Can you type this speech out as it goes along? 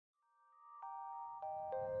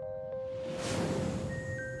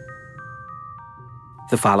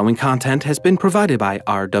The following content has been provided by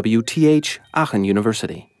RWTH Aachen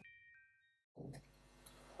University.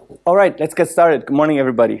 All right, let's get started. Good morning,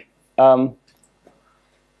 everybody. Designing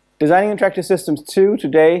Interactive Systems 2.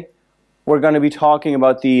 Today, we're going to be talking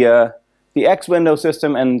about the X window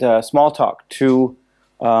system and Smalltalk, two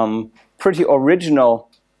pretty original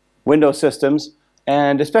window systems,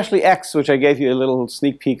 and especially X, which I gave you a little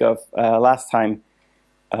sneak peek of last time,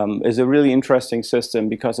 is a really interesting system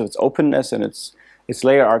because of its openness and its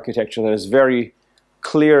layer architecture that is very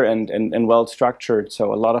clear and well structured.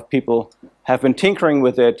 So a lot of people have been tinkering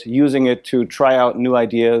with it, using it to try out new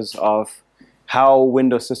ideas of how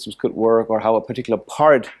window systems could work or how a particular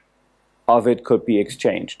part of it could be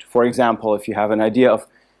exchanged. For example, if you have an idea of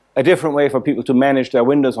a different way for people to manage their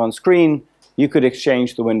windows on screen, you could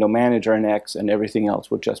exchange the window manager in X and everything else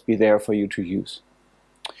would just be there for you to use.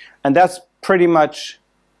 And that's pretty much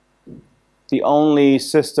the only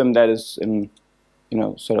system that is in,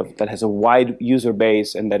 that has a wide user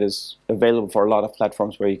base and that is available for a lot of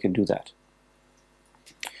platforms where you can do that.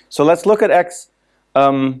 So let's look at X.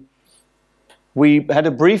 We had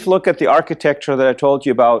a brief look at the architecture that I told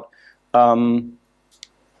you about,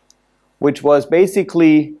 which was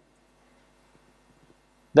basically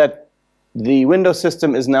that the Windows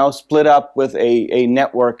system is now split up with a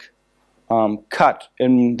network cut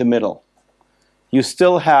in the middle. You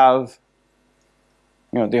still have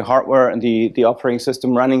the hardware and the operating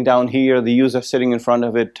system running down here, the user sitting in front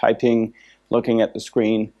of it, typing, looking at the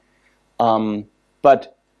screen.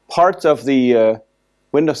 But parts of the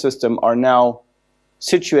Windows system are now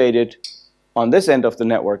situated on this end of the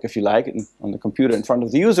network, if you like, on the computer in front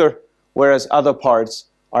of the user, whereas other parts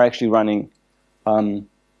are actually running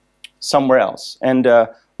somewhere else. And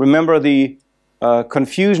remember the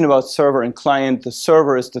confusion about server and client. The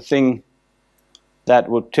server is the thing that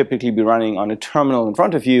would typically be running on a terminal in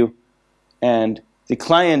front of you, and the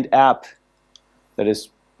client app that is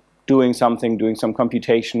doing something, doing some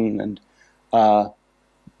computation and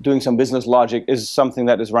doing some business logic is something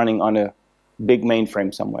that is running on a big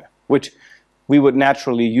mainframe somewhere, which we would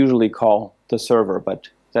naturally usually call the server, but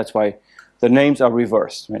that's why the names are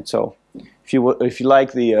reversed, right? So if you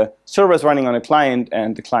like, the server is running on a client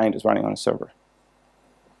and the client is running on a server.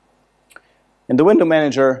 And the window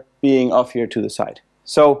manager being off here to the side.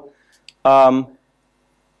 So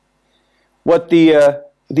what the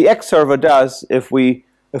X server does, if we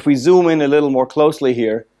zoom in a little more closely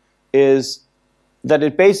here, is that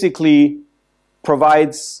it basically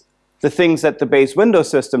provides the things that the base Windows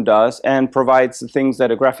system does and provides the things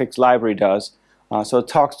that a graphics library does. So it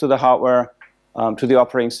talks to the hardware, to the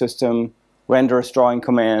operating system, renders drawing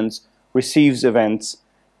commands, receives events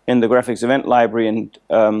in the graphics event library,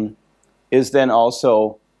 and is then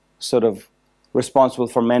also sort of responsible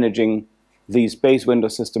for managing these base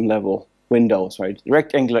Windows system level windows, right?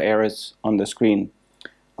 Rectangular areas on the screen.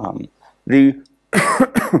 The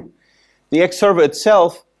X server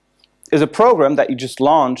itself is a program that you just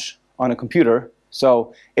launch on a computer.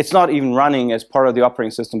 So it's not even running as part of the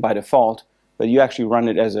operating system by default, but you actually run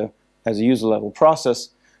it as a user level process.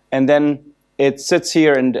 And then it sits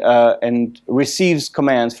here and receives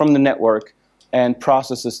commands from the network and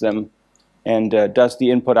processes them and does the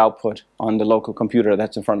input-output on the local computer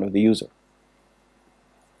that's in front of the user.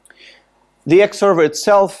 The X server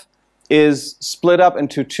itself is split up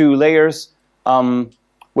into two layers,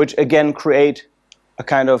 which again create a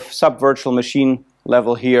kind of sub-virtual machine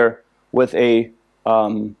level here with a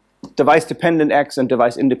device-dependent X and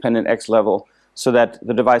device-independent X level, so that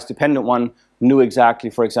the device-dependent one knew exactly,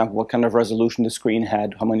 for example, what kind of resolution the screen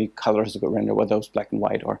had, how many colors it could render, whether it was black and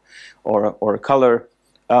white or a color.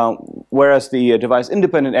 Whereas the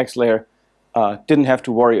device-independent X layer didn't have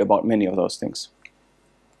to worry about many of those things.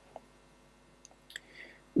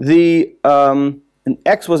 The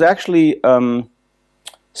X was actually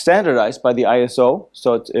standardized by the ISO,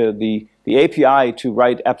 so it's, the API to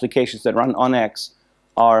write applications that run on X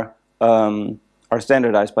are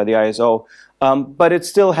standardized by the ISO, but it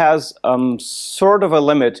still has sort of a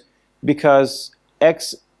limit because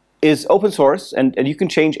X is open source, and you can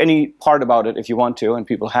change any part about it if you want to, and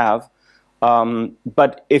people have.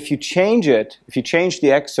 But if you change it, if you change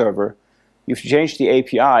the X server, if you change the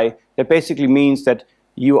API, that basically means that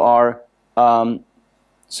you are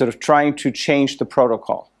sort of trying to change the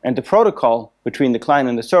protocol. And the protocol between the client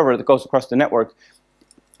and the server that goes across the network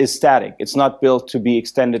is static. It's not built to be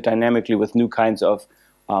extended dynamically with new kinds of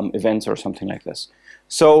events or something like this.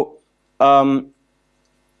 So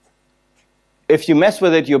if you mess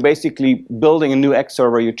with it, you're basically building a new X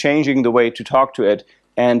server, you're changing the way to talk to it,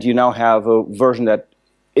 and you now have a version that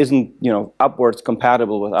isn't, upwards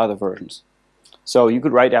compatible with other versions. So you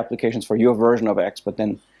could write applications for your version of X, but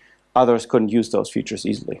then others couldn't use those features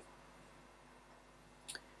easily.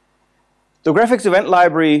 The graphics event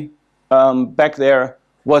library back there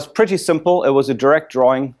was pretty simple. It was a direct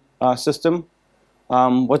drawing system.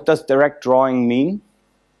 What does direct drawing mean?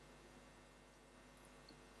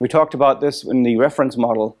 We talked about this in the reference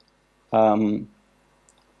model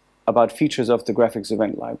about features of the graphics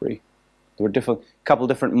event library. There were a couple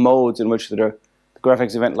different modes in which the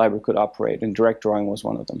graphics event library could operate, and direct drawing was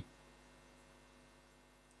one of them.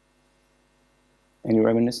 Any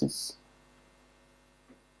reminiscence?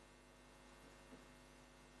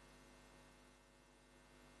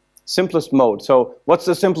 Simplest mode. So what's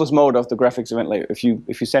the simplest mode of the graphics event library?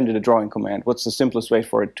 If you send it a drawing command, what's the simplest way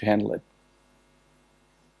for it to handle it?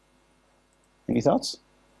 Any thoughts?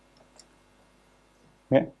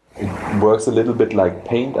 Yeah. It works a little bit like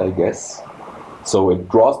Paint, I guess. So it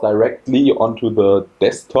draws directly onto the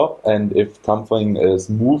desktop, and if something is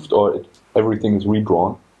moved or everything is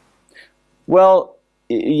redrawn. Well,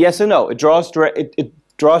 yes and no. It draws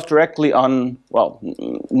directly on, well,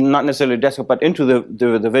 not necessarily desktop, but into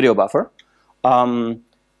the video buffer.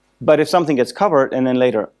 But if something gets covered and then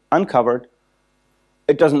later uncovered,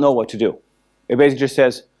 it doesn't know what to do. It basically just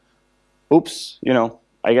says, oops, you know,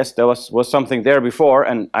 I guess there was something there before,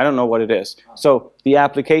 and I don't know what it is. So the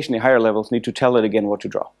application, the higher levels, need to tell it again what to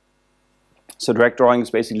draw. So direct drawing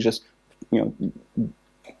is basically just, you know,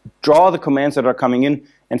 draw the commands that are coming in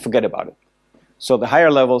and forget about it. So the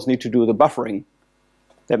higher levels need to do the buffering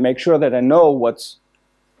that makes sure that I know what's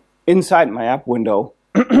inside my app window,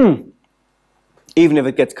 even if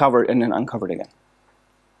it gets covered and then uncovered again.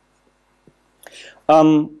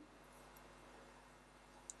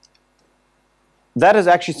 That is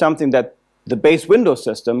actually something that the base Windows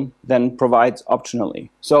system then provides optionally.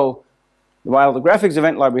 So while the graphics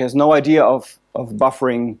event library has no idea of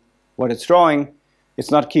buffering what it's drawing,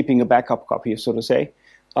 it's not keeping a backup copy, so to say.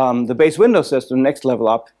 The base Windows system, next level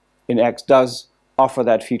up in X, does offer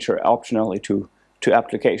that feature optionally to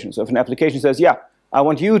applications. So if an application says, yeah, I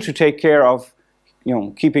want you to take care of, you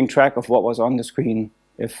know, keeping track of what was on the screen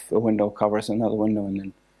if a window covers another window and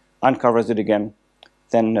then uncovers it again,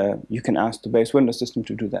 then you can ask the base Windows system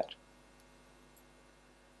to do that.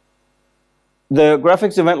 The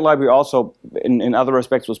graphics event library also, in other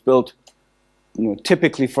respects, was built, you know,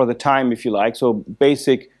 typically for the time, if you like. So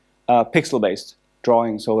basic pixel-based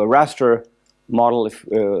drawing. So a raster model,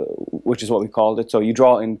 which is what we called it. So you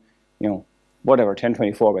draw in, you know, whatever,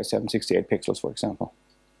 1024 by 768 pixels, for example.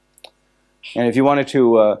 And if you wanted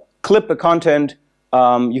to clip the content,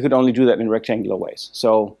 you could only do that in rectangular ways.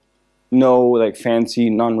 So no like fancy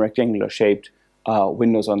non-rectangular shaped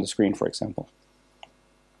windows on the screen, for example.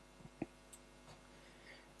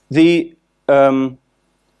 The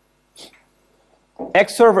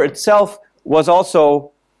X server itself was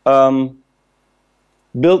also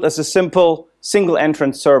built as a simple single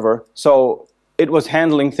entrance server. So it was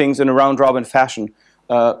handling things in a round-robin fashion,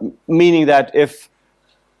 meaning that if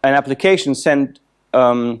an application sent,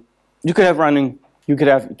 you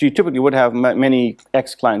typically would have many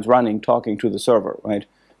X clients running, talking to the server, right?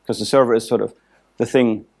 Because the server is sort of the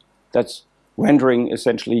thing that's rendering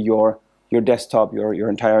essentially your desktop, your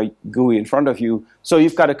entire GUI in front of you. So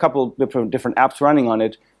you've got a couple different apps running on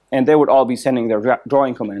it, and they would all be sending their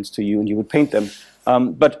drawing commands to you, and you would paint them.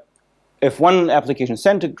 But if one application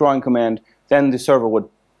sent a drawing command, then the server would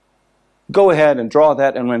go ahead and draw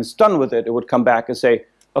that, and when it's done with it, it would come back and say,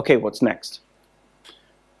 okay, what's next?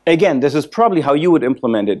 Again, this is probably how you would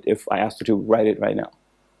implement it if I asked you to write it right now.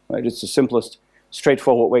 Right? It's the simplest,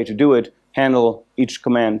 straightforward way to do it, handle each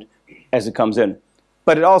command as it comes in.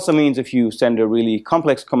 But it also means if you send a really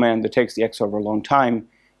complex command that takes the X server a long time,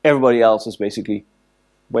 everybody else is basically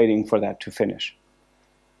waiting for that to finish.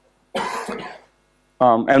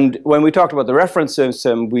 And when we talked about the reference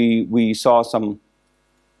system, we saw some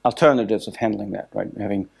alternatives of handling that, right?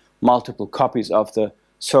 Having multiple copies of the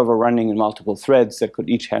server running in multiple threads that could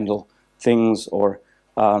each handle things, or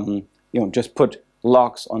you know, just put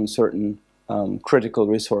locks on certain critical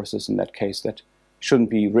resources in that case that shouldn't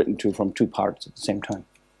be written to from two parts at the same time.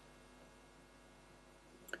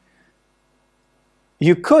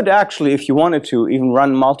 You could actually, if you wanted to, even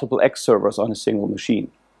run multiple X servers on a single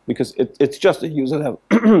machine, because it's just a user level,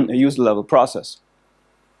 a user level process.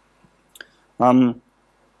 But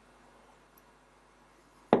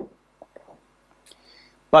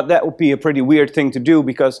that would be a pretty weird thing to do,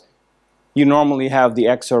 because you normally have the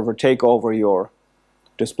X server take over your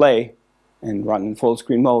display and run in full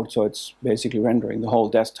screen mode, so it's basically rendering the whole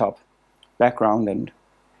desktop background and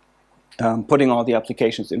putting all the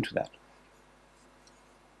applications into that.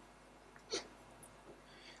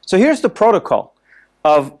 So here's the protocol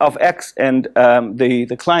of X and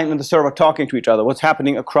the client and the server talking to each other, what's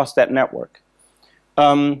happening across that network.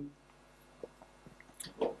 It's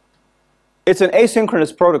an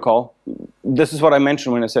asynchronous protocol. This is what I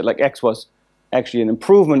mentioned when I said like X was actually an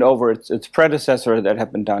improvement over its predecessor that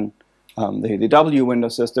had been done, the W window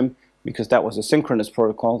system, because that was a synchronous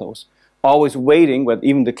protocol that was always waiting, but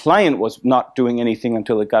even the client was not doing anything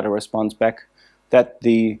until it got a response back that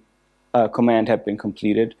the command had been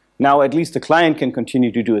completed. Now at least the client can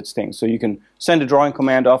continue to do its thing. So you can send a drawing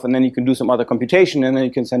command off, and then you can do some other computation, and then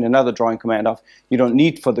you can send another drawing command off. You don't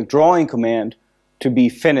need for the drawing command to be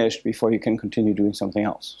finished before you can continue doing something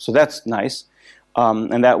else. So that's nice.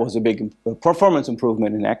 And that was a big performance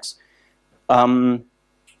improvement in X. So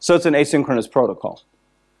it's an asynchronous protocol.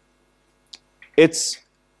 It's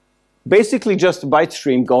basically just a byte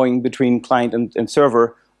stream going between client and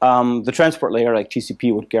server. The transport layer, like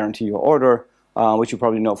TCP, would guarantee your order, which you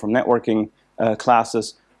probably know from networking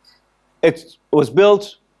classes. It was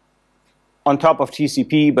built on top of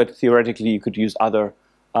TCP, but theoretically you could use other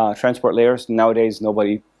transport layers. Nowadays,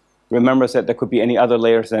 nobody remembers that there could be any other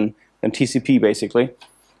layers than TCP, basically.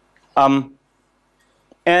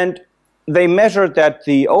 And they measured that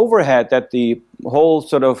the overhead that the whole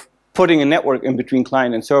sort of putting a network in between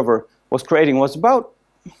client and server was creating was about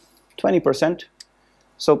 20%.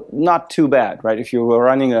 So not too bad, right? If you were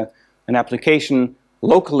running an application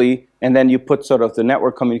locally and then you put sort of the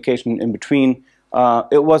network communication in between,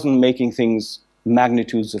 it wasn't making things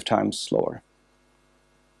magnitudes of times slower.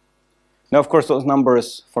 Now, of course, those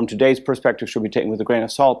numbers from today's perspective should be taken with a grain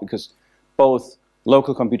of salt, because both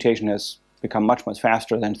local computation has become much, much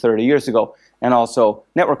faster than 30 years ago, and also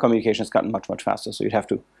network communication has gotten much, much faster. So you'd have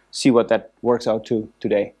to see what that works out to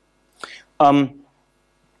today.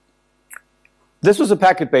 This was a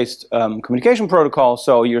packet-based communication protocol,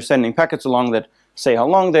 so you're sending packets along that say how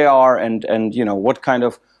long they are and you know what kind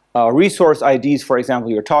of resource IDs, for example,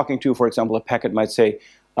 you're talking to. For example, a packet might say,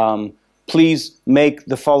 please make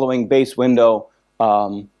the following base window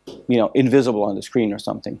you know, invisible on the screen or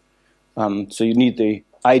something. So you need the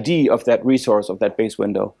ID of that resource, of that base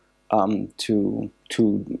window, to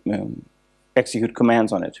execute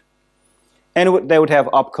commands on it. And they would have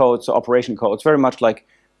opcodes, so operation codes, very much like,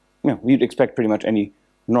 you know, you'd expect pretty much any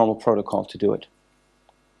normal protocol to do it.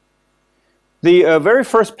 The very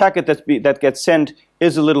first packet that gets sent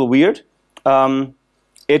is a little weird.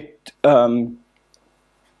 It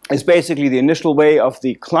is basically the initial way of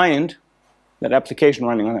the client, that application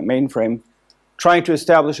running on that mainframe, trying to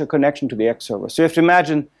establish a connection to the X server. So you have to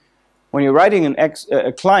imagine when you're writing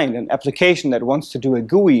a client, an application that wants to do a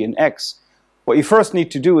GUI in X, what you first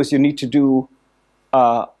need to do is you need to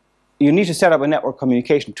set up a network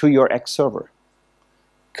communication to your X server,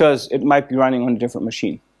 because it might be running on a different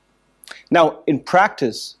machine. Now, in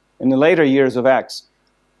practice, in the later years of X,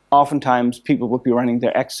 oftentimes people would be running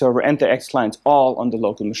their X server and their X clients all on the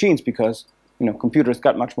local machines, because, you know, computers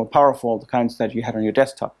got much more powerful, the kinds that you had on your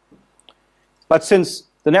desktop. But since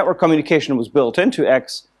the network communication was built into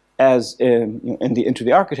X as into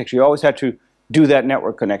the architecture, you always had to do that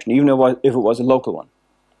network connection, even if it was a local one.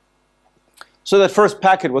 So that first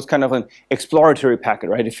packet was kind of an exploratory packet,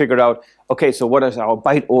 right? It figured out, okay, so what is our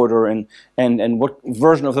byte order, and what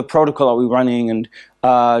version of the protocol are we running, and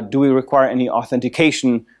do we require any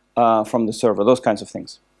authentication from the server, those kinds of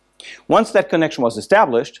things. Once that connection was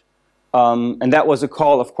established, and that was a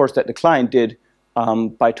call, of course, that the client did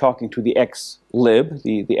by talking to the xlib,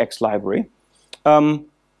 the X library,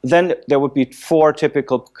 then there would be four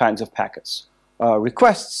typical kinds of packets.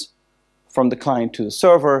 Requests from the client to the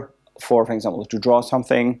server, for example, to draw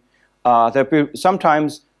something.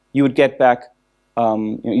 Sometimes you would get back,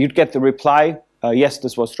 you'd get the reply, yes,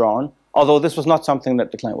 this was drawn, although this was not something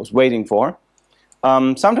that the client was waiting for.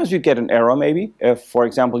 Sometimes you'd get an error, maybe, if, for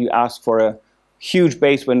example, you ask for a huge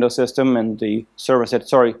base window system and the server said,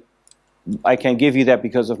 sorry, I can't give you that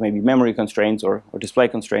because of maybe memory constraints or display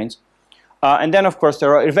constraints. And then, of course,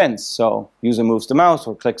 there are events. So user moves the mouse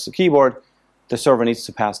or clicks the keyboard, the server needs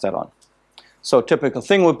to pass that on. So a typical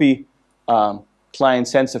thing would be client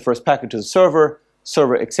sends the first packet to the server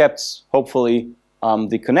accepts, hopefully,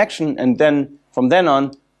 the connection, and then from then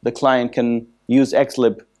on, the client can use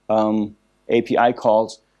xlib API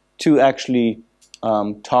calls to actually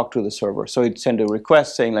talk to the server. So you'd send a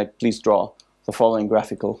request saying, like, please draw the following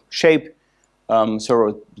graphical shape. Server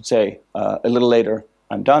would say, a little later,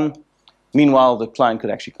 I'm done. Meanwhile, the client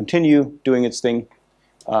could actually continue doing its thing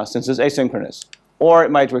since it's asynchronous. Or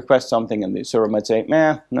it might request something and the server might say,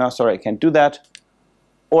 no, sorry, I can't do that.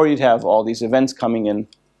 Or you'd have all these events coming in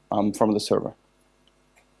from the server.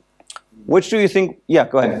 Which do you think? Yeah,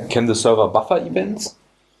 go ahead. Can the server buffer events?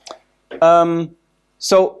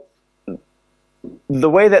 So the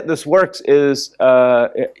way that this works is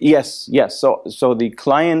yes. So the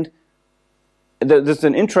client, there's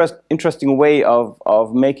an interesting way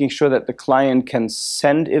of making sure that the client can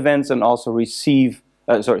send events and also receive,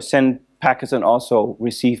 send packets and also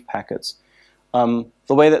receive packets. The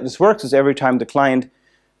way that this works is every time the client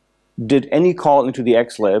did any call into the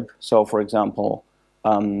xlib, so for example,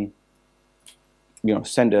 send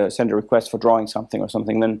a request for drawing something or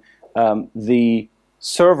something, then the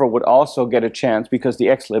server would also get a chance, because the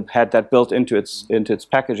xlib had that built into its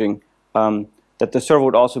packaging, that the server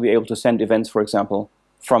would also be able to send events, for example,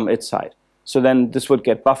 from its side. So then this would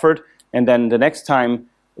get buffered, and then the next time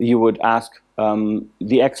you would ask the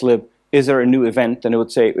xlib, is there a new event? Then it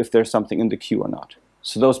would say if there's something in the queue or not.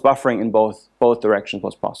 So those buffering in both directions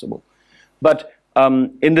was possible. But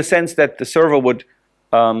in the sense that the server would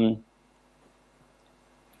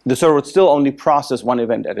still only process one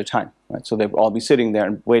event at a time, right? So they would all be sitting there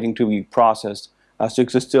and waiting to be processed. So you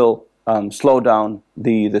could still slow down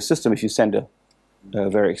the system if you send a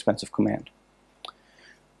very expensive command.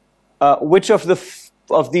 Which of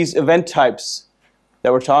these event types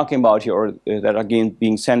that we're talking about here, or that are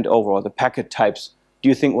being sent over, or the packet types, do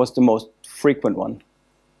you think was the most frequent one?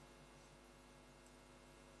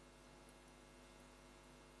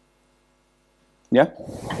 Yeah?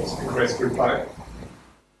 Request reply.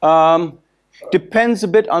 Depends a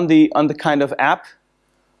bit on the kind of app.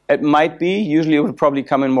 It might be. Usually it would probably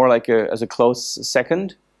come in more like as a close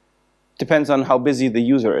second. Depends on how busy the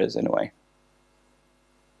user is in a way.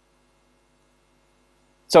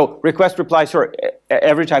 So request reply, sure.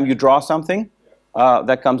 Every time you draw something,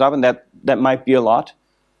 that comes up, and that might be a lot.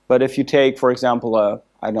 But if you take, for example,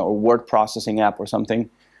 I don't know, a word processing app or something,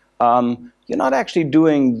 you're not actually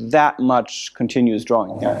doing that much continuous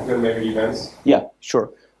drawing. Yeah. Then maybe events. Yeah,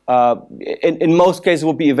 sure. In most cases, it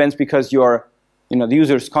will be events because the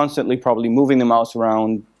user is constantly probably moving the mouse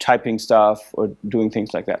around, typing stuff, or doing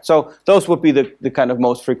things like that. So those would be the kind of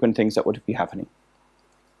most frequent things that would be happening.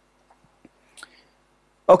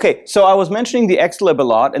 Okay, so I was mentioning the xlib a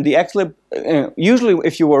lot, and the xlib, usually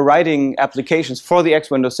if you were writing applications for the X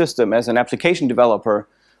Windows system as an application developer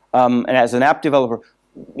and as an app developer,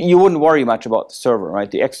 you wouldn't worry much about the server, right?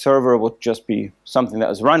 The X server would just be something that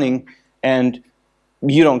was running, and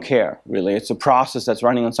you don't care, really. It's a process that's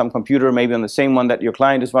running on some computer, maybe on the same one that your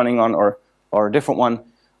client is running on, or a different one.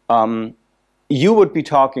 You would be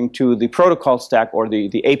talking to the protocol stack, or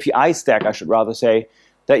the API stack, I should rather say,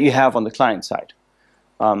 that you have on the client side.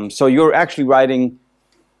 So you're actually writing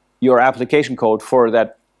your application code for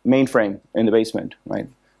that mainframe in the basement, right?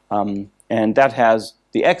 And that has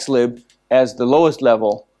the xlib as the lowest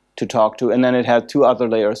level to talk to, and then it had two other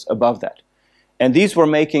layers above that. And these were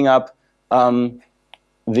making up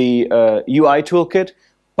the UI toolkit,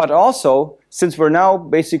 but also, since we're now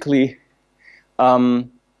basically, we're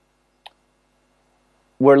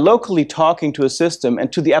locally talking to a system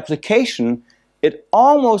and to the application, it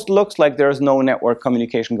almost looks like there's no network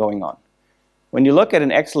communication going on. When you look at an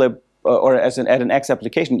xlib or at an X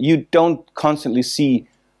application, you don't constantly see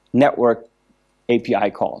network API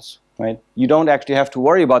calls, right? You don't actually have to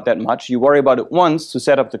worry about that much. You worry about it once to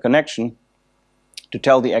set up the connection, to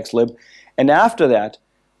tell the xlib, and after that,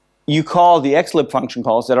 you call the xlib function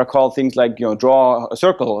calls that are called things like, draw a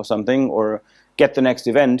circle or something, or get the next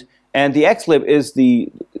event. And the xlib is the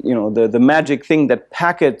magic thing that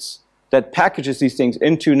packages these things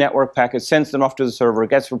into network packets, sends them off to the server,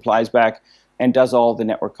 gets replies back, and does all the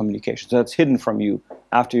network communication. So that's hidden from you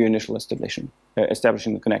after your initial establishing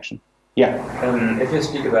the connection. Yeah. If you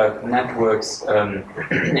speak about networks, in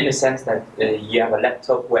the sense that you have a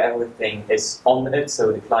laptop where everything is on it,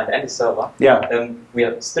 so the client and the server, yeah. We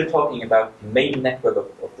are still talking about the main network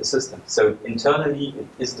of the system. So internally,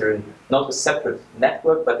 is there not a separate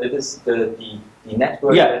network, but it is the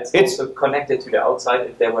network that's also connected to the outside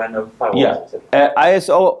if there were no firewalls. Yeah.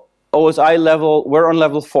 ISO, OSI level, we're on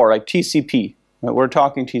level 4, like TCP. We're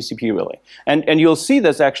talking TCP really, and you'll see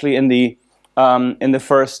this actually in the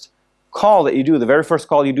first call that you do, the very first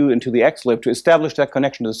call you do into the xlib to establish that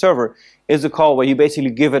connection to the server is a call where you basically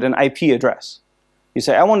give it an IP address. You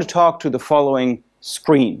say, I want to talk to the following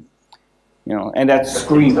screen, and that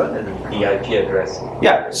screen. The IP address.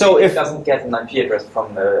 Yeah. So if it doesn't get an IP address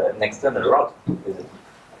from an external route, is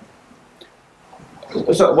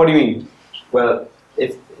it? So what do you mean? Well,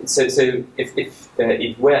 if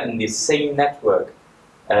it were in the same network,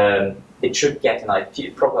 it should get an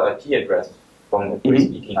proper IP address from the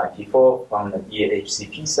free-speaking IP4, from the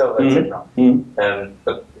DHCP server, etc.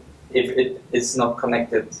 But if it is not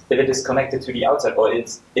connected, if it is connected to the outside, or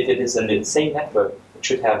if it is in the same network, it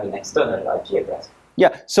should have an external IP address.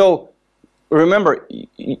 Yeah. So remember,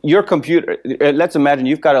 your computer, let's imagine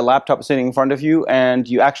you've got a laptop sitting in front of you and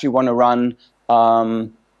you actually want to run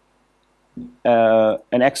an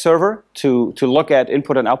X server to look at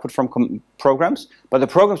input and output from programs. But the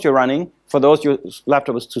programs you're running, for those your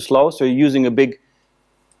laptop is too slow, so you're using a big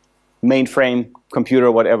mainframe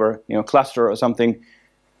computer, whatever, cluster or something.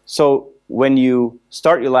 So when you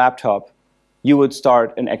start your laptop, you would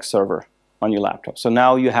start an X server on your laptop. So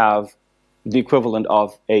now you have the equivalent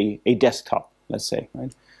of a desktop, let's say,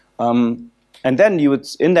 right? And then you would,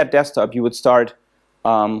 in that desktop, you would start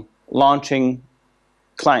launching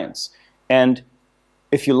clients. And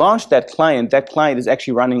if you launch that client is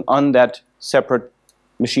actually running on that separate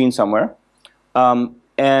machine somewhere.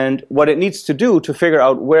 And what it needs to do to figure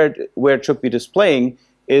out where it should be displaying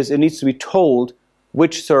is it needs to be told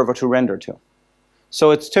which server to render to.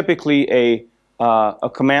 So it's typically a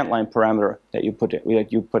command line parameter that you put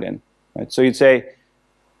in. Right? So you'd say,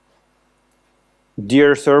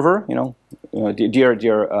 dear server, dear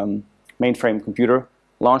mainframe computer,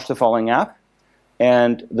 launch the following app,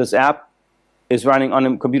 and this app is running on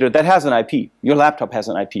a computer that has an IP. Your laptop has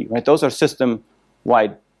an IP, right? Those are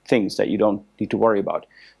system-wide things that you don't need to worry about.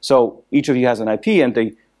 So each of you has an IP, and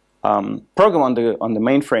the program on the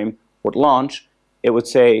mainframe would launch. It would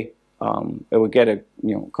say, it would get a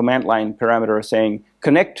command line parameter saying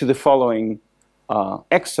connect to the following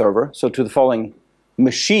X server, so to the following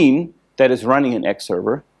machine that is running an X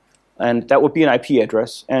server, and that would be an IP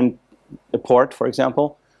address and a port, for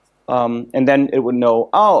example. And then it would know,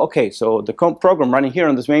 oh, okay, so the program running here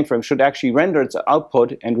on this mainframe should actually render its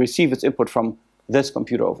output and receive its input from this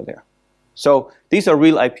computer over there. So these are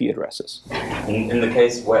real IP addresses. In the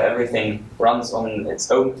case where everything runs on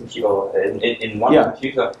its own computer, in one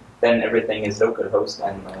computer, then everything is localhost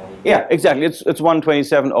and... yeah, exactly. It's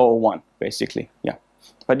 127.0.0.1, basically, yeah.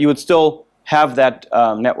 But you would still have that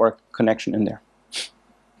network connection in there.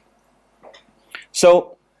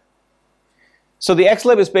 So the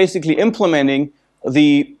XLib is basically implementing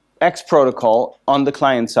the X protocol on the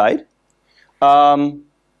client side.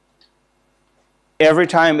 Every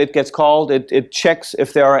time it gets called, it checks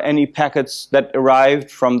if there are any packets that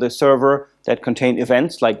arrived from the server that contain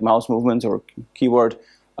events like mouse movements or keyboard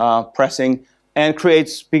pressing, and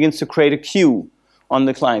begins to create a queue on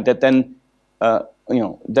the client that then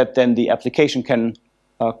the application can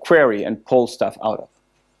query and pull stuff out of.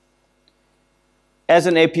 As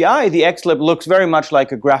an API, the XLib looks very much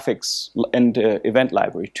like a graphics and event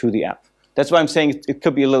library to the app. That's why I'm saying it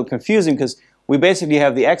could be a little confusing, because we basically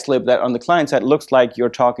have the XLib that on the client side looks like you're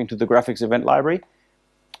talking to the graphics event library,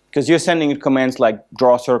 because you're sending it commands like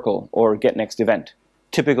draw circle or get next event,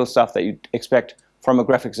 typical stuff that you'd expect from a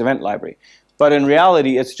graphics event library. But in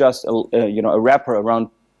reality, it's just a wrapper around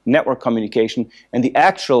network communication, and the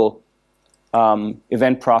actual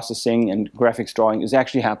event processing and graphics drawing is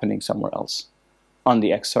actually happening somewhere else on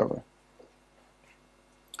the X server.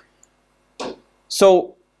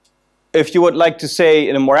 So if you would like to say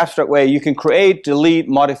in a more abstract way, you can create, delete,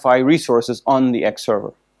 modify resources on the X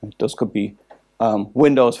server. Those could be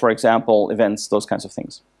windows, for example, events, those kinds of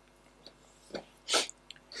things.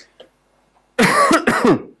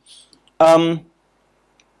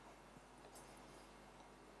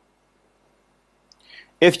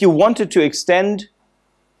 If you wanted to extend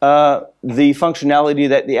the functionality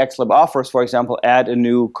that the XLib offers, for example, add a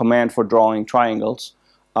new command for drawing triangles,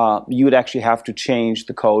 you would actually have to change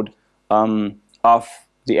the code of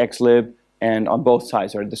the XLib, and on both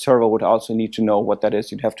sides, or the server would also need to know what that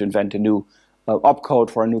is. You'd have to invent a new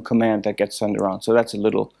opcode for a new command that gets sent around. So that's a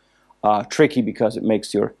little tricky, because it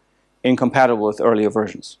makes you incompatible with earlier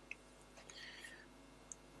versions.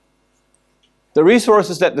 The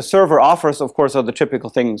resources that the server offers, of course, are the typical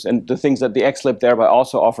things, and the things that the XLib thereby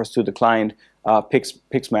also offers to the client,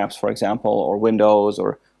 pix maps, for example, or windows,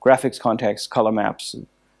 or graphics context, color maps,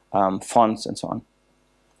 fonts, and so on.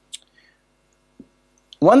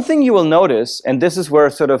 One thing you will notice, and this is where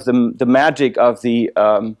sort of the magic of the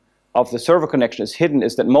server connection is hidden,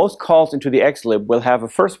 is that most calls into the XLib will have a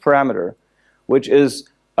first parameter, which is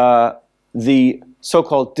the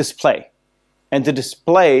so-called display. And the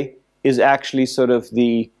display is actually sort of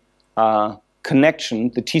the connection,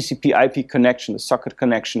 the TCP/IP connection, the socket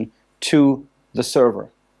connection to the server.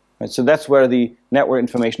 Right? So that's where the network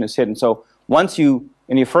information is hidden. So once you,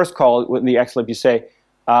 in your first call with the XLib, you say,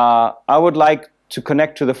 I would like to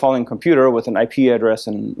connect to the following computer with an IP address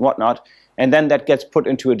and whatnot, and then that gets put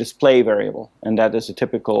into a display variable, and that is a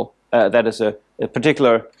typical, that is a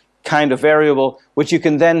particular kind of variable, which you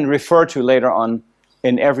can then refer to later on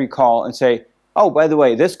in every call and say, oh, by the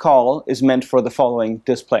way, this call is meant for the following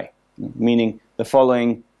display, meaning the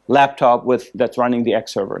following laptop that's running the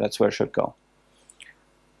X server. That's where it should go.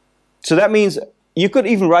 So that means you could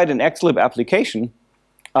even write an xlib application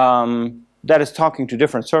that is talking to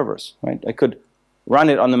different servers, right? I could run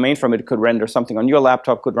it on the mainframe. It could render something on your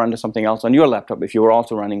laptop, could render something else on your laptop if you were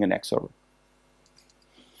also running an X server.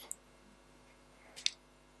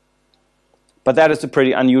 But that is a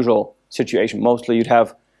pretty unusual situation. Mostly you'd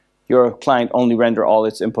have your client only render all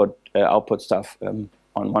its input, output stuff on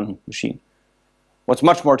one machine. What's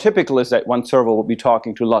much more typical is that one server will be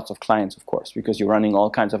talking to lots of clients, of course, because you're running all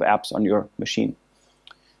kinds of apps on your machine.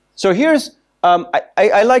 So here's,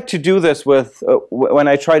 I like to do this with, when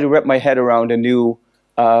I try to wrap my head around a new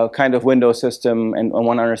kind of Windows system and I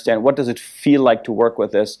want to understand what does it feel like to work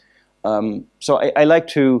with this. So I like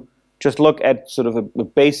to just look at sort of a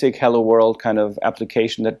basic Hello World kind of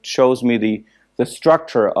application that shows me the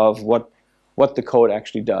structure of what the code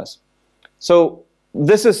actually does. So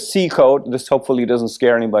this is C code. This hopefully doesn't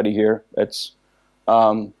scare anybody here. It's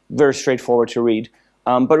very straightforward to read.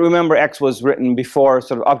 But remember, X was written before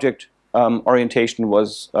sort of object orientation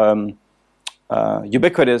was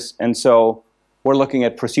ubiquitous, and so we're looking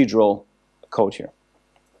at procedural code here.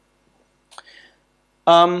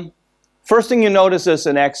 First thing you notice is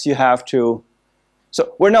in X you have to,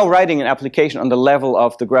 so we're now writing an application on the level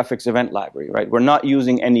of the graphics event library, right? We're not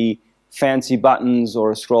using any fancy buttons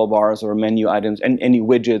or scroll bars or menu items and any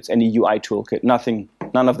widgets, any UI toolkit, nothing,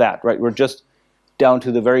 none of that, right? We're just down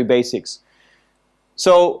to the very basics.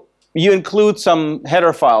 So you include some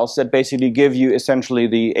header files that basically give you essentially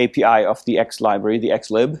the API of the X library, the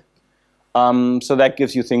xlib. So that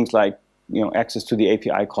gives you things like, you know, access to the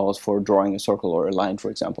API calls for drawing a circle or a line, for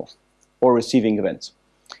example, or receiving events.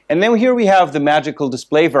 And then here we have the magical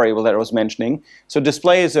display variable that I was mentioning. So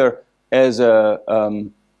display is a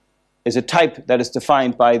type that is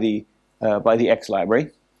defined by the X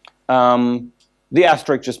library. The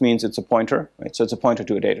asterisk just means it's a pointer, right? So it's a pointer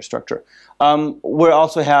to a data structure. We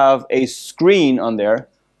also have a screen on there.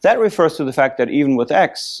 That refers to the fact that even with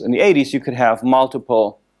X in the 80s, you could have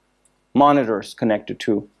multiple monitors connected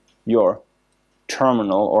to your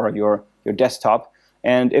terminal or your desktop.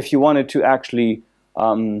 And if you wanted to actually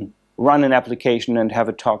run an application and have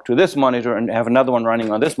it talk to this monitor and have another one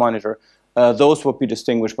running on this monitor, those would be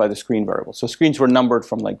distinguished by the screen variable. So screens were numbered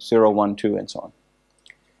from like 0, 1, 2, and so on.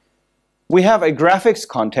 We have a graphics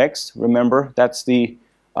context. Remember, that's the,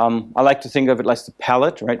 I like to think of it like the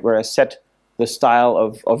palette, right, where I set the style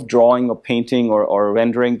of drawing or painting or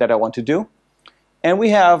rendering that I want to do. And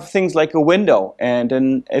we have things like a window and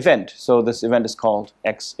an event. So this event is called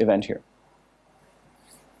X event here.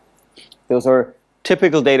 Those are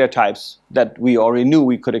typical data types that we already knew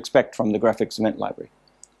we could expect from the graphics event library.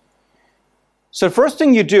 So the first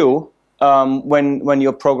thing you do when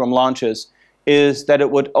your program launches is that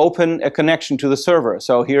it would open a connection to the server.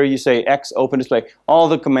 So here you say X open display. All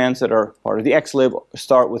the commands that are part of the xlib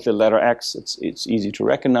start with the letter X. It's easy to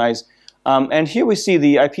recognize. And here we see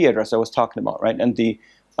the IP address I was talking about, right? And the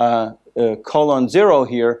 :0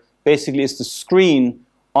 here basically is the screen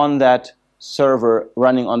on that server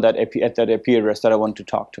running on that at that IP address that I want to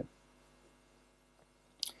talk to.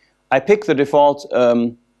 I pick the default.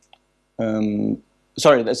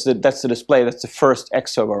 Sorry, that's the display. That's the first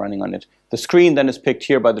X server running on it. The screen then is picked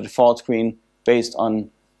here by the default screen based on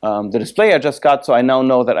the display I just got. So I now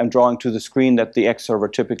know that I'm drawing to the screen that the X server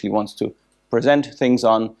typically wants to present things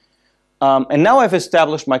on. And now I've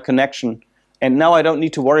established my connection, and now I don't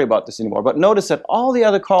need to worry about this anymore. But notice that all the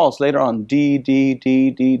other calls later on, D,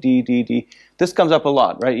 this comes up a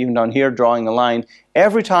lot, right? Even down here, drawing a line.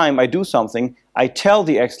 Every time I do something, I tell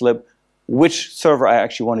the xlib which server I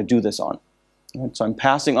actually want to do this on. Right? So I'm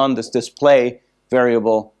passing on this display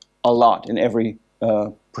variable a lot in every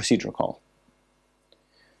procedure call.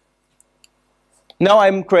 Now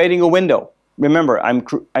I'm creating a window. Remember, I'm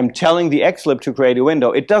telling the xlib to create a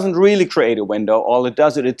window. It doesn't really create a window. All it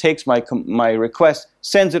does is it takes my request,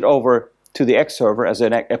 sends it over to the X server as a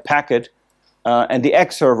packet, and the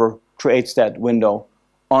X server creates that window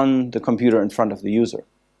on the computer in front of the user.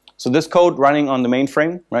 So this code running on the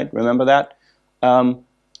mainframe, right? Remember that?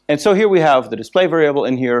 And so here we have the display variable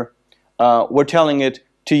in here. We're telling it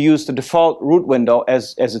to use the default root window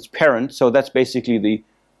as its parent. So that's basically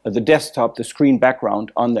the desktop, the screen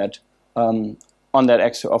background on that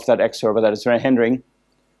X server that is rendering.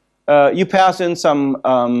 You pass in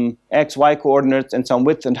some X, Y coordinates and some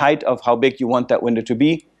width and height of how big you want that window to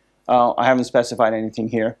be. I haven't specified anything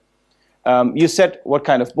here. You set what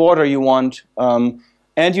kind of border you want,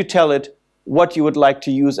 and you tell it what you would like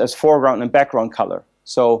to use as foreground and background color.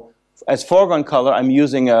 So as foreground color, I'm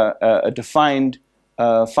using a defined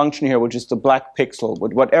function here, which is the black pixel,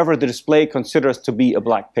 with whatever the display considers to be a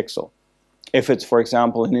black pixel. If it's, for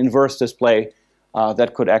example, an inverse display,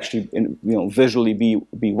 that could actually visually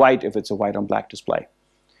be white if it's a white on black display.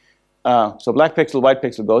 So black pixel, white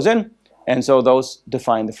pixel goes in, and so those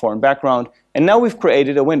define the foreign background. And now we've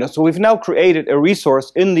created a window. So we've now created a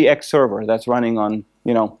resource in the X server that's running on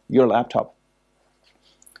your laptop.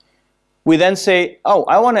 We then say, oh,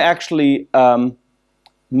 I want to actually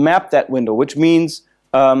map that window, which means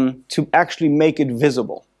to actually make it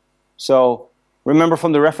visible. So remember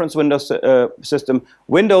from the reference Windows system,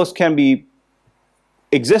 windows can be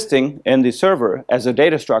existing in the server as a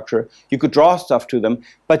data structure. You could draw stuff to them,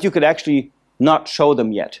 but you could actually not show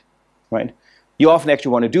them yet, right? You often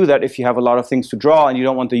actually want to do that if you have a lot of things to draw and you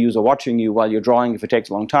don't want the user watching you while you're drawing if it takes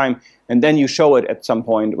a long time, and then you show it at some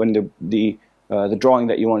point when the drawing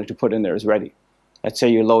that you wanted to put in there is ready. Let's say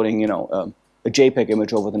you're loading, a JPEG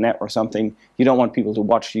image over the net or something. You don't want people to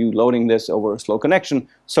watch you loading this over a slow connection,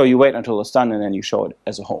 so you wait until it's done and then you show it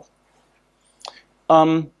as a whole.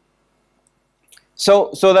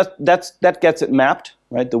 So that gets it mapped,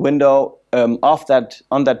 right? The window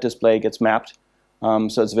on that display gets mapped,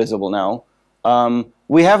 so it's visible now.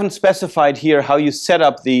 We haven't specified here how you set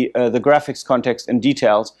up the graphics context in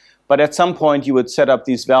details, but at some point you would set up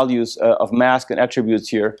these values of mask and attributes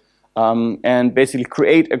here, and basically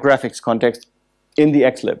create a graphics context in the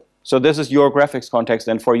XLib. So this is your graphics context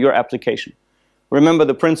and for your application. Remember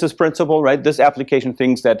the princess principle, right? This application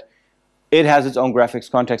thinks that it has its own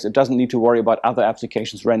graphics context. It doesn't need to worry about other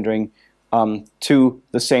applications rendering to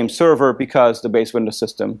the same server because the base Windows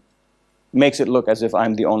system makes it look as if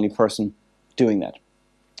I'm the only person doing that.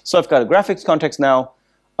 So I've got a graphics context now,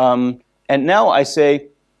 and now I say,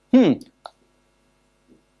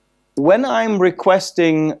 when I'm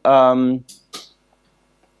requesting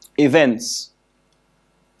events,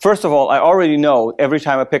 first of all, I already know every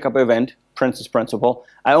time I pick up an event, princess principle,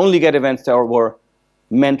 I only get events that were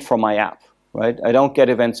meant for my app, right? I don't get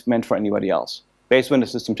events meant for anybody else. Base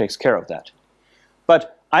Windows system takes care of that.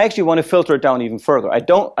 But I actually want to filter it down even further. I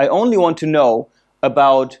only want to know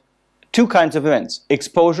about two kinds of events.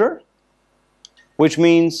 Exposure, which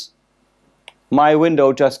means my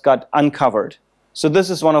window just got uncovered. So this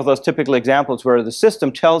is one of those typical examples where the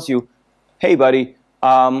system tells you, hey buddy,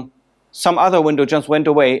 some other window just went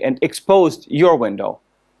away and exposed your window.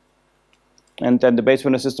 And then the base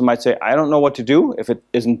Windows system might say, I don't know what to do if it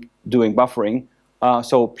isn't doing buffering,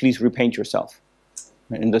 so please repaint yourself.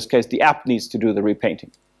 In this case, the app needs to do the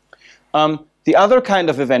repainting. The other kind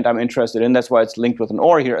of event I'm interested in, that's why it's linked with an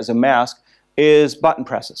OR here as a mask, is button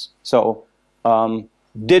presses. So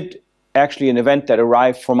did actually an event that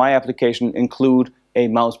arrived for my application include a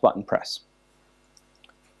mouse button press?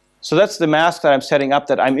 So that's the mask that I'm setting up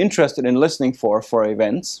that I'm interested in listening for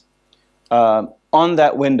events on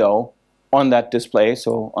that window, on that display,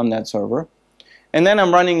 so on that server. And then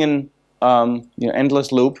I'm running an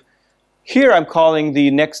endless loop. Here I'm calling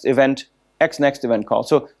the next event xNext event call.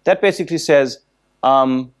 So that basically says,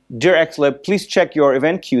 dear XLib, please check your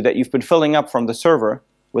event queue that you've been filling up from the server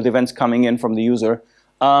with events coming in from the user,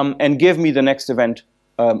 and give me the next event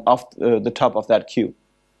off the top of that queue.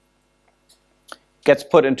 Gets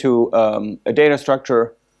put into a data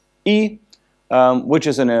structure E, which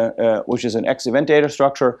is an X event data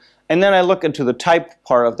structure, and then I look into the type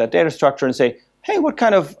part of that data structure and say, hey, what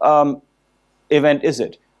kind of event is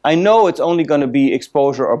it? I know it's only going to be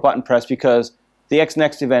exposure or button press because the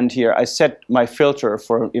xNext event here, I set my filter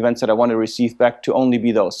for events that I want to receive back to only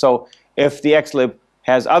be those. So if the XLib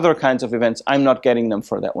has other kinds of events, I'm not getting them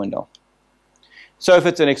for that window. So if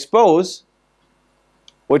it's an expose,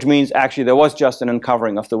 which means actually there was just an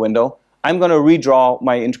uncovering of the window, I'm going to redraw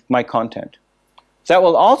my content. That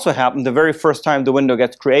will also happen the very first time the window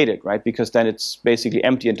gets created, right? Because then it's basically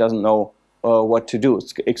empty and doesn't know what to do.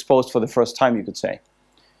 It's exposed for the first time, you could say.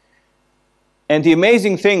 And the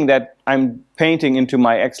amazing thing that I'm painting into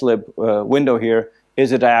my XLib window here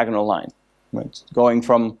is a diagonal line. Right? It's going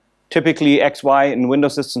from typically XY in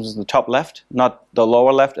Windows systems is the top left, not the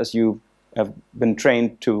lower left as you have been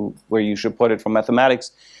trained to where you should put it from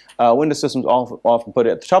mathematics. Windows systems often put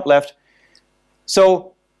it at the top left.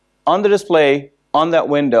 So on the display, on that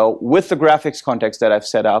window, with the graphics context that I've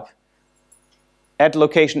set up, at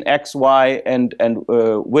location X, Y, and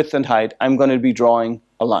width and height, I'm going to be drawing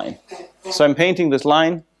a line. So I'm painting this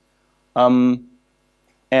line, and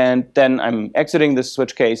then I'm exiting this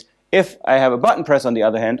switch case. If I have a button press, on the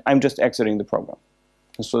other hand, I'm just exiting the program.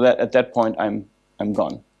 So that at that point, I'm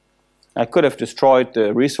gone. I could have destroyed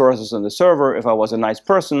the resources in the server if I was a nice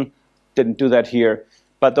person. Didn't do that here,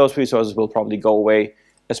 but those resources will probably go away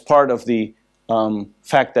as part of the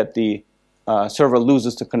fact that the server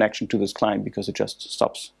loses the connection to this client because it just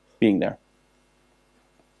stops being there.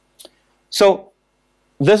 So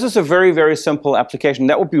this is a very, very simple application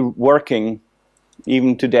that would be working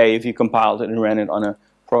even today if you compiled it and ran it on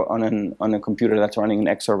a computer that's running an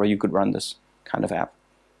X server. You could run this kind of app.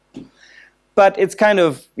 But it's kind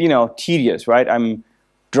of, you know, tedious, right? I'm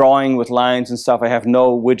drawing with lines and stuff. I have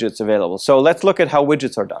no widgets available. So let's look at how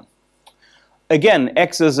widgets are done. Again,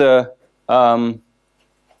 X is a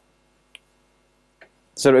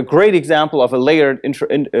sort of a great example of a layered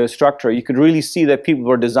structure. You could really see that people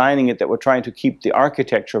were designing it that were trying to keep the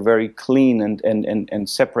architecture very clean and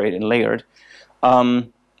separate and layered.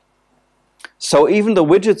 So even the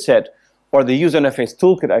widget set, or the user interface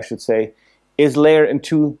toolkit, I should say, is layered in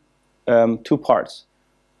two parts.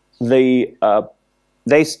 The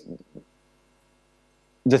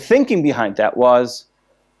thinking behind that was,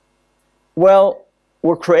 well,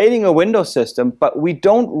 we're creating a window system, but we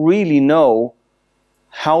don't really know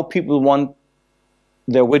how people want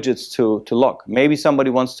their widgets to look. Maybe somebody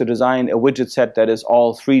wants to design a widget set that is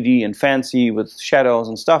all 3D and fancy with shadows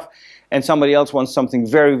and stuff, and somebody else wants something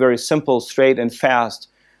very, very simple, straight, and fast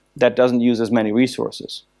that doesn't use as many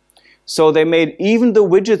resources. So they made even the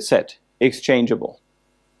widget set exchangeable.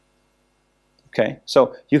 Okay,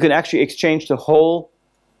 so you can actually exchange the whole,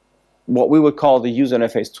 what we would call the user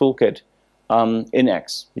interface toolkit in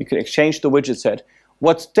X. You can exchange the widget set.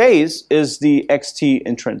 What stays is the XT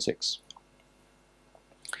intrinsics.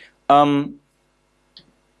 The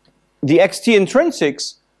XT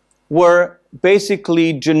intrinsics were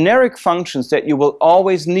basically generic functions that you will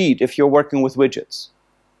always need if you're working with widgets.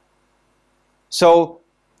 So,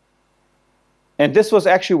 and this was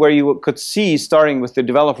actually where you could see, starting with the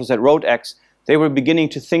developers that wrote X, they were beginning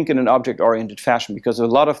to think in an object-oriented fashion, because a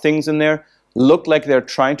lot of things in there look like they're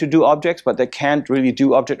trying to do objects, but they can't really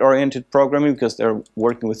do object-oriented programming because they're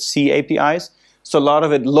working with C APIs. So a lot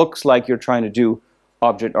of it looks like you're trying to do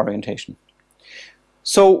object orientation.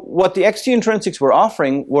 So what the XT intrinsics were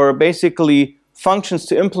offering were basically functions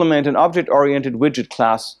to implement an object-oriented widget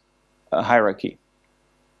class hierarchy.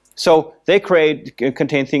 So they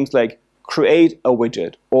contain things like create a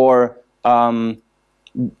widget, or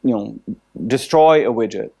destroy a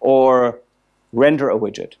widget, or render a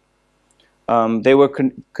widget. They were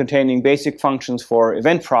containing basic functions for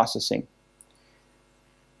event processing.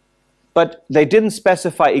 But they didn't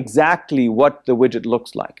specify exactly what the widget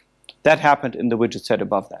looks like. That happened in the widget set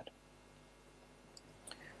above that.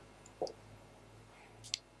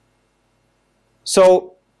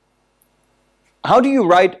 So how do you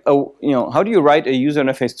write a user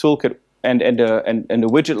interface toolkit and a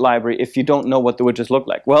widget library if you don't know what the widgets look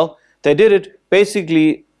like? Well, they did it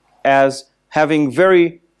basically as having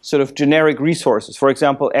very sort of generic resources. For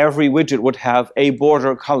example, every widget would have a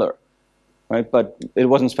border color, right? But it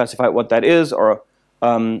wasn't specified what that is, or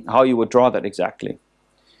how you would draw that exactly.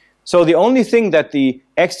 So the only thing that the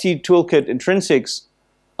XT toolkit intrinsics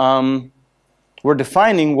were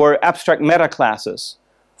defining were abstract meta classes.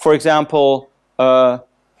 For example, a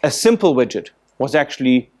simple widget was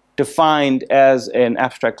actually defined as an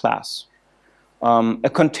abstract class. A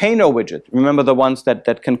container widget, remember the ones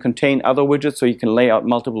that can contain other widgets, so you can lay out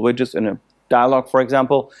multiple widgets in a dialog, for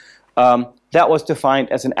example, that was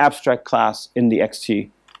defined as an abstract class in the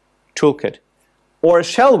XT toolkit. Or a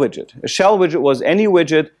shell widget. A shell widget was any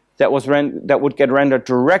widget that would get rendered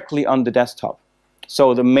directly on the desktop.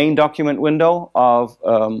 So the main document window of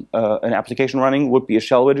an application running would be a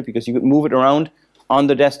shell widget, because you could move it around on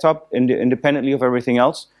the desktop independently of everything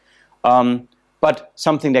else. But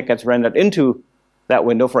something that gets rendered into that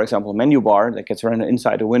window, for example, a menu bar that gets rendered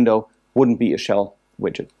inside a window, wouldn't be a shell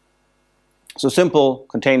widget. So simple,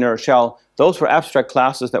 container, shell, those were abstract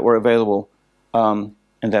classes that were available and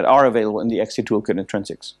that are available in the XT toolkit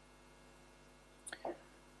intrinsics.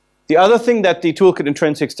 The other thing that the toolkit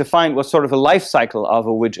intrinsics defined was sort of a life cycle of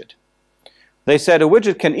a widget. They said a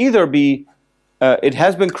widget can either be, it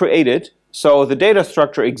has been created, so the data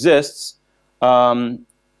structure exists on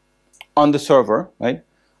the server, right?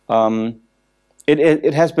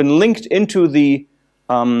 It has been linked into the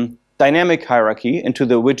dynamic hierarchy, into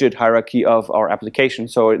the widget hierarchy of our application,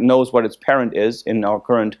 so it knows what its parent is in our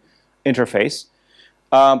current interface.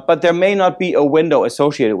 But there may not be a window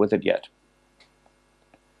associated with it yet.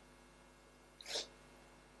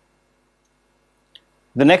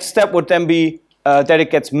 The next step would then be that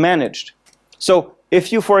it gets managed. So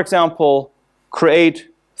if you, for example, create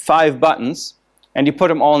 5 buttons and you put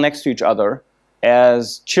them all next to each other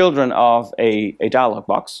as children of a dialog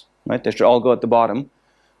box, right? They should all go at the bottom.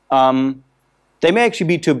 They may actually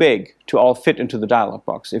be too big to all fit into the dialog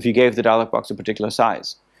box if you gave the dialog box a particular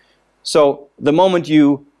size. So the moment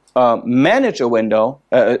you manage a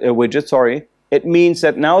widget, it means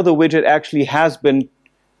that now the widget actually has been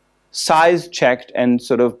size checked and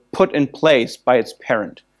sort of put in place by its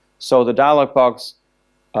parent. So the dialog box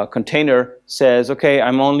container says, okay,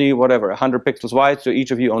 I'm only, whatever, 100 pixels wide, so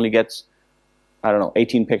each of you only gets, I don't know,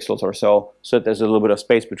 18 pixels or so that there's a little bit of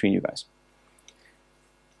space between you guys.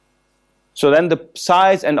 So then the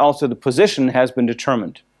size and also the position has been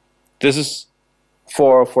determined. This is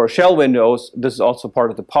for shell windows, this is also part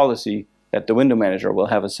of the policy that the window manager will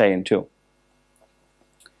have a say in too.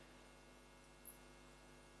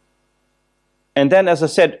 And then, as I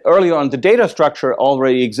said earlier on, the data structure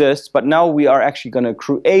already exists, but now we are actually going to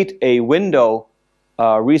create a window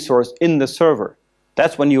resource in the server.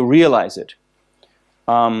 That's when you realize it.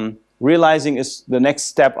 Realizing is the next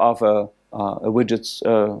step of a widget's,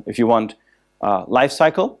 if you want, life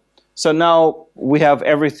cycle. So now we have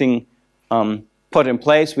everything put in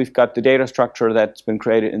place. We've got the data structure that's been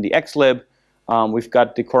created in the xlib. We've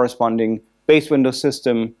got the corresponding base window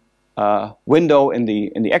system window in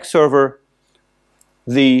the X server.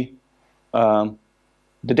 The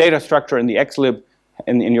data structure in the xlib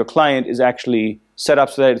in your client is actually set up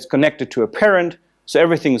so that it's connected to a parent, so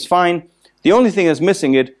everything is fine. The only thing that's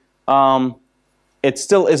missing it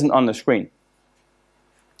still isn't on the screen.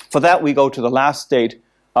 For that, we go to the last state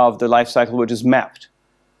of the life cycle, which is mapped.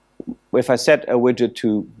 If I set a widget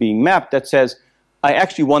to being mapped, that says, I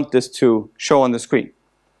actually want this to show on the screen.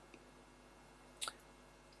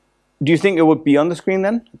 Do you think it would be on the screen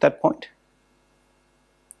then, at that point?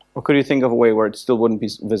 Or could you think of a way where it still wouldn't be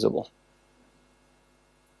visible?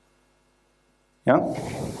 Yeah?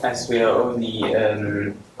 As we are only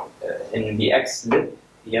in the xlib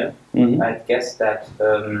here, I guess that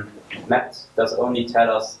mapped does only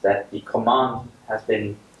tell us that the command has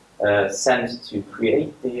been sent to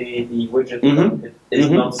create the widget.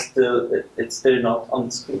 It's still not on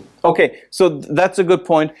the screen. Okay, so that's a good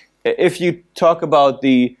point. If you talk about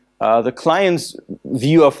the client's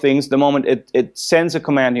view of things, the moment it sends a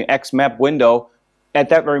command in xmap window, at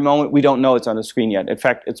that very moment we don't know it's on the screen yet. In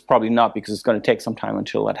fact, it's probably not, because it's going to take some time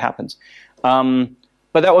until that happens.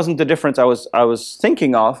 But that wasn't the difference I was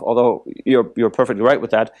thinking of, although you're perfectly right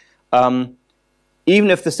with that.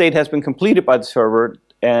 Even if the state has been completed by the server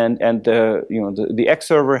and the X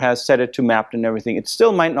server has set it to mapped and everything, it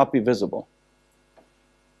still might not be visible.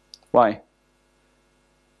 Why?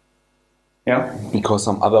 Yeah? Because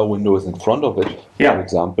some other window is in front of it, for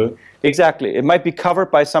example. Exactly. It might be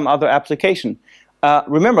covered by some other application.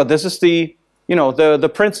 Remember, this is the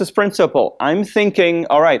princess principle. I'm thinking,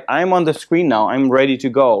 all right, I'm on the screen now, I'm ready to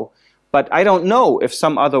go, but I don't know if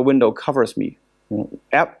some other window covers me.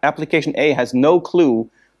 Application A has no clue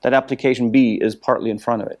that application B is partly in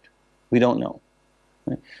front of it. We don't know.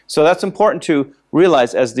 Right? So that's important to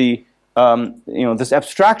realize as the this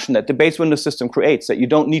abstraction that the base window system creates, that you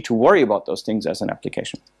don't need to worry about those things as an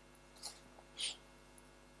application.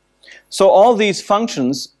 So all these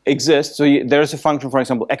functions exist. So there's a function, for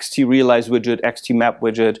example, xtRealize widget, xtMap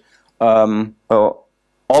widget,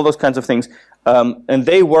 all those kinds of things. And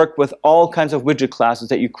they work with all kinds of widget classes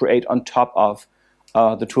that you create on top of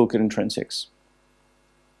the toolkit intrinsics.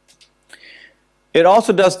 It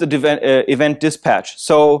also does the event dispatch.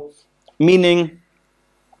 So meaning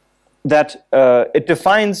that it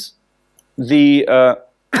defines the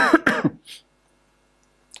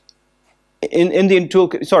in the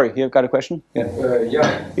toolkit. Sorry, you've got a question?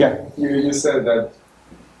 Yeah. You said that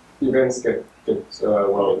events get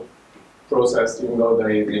well processed even though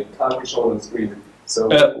they can't be shown on the screen. So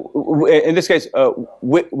in this case, a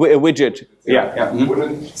widget.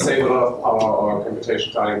 Wouldn't it save a lot of power or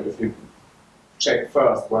computation time if you check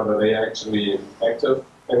first whether they are actually active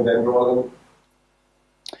and then draw them?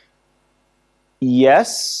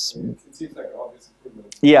 Yes. It seems like an obvious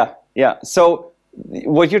improvement. Yeah. So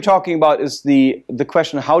what you're talking about is the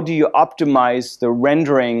question: how do you optimize the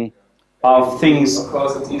rendering of things? Of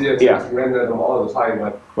course, it's easier to render them all the time,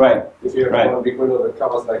 but if you have one big window that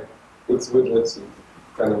covers like its widgets, you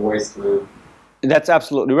kind of waste the. That's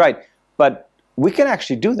absolutely right. But we can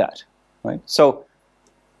actually do that, right? So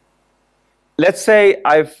let's say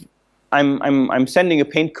I'm sending a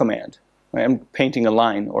paint command. Right? I'm painting a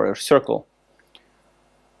line or a circle.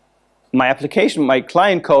 My application, my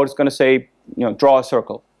client code is going to say, draw a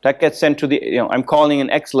circle. That gets sent to the, I'm calling an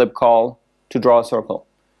xlib call to draw a circle.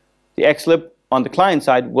 The xlib on the client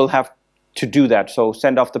side will have to do that. So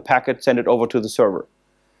send off the packet, send it over to the server.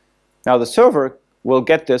 Now the server will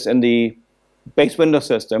get this in the base window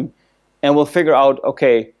system and will figure out,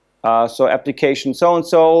 okay, so application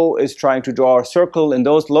so-and-so is trying to draw a circle in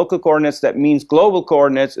those local coordinates. That means global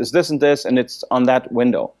coordinates is this and this, and it's on that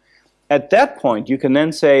window. At that point, you can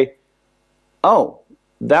then say, oh,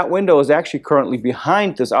 that window is actually currently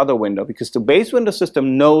behind this other window because the base window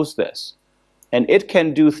system knows this. And it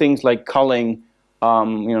can do things like culling,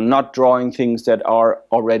 not drawing things that are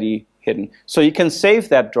already hidden. So you can save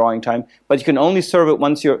that drawing time, but you can only save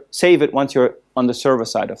it once you're on the server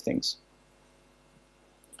side of things.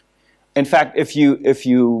 In fact, if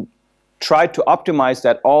you try to optimize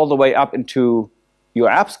that all the way up into your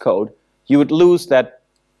app's code, you would lose that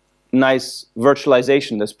nice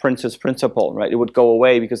virtualization, this princess principle, right? It would go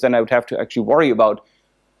away because then I would have to actually worry about,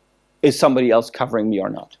 is somebody else covering me or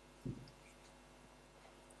not?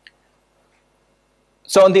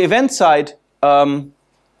 So on the event side,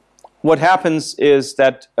 what happens is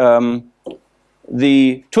that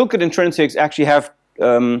the toolkit intrinsics actually have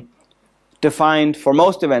defined, for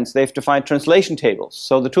most events, they've defined translation tables.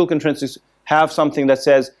 So the toolkit intrinsics have something that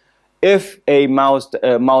says, if a mouse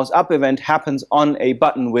up event happens on a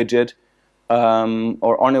button widget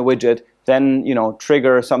or on a widget, then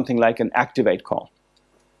trigger something like an activate call.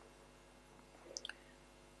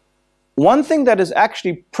 One thing that is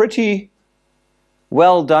actually pretty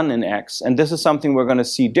well done in X, and this is something we're going to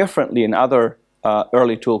see differently in other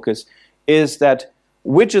early toolkits, is that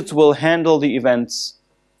widgets will handle the events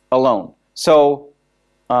alone. So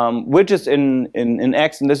widgets in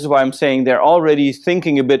X, and this is why I'm saying they're already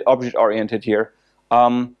thinking a bit object-oriented here,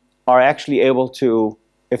 are actually able to,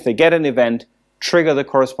 if they get an event, trigger the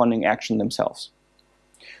corresponding action themselves.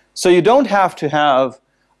 So you don't have to have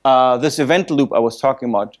this event loop I was talking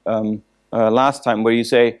about last time, where you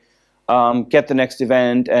say, get the next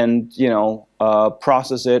event and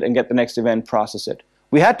process it, and get the next event, process it.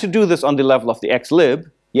 We had to do this on the level of the xlib,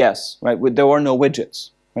 yes, right? There were no widgets,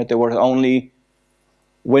 right? There were only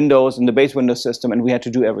windows in the base window system, and we had to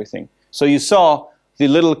do everything. So you saw the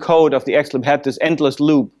little code of the xlib had this endless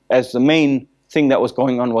loop as the main thing that was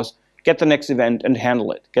going on was get the next event and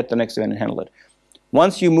handle it, get the next event and handle it.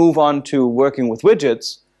 Once you move on to working with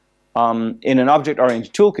widgets in an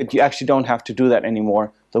object-oriented toolkit, you actually don't have to do that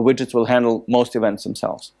anymore. The widgets will handle most events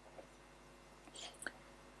themselves.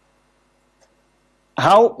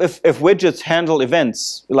 How, if widgets handle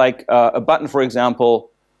events, like a button, for example,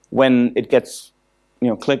 when it gets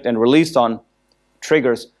clicked and released on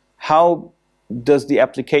triggers, how does the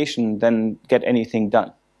application then get anything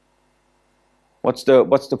done? What's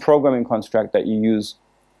the programming construct that you use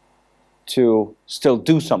to still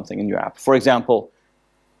do something in your app? For example,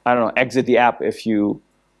 I don't know, exit the app if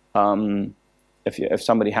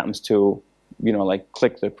somebody happens to like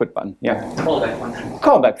click the quit button. Yeah. Callback functions.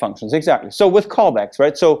 Callback functions, exactly. So with callbacks,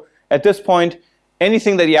 right? So at this point,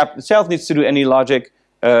 anything that the app itself needs to do, any logic,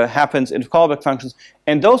 happens in callback functions.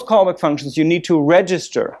 And those callback functions you need to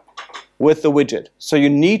register with the widget. So you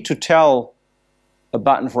need to tell a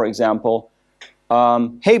button, for example,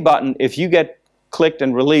 hey button, if you get clicked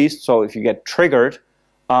and released, so if you get triggered,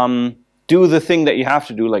 do the thing that you have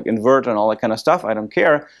to do, like invert and all that kind of stuff, I don't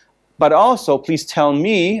care. But also, please tell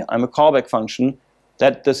me, I'm a callback function,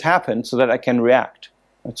 that this happened so that I can react.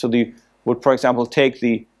 Right? So you would, for example, take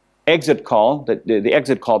the exit call, the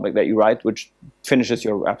exit callback that you write, which finishes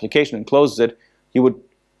your application and closes it, you would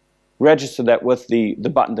register that with the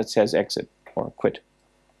button that says exit or quit.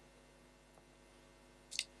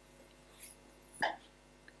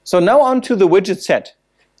 So now on to the widget set.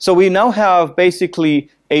 So we now have basically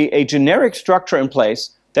a generic structure in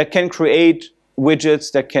place that can create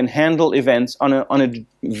widgets that can handle events on a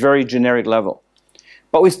very generic level.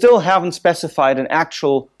 But we still haven't specified an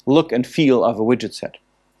actual look and feel of a widget set.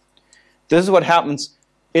 This is what happens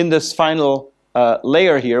in this final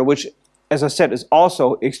layer here, which, as I said, is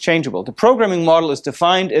also exchangeable. The programming model is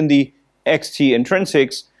defined in the XT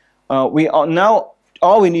intrinsics.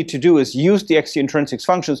 All we need to do is use the XT intrinsics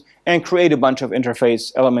functions and create a bunch of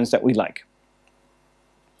interface elements that we like.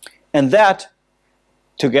 And that,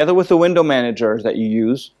 together with the window manager that you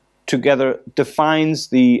use, together defines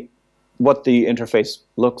what the interface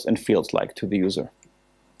looks and feels like to the user.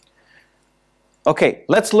 Okay,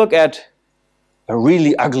 let's look at a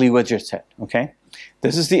really ugly widget set. Okay,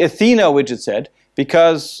 this is the Athena widget set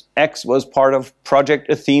because X was part of Project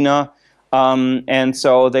Athena, and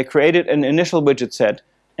so they created an initial widget set.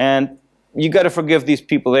 And you got to forgive these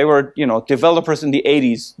people; they were, developers in the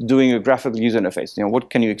 '80s doing a graphical user interface. What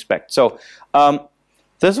can you expect? So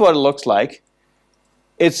this is what it looks like.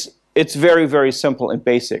 It's very, very simple and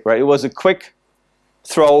basic, right? It was a quick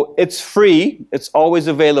throw. It's free. It's always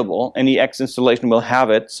available. Any X installation will have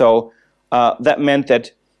it. So that meant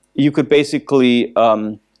that you could basically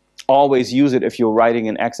always use it if you're writing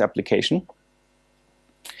an X application.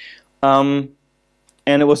 And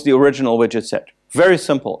it was the original widget set. Very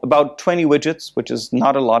simple. About 20 widgets, which is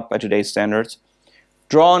not a lot by today's standards.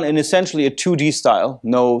 drawn in essentially a 2D style,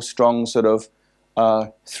 no strong sort of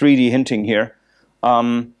 3D hinting here.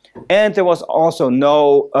 And there was also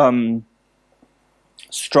no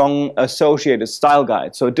strong associated style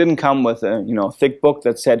guide. So it didn't come with a thick book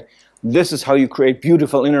that said, this is how you create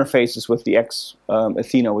beautiful interfaces with the X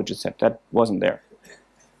Athena widget set. That wasn't there.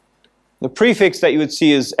 The prefix that you would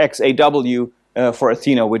see is XAW for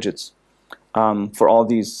Athena widgets for all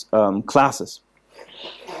these classes.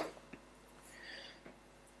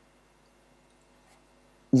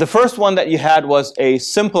 The first one that you had was a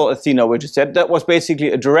simple Athena widget set. That was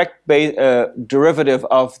basically a direct derivative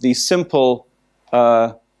of the simple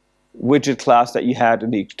widget class that you had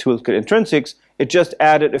in the toolkit intrinsics. It just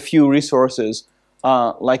added a few resources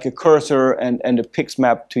like a cursor and a pix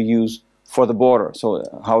map to use for the border. So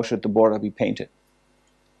how should the border be painted?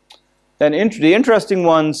 Then the interesting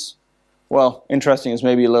ones, well, interesting is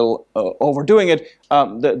maybe a little overdoing it.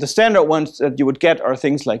 The standard ones that you would get are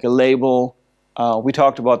things like a label. We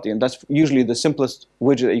talked about and that's usually the simplest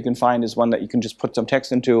widget that you can find is one that you can just put some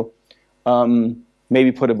text into,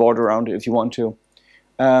 maybe put a border around it if you want to.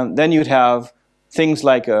 Then you'd have things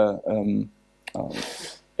like a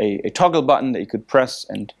toggle button that you could press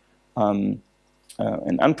and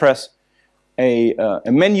unpress, a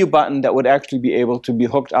menu button that would actually be able to be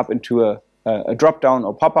hooked up into a drop-down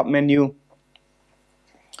or pop-up menu.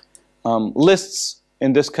 Lists.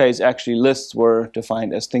 In this case, actually, lists were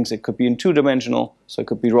defined as things that could be in two-dimensional, so it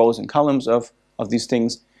could be rows and columns of these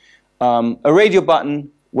things. A radio button,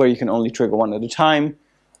 where you can only trigger one at a time.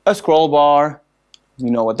 A scroll bar, you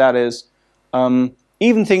know what that is.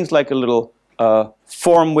 Even things like a little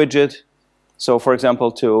form widget. So, for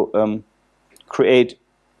example, to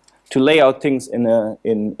lay out things in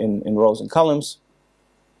rows and columns.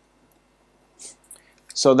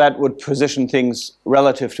 So that would position things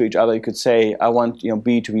relative to each other. You could say, I want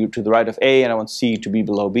B to be to the right of A, and I want C to be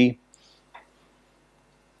below B.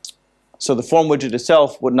 So the form widget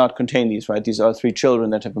itself would not contain these, right? These are three children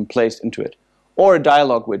that have been placed into it. Or a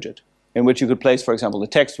dialog widget, in which you could place, for example, a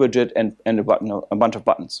text widget and a bunch of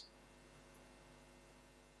buttons.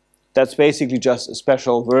 That's basically just a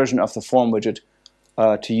special version of the form widget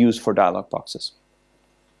to use for dialog boxes.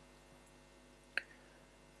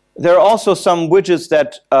 There are also some widgets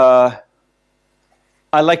that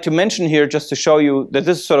I like to mention here just to show you that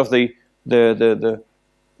this is sort of the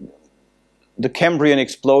Cambrian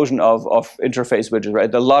explosion of interface widgets,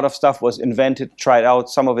 right? A lot of stuff was invented, tried out,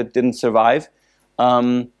 some of it didn't survive.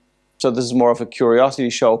 So this is more of a curiosity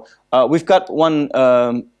show. We've got one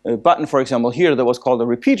button, for example, here that was called a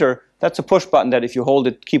repeater. That's a push button that if you hold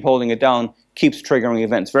it, keep holding it down, keeps triggering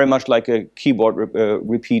events. Very much like a keyboard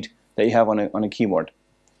repeat that you have on a keyboard.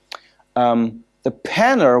 The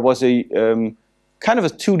panner was a kind of a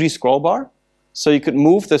 2D scroll bar, so you could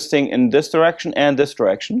move this thing in this direction and this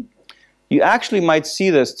direction. You actually might see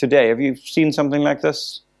this today. Have you seen something like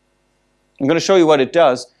this? I'm going to show you what it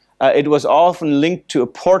does. It was often linked to a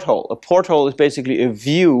porthole. A porthole is basically a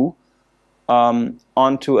view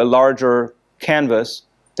onto a larger canvas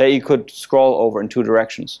that you could scroll over in two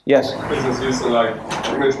directions. Yes? This is used like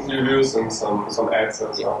image previews and some ads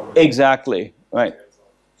and so on. Exactly, right.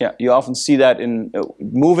 Yeah, you often see that in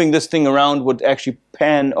moving this thing around would actually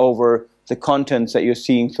pan over the contents that you're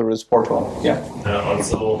seeing through this porthole. Yeah.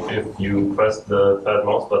 Also, if you press the third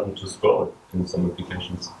mouse button to scroll in some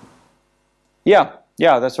applications. Yeah,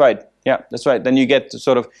 that's right. Yeah, that's right. Then you get the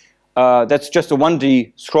sort of that's just a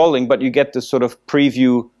 1D scrolling, but you get this sort of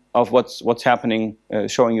preview of what's happening,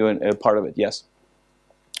 showing you a part of it. Yes.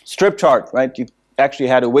 Strip chart, right? You actually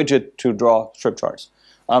had a widget to draw strip charts.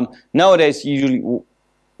 Nowadays, you usually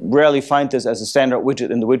rarely find this as a standard widget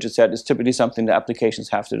in the widget set. It's typically something that applications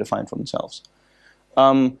have to define for themselves.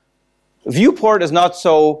 Viewport is not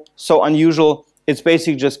so unusual. It's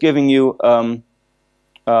basically just giving you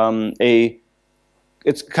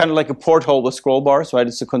it's kind of like a porthole with scroll bars, right?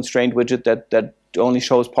 It's a constrained widget that only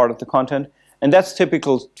shows part of the content. And that's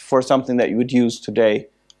typical for something that you would use today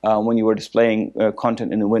when you were displaying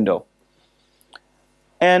content in a window.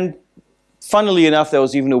 And funnily enough, there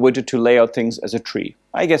was even a widget to lay out things as a tree.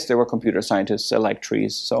 I guess there were computer scientists that like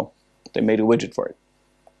trees, so they made a widget for it.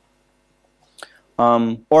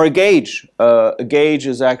 Or a gauge. A gauge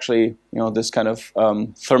is actually, this kind of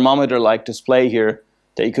thermometer-like display here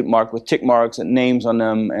that you could mark with tick marks and names on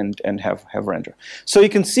them and have render. So you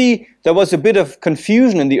can see there was a bit of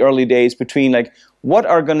confusion in the early days between like what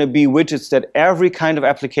are going to be widgets that every kind of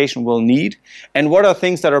application will need, and what are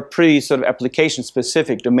things that are pretty sort of application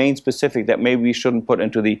specific, domain specific, that maybe we shouldn't put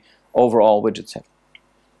into the overall widget set.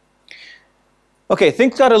 Okay,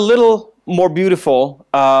 things got a little more beautiful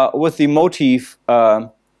with the motif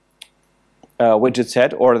widget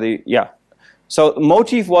set, or the, yeah. So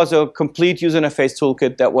Motif was a complete user interface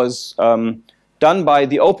toolkit that was done by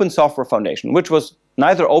the Open Software Foundation, which was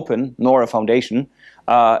neither open nor a foundation.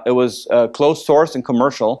 It was closed source and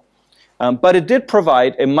commercial, but it did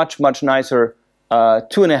provide a much, much nicer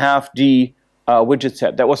 2.5D widget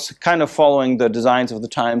set that was kind of following the designs of the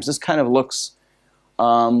times. This kind of looks, you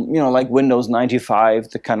know, like Windows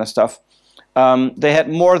 95, the kind of stuff. They had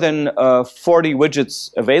more than 40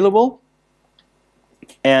 widgets available,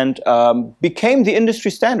 and became the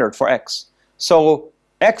industry standard for X. So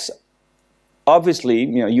X, obviously,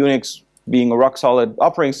 you know, Unix being a rock-solid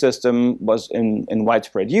operating system, was in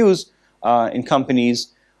widespread use in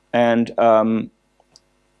companies, and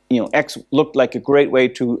you know, X looked like a great way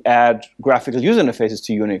to add graphical user interfaces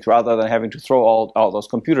to Unix rather than having to throw all those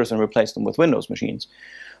computers and replace them with Windows machines.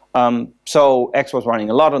 So X was running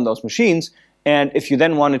a lot on those machines, and if you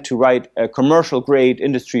then wanted to write a commercial-grade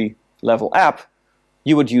industry-level app,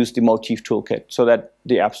 you would use the Motif toolkit so that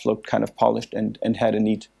the apps looked kind of polished and had a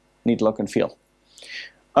neat look and feel.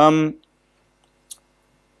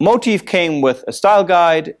 Motif came with a style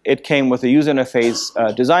guide. It came with a user interface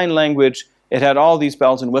design language. It had all these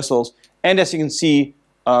bells and whistles, and as you can see,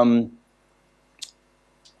 a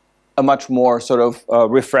much more sort of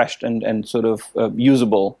refreshed and sort of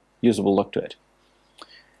usable look to it.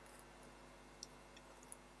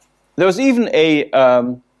 There was even a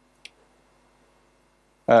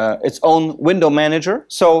its own window manager.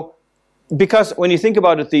 So, because when you think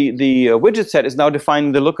about it, the widget set is now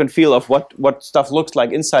defining the look and feel of what stuff looks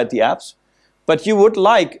like inside the apps. But you would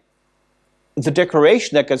like the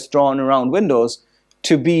decoration that gets drawn around windows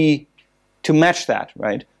to match that,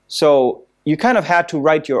 right? So you kind of had to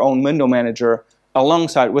write your own window manager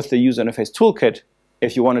alongside with the user interface toolkit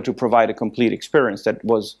if you wanted to provide a complete experience that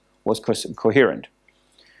was coherent.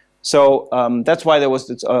 So that's why there was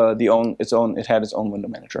it had its own window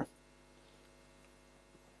manager.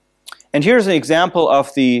 And here's an example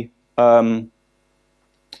of the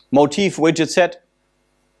Motif widget set.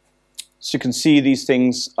 So you can see these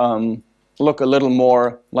things look a little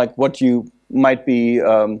more like what you might be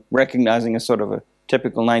recognizing as sort of a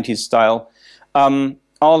typical 90s style.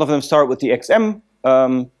 All of them start with the XM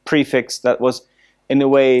prefix. That was, in a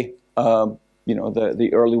way, you know,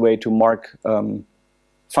 the early way to mark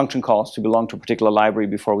function calls to belong to a particular library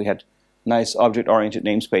before we had nice object-oriented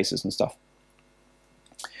namespaces and stuff.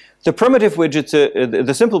 The primitive widgets,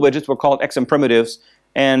 the simple widgets, were called XM primitives,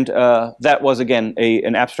 and that was again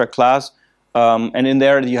an abstract class. And in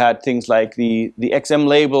there you had things like the XM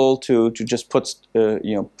label to just put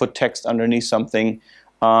put text underneath something.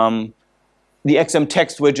 The XM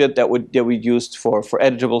text widget that we used for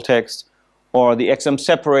editable text, or the XM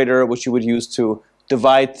separator, which you would use to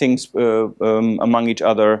divide things among each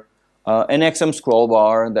other. An XM scroll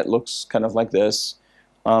bar that looks kind of like this.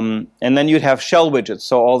 And then you'd have shell widgets,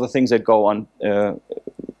 so all the things that go on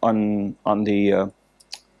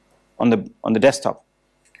the desktop,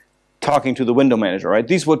 talking to the window manager, right?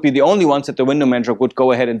 These would be the only ones that the window manager would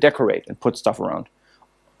go ahead and decorate and put stuff around.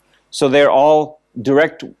 So they're all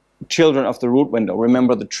direct children of the root window.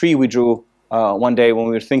 Remember the tree we drew one day when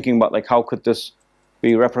we were thinking about like how could this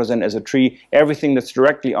be represented as a tree? Everything that's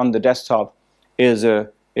directly on the desktop is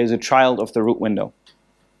a child of the root window.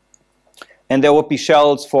 And there would be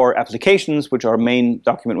shells for applications, which are main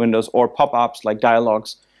document windows, or pop-ups like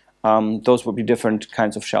dialogues. Those would be different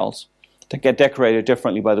kinds of shells that get decorated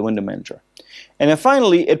differently by the window manager. And then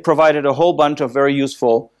finally, it provided a whole bunch of very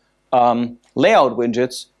useful layout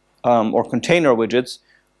widgets or container widgets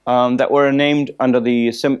that were named under the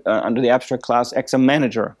abstract class XM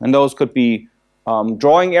Manager. And those could be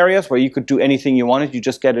drawing areas where you could do anything you wanted. You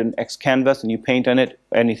just get an X canvas and you paint on it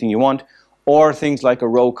anything you want. Or things like a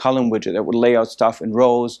row column widget that would lay out stuff in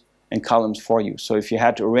rows and columns for you. So if you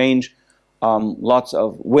had to arrange lots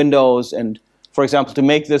of windows, and for example, to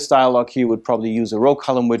make this dialog, you would probably use a row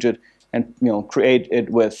column widget and create it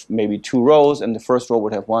with maybe 2 rows, and the first row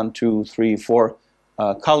would have 1, 2, 3, 4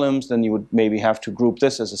 columns. Then you would maybe have to group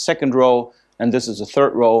this as a second row, and this is a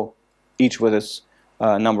third row, each with its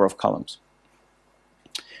number of columns.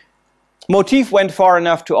 Motif went far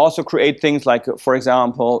enough to also create things like, for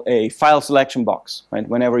example, a file selection box. Right?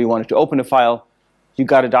 Whenever you wanted to open a file, you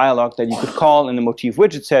got a dialog that you could call in the Motif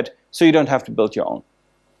widget set, so you don't have to build your own.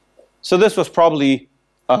 So this was probably,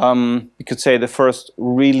 you could say, the first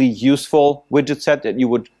really useful widget set that you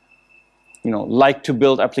would, like to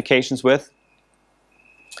build applications with.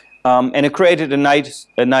 And it created a nice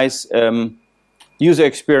user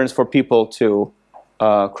experience for people to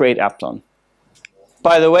create apps on.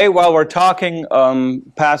 By the way, while we're talking,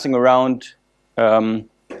 passing around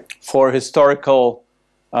for historical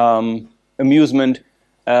amusement,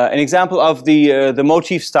 an example of the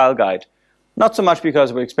motif style guide. Not so much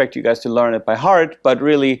because we expect you guys to learn it by heart, but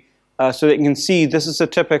really so that you can see this is a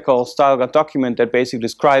typical style guide document that basically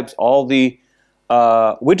describes all the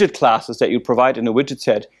widget classes that you provide in a widget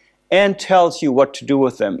set and tells you what to do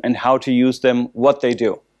with them and how to use them, what they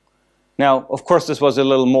do. Now, of course, this was a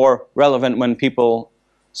little more relevant when people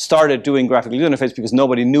started doing graphical user interface because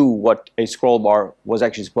nobody knew what a scroll bar was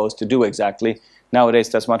actually supposed to do exactly. Nowadays,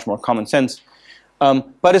 that's much more common sense.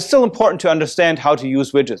 But it's still important to understand how to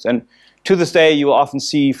use widgets. And to this day, you will often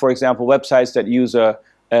see, for example, websites that use an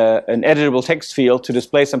editable text field to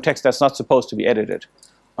display some text that's not supposed to be edited.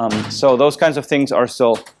 So those kinds of things are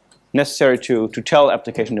still necessary to tell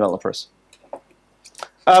application developers.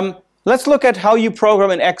 Let's look at how you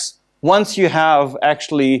program in X once you have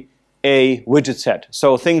actually a widget set.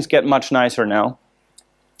 So things get much nicer now.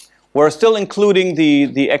 We're still including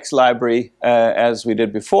the X library as we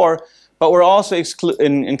did before, but we're also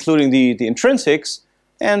including the intrinsics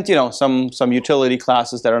and some utility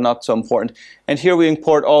classes that are not so important. And here we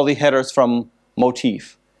import all the headers from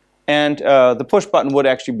motif. And the push button would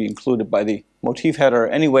actually be included by the motif header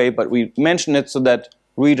anyway, but we mention it so that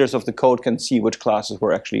readers of the code can see which classes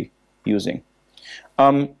we're actually using.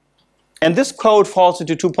 And this code falls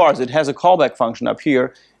into two parts. It has a callback function up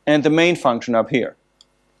here and the main function up here.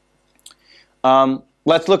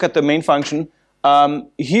 Let's look at the main function.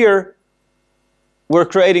 Here, we're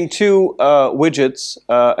creating two widgets,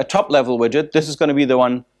 a top-level widget. This is going to be the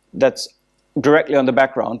one that's directly on the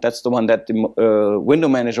background. That's the one that the window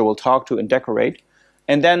manager will talk to and decorate.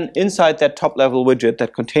 And then inside that top-level widget,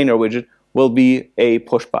 that container widget, will be a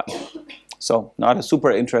push button. So not a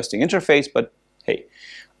super interesting interface, but hey.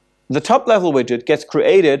 The top-level widget gets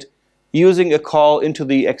created using a call into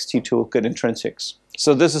the XT toolkit intrinsics.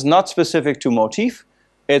 So this is not specific to motif.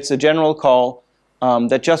 It's a general call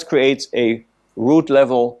that just creates a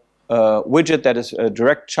root-level widget that is a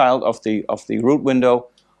direct child of the root window.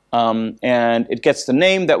 And it gets the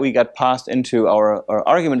name that we got passed into our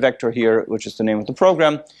argument vector here, which is the name of the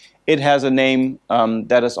program. It has a name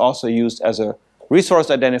that is also used as a resource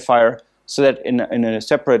identifier, so that in a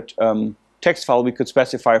separate text file we could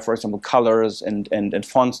specify, for example, colors and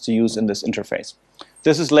fonts to use in this interface.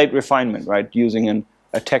 This is late refinement, right? Using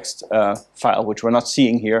a text file, which we're not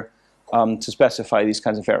seeing here, to specify these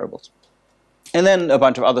kinds of variables. And then a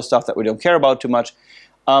bunch of other stuff that we don't care about too much.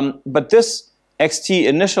 But this XT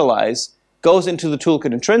initialize goes into the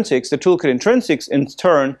toolkit intrinsics. The toolkit intrinsics, in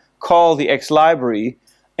turn, call the X library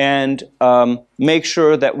and make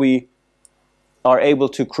sure that we are able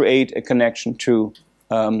to create a connection to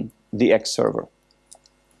the X server.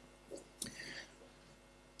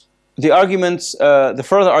 The arguments, the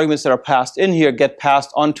further arguments that are passed in here get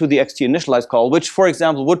passed onto the XT initialize call, which, for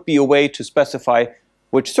example, would be a way to specify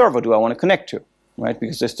which server do I want to connect to, right?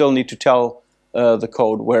 Because I still need to tell the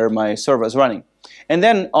code where my server is running. And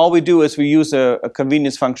then all we do is we use a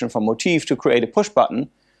convenience function from motif to create a push button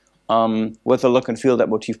with the look and feel that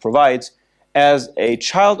motif provides as a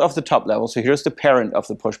child of the top level. So here's the parent of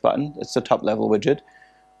the push button. It's the top level widget.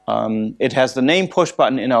 It has the name push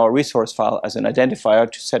button in our resource file as an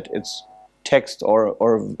identifier to set its text or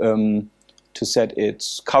to set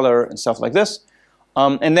its color and stuff like this.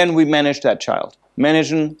 And then we manage that child.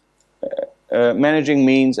 Managing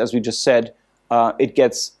means, as we just said, it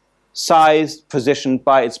gets sized, positioned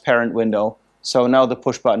by its parent window. So now the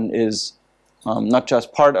push button is not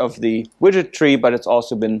just part of the widget tree, but it's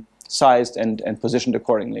also been sized and positioned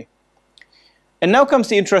accordingly. And now comes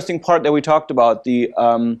the interesting part that we talked about. The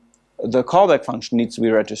callback function needs to be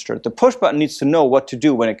registered. The push button needs to know what to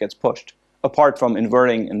do when it gets pushed, apart from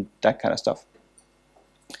inverting and that kind of stuff.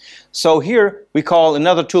 So here we call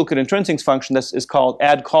another toolkit intrinsics function that is called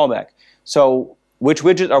add callback. So which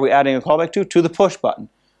widget are we adding a callback to? To the push button.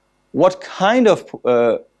 What kind of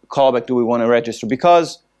callback do we want to register?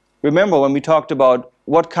 Because remember when we talked about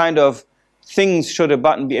what kind of things should a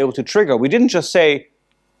button be able to trigger, we didn't just say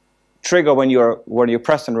trigger when you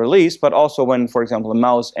press and release, but also when, for example, a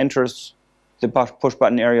mouse enters the push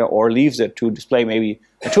button area or leaves it to display maybe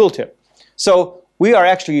a tooltip. So we are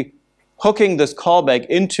actually hooking this callback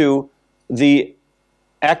into the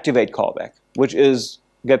activate callback, which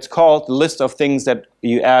gets called. The list of things that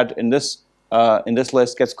you add in this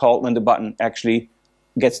list gets called when the button actually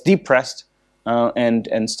gets depressed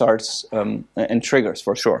and starts and triggers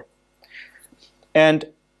for sure. And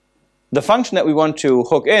the function that we want to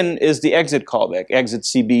hook in is the exit callback, exit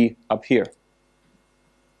CB up here.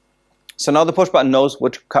 So now the push button knows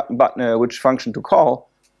which function to call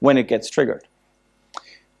when it gets triggered.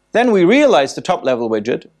 Then we realize the top level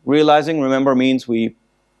widget. Realizing, remember, means we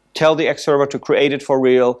tell the X server to create it for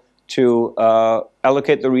real, to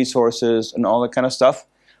allocate the resources and all that kind of stuff.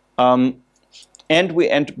 And we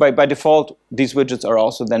enter, by default, these widgets are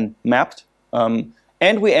also then mapped.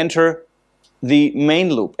 And we enter the main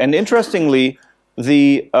loop. And interestingly,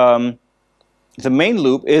 the main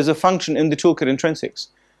loop is a function in the toolkit intrinsics.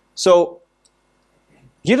 So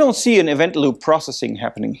you don't see an event loop processing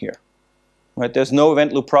happening here. Right? There's no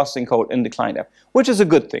event loop processing code in the client app, which is a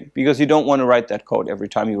good thing, because you don't want to write that code every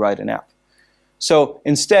time you write an app. So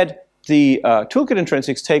instead, the toolkit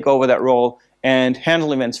intrinsics take over that role and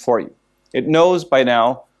handle events for you. It knows by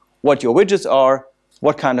now what your widgets are,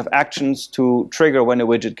 what kind of actions to trigger when a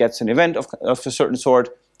widget gets an event of a certain sort,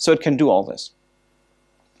 so it can do all this.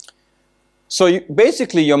 So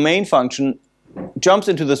basically, your main function jumps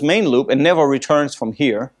into this main loop and never returns from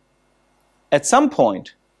here. At some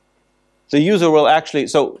point, the user will actually,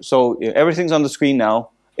 so everything's on the screen now.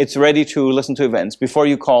 It's ready to listen to events. Before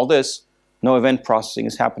you call this, no event processing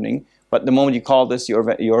is happening. But the moment you call this,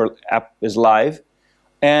 your app is live.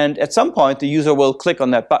 And at some point, the user will click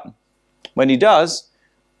on that button. When he does,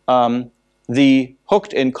 the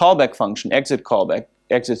hooked-in callback function, exit callback,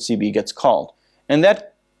 exit CB, gets called. And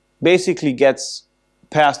that basically gets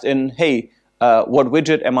passed in, hey, what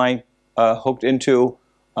widget am I hooked into?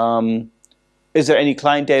 Is there any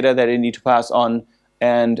client data that I need to pass on?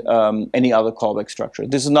 And any other callback structure.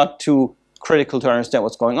 This is not too critical to understand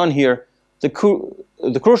what's going on here. The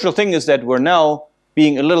crucial thing is that we're now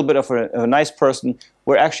being a little bit of a nice person.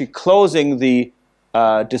 We're actually closing the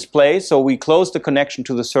display. So we close the connection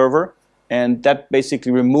to the server, and that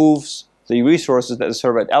basically removes the resources that the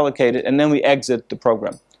server had allocated, and then we exit the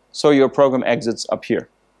program. So your program exits up here.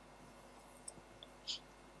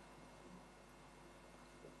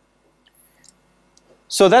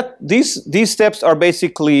 So that these steps are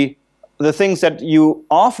basically the things that you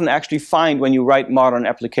often actually find when you write modern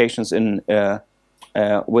applications in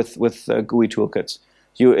with GUI toolkits.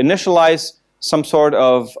 You initialize some sort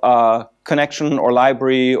of connection or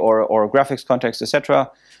library or graphics context,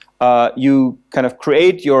 etc. You kind of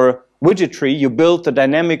create your widget tree. You build the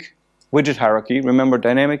dynamic widget hierarchy. Remember,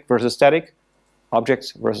 dynamic versus static,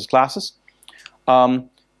 objects versus classes.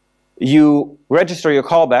 You register your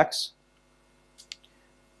callbacks.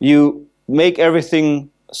 You make everything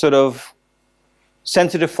sort of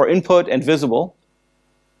sensitive for input and visible.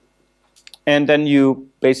 And then you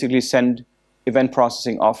basically send event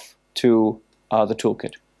processing off to the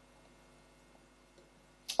toolkit.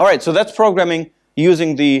 All right, so that's programming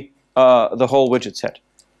using the whole widget set.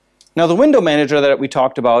 Now, the window manager that we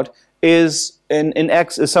talked about is in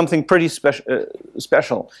X is something pretty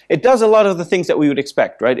special. It does a lot of the things that we would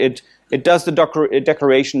expect, right? It does the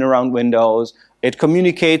decoration around windows. It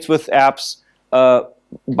communicates with apps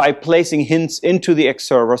by placing hints into the X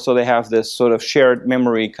server, so they have this sort of shared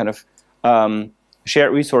memory kind of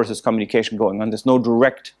shared resources communication going on. There's no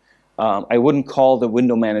direct, I wouldn't call the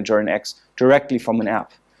window manager in X directly from an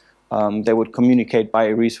app. They would communicate by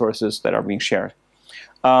resources that are being shared.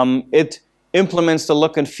 It implements the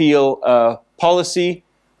look and feel policy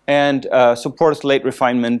and supports late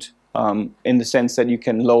refinement in the sense that you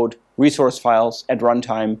can load resource files at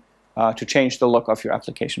runtime to change the look of your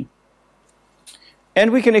application.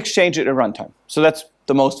 And we can exchange it at runtime. So that's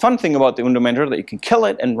the most fun thing about the window manager, that you can kill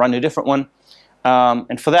it and run a different one.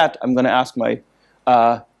 And for that, I'm going to ask my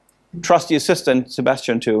trusty assistant,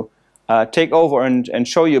 Sebastian, to take over and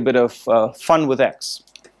show you a bit of fun with X.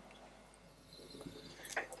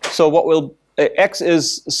 So X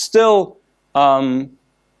is still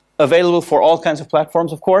available for all kinds of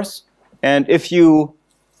platforms, of course. And if you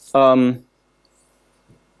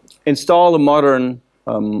install a modern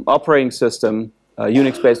operating system,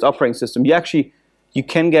 Unix-based operating system, you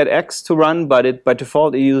can get X to run, but by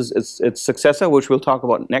default it uses its successor, which we'll talk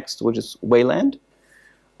about next, which is Wayland.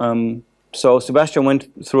 So Sebastian went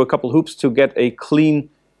through a couple hoops to get a clean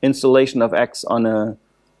installation of X on a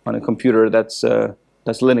computer that's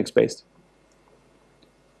Linux-based.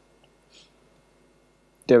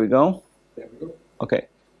 There we go. There we go. Okay.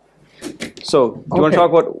 So do you want to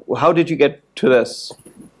talk about how did you get to this?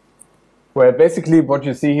 Well, basically what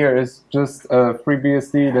you see here is just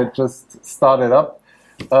FreeBSD that just started up.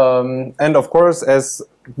 And of course, as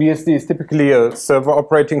BSD is typically a server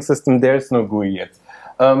operating system, there's no GUI yet.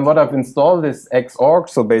 What I've installed is Xorg,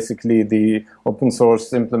 so basically the open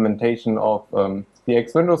source implementation of the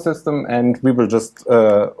X Windows system, and we will just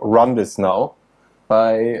run this now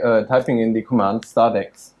by typing in the command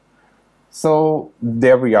startx. So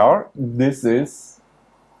there we are. This is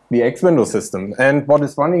the X Windows system, and what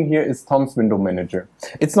is running here is Tom's window manager.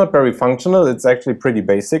 It's not very functional. It's actually pretty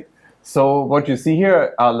basic. So what you see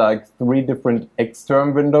here are like 3 different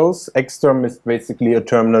Xterm windows. Xterm is basically a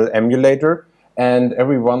terminal emulator, and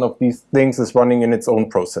every one of these things is running in its own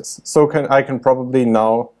process. So I can probably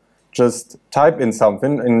now just type in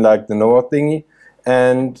something in like the Noah thingy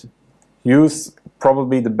and use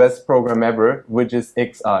probably the best program ever, which is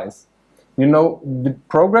XEyes. You know, the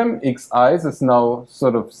program XEyes is now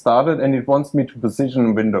sort of started, and it wants me to position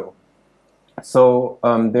a window. So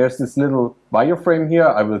there's this little wireframe here.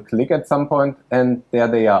 I will click at some point, and there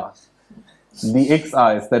they are. The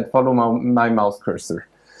XEyes that follow my mouse cursor.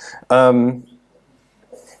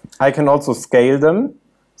 I can also scale them.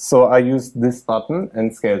 So I use this button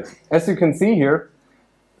and scale them. As you can see here,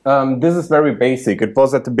 this is very basic. It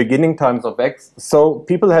was at the beginning times of X, so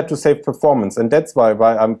people had to save performance, and that's why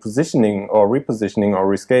I'm positioning or repositioning or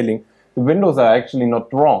rescaling, the windows are actually not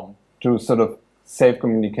drawn to sort of save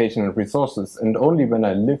communication and resources, and only when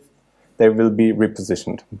I lift, they will be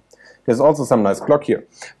repositioned. There's also some nice clock here.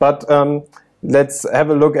 But let's have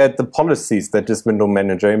a look at the policies that this window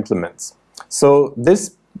manager implements. So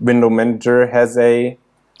this window manager has a...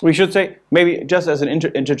 We should say, maybe just as an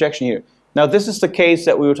interjection here, now this is the case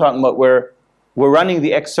that we were talking about where we're running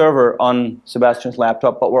the X server on Sebastian's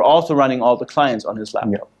laptop, but we're also running all the clients on his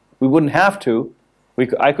laptop. Yeah. We wouldn't have to.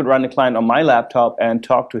 I could run the client on my laptop and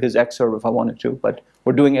talk to his X server if I wanted to, but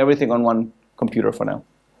we're doing everything on one computer for now.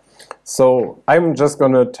 So I'm just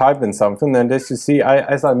going to type in something, and as you see,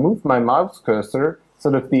 as I move my mouse cursor,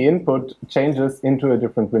 sort of the input changes into a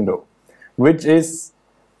different window, which is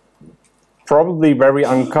probably very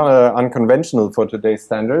unconventional for today's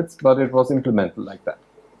standards, but it was implemented like that.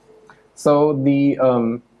 So the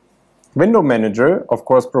window manager, of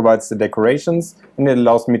course, provides the decorations, and it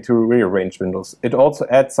allows me to rearrange windows. It also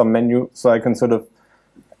adds some menu, so I can sort of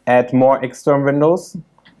add more external windows,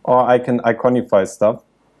 or I can iconify stuff,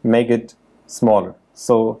 make it smaller.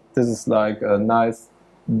 So this is like a nice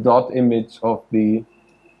dot image of the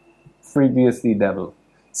FreeBSD devil.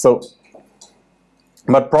 So,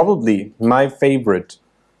 but probably my favorite,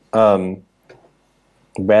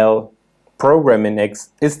 program in X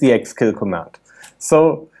is the xkill command.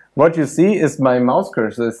 So what you see is my mouse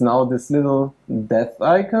cursor is now this little death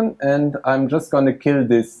icon, and I'm just going to kill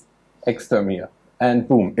this Xterm here, and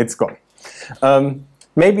boom, it's gone.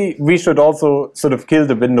 Maybe we should also sort of kill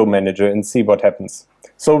the window manager and see what happens.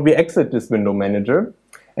 So we exit this window manager,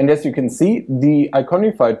 and as you can see, the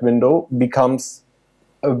iconified window becomes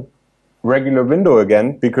a regular window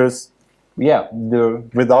again, because yeah,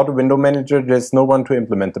 without a window manager, there's no one to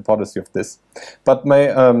implement the policy of this. But my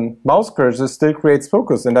mouse cursor still creates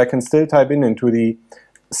focus, and I can still type into the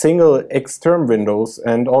single Xterm windows,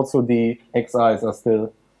 and also the XEyes are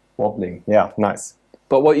still wobbling. Yeah, nice.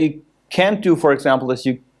 But what you can't do, for example, is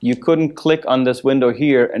you couldn't click on this window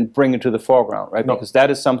here and bring it to the foreground, right? No. Because that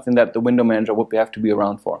is something that the window manager would have to be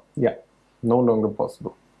around for. Yeah, no longer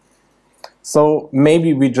possible. So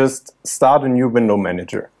maybe we just start a new window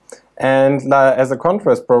manager. And as a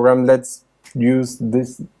contrast program, let's use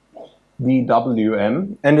this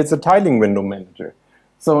DWM, and it's a tiling window manager.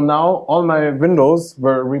 So now all my windows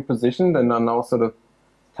were repositioned and are now sort of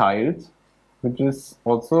tiled, which is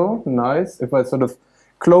also nice. If I sort of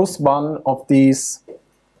close one of these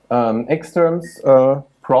Xterms,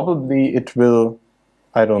 probably it will,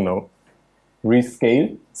 I don't know,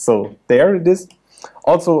 rescale. So there it is.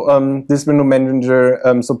 Also, this window manager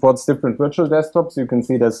supports different virtual desktops. You can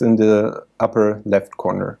see this in the upper left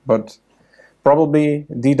corner. But probably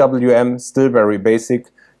DWM, still very basic,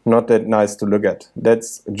 not that nice to look at.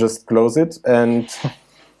 Let's just close it. And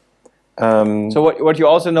so what you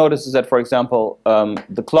also notice is that, for example,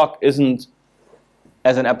 the clock isn't,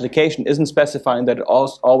 as an application, isn't specifying that it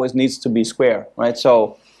always needs to be square, right?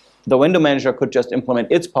 So the window manager could just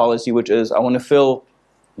implement its policy, which is I want to fill,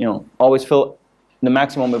 always fill the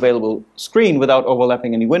maximum available screen without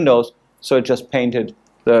overlapping any windows, so it just painted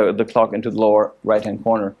the clock into the lower right-hand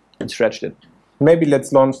corner and stretched it. Maybe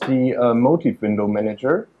let's launch the motif window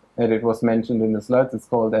manager, and it was mentioned in the slides. It's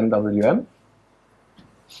called MWM.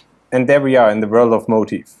 And there we are in the world of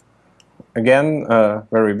motif. Again,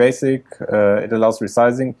 very basic. It allows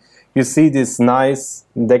resizing. You see these nice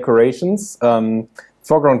decorations.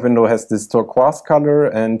 Foreground window has this turquoise color,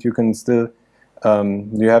 and you can still,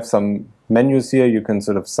 you have some menus here. You can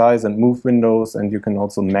sort of size and move windows, and you can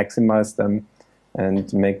also maximize them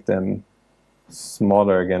and make them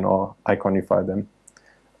smaller again, or iconify them.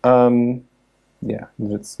 Yeah,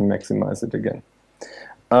 let's maximize it again.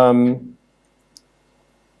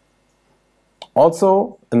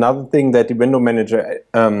 Also, another thing that the window manager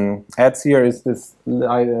adds here is this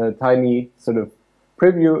tiny sort of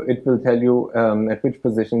preview. It will tell you at which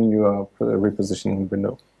position you are repositioning the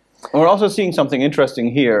window. We're also seeing something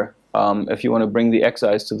interesting here, if you want to bring the X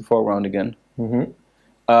eyes to the foreground again.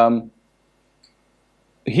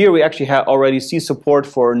 Here we actually already see support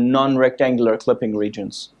for non-rectangular clipping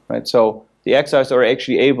regions, right? So the X eyes are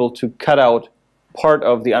actually able to cut out part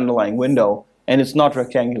of the underlying window, and it's not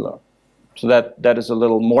rectangular. So that is a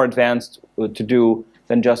little more advanced to do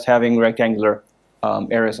than just having rectangular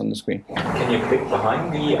areas on the screen. Can you click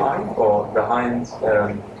behind the eye or behind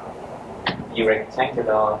the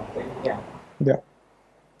rectangular thing? Yeah. Yeah.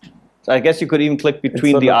 So I guess you could even click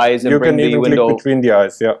between the eyes and bring the window. Click between the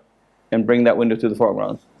eyes, yeah. And bring that window to the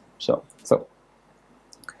foreground. So.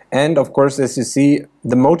 And of course, as you see,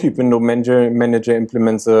 the motif window manager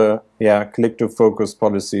implements a click to focus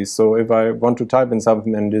policy. So if I want to type in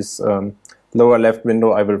something in this lower left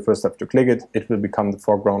window, I will first have to click it. It will become the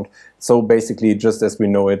foreground. So basically, just as we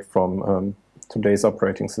know it from today's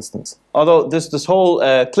operating systems. Although this whole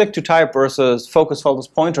click to type versus focus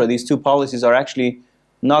pointer, these two policies are actually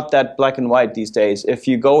not that black and white these days. If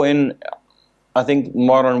you go in, I think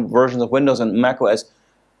modern versions of Windows and macOS,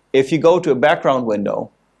 if you go to a background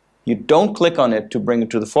window, you don't click on it to bring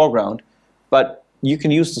it to the foreground, but you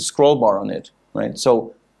can use the scroll bar on it, right?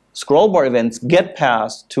 So scroll bar events get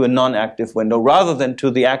passed to a non-active window rather than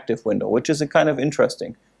to the active window, which is a kind of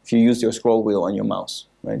interesting if you use your scroll wheel on your mouse,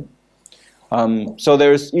 right? So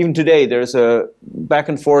even today, there's a back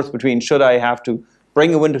and forth between should I have to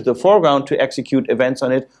bring a window to the foreground to execute events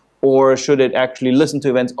on it, or should it actually listen to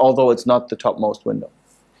events, although it's not the topmost window,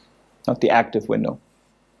 not the active window.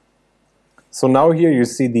 So now here you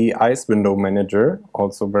see the Eyes window manager,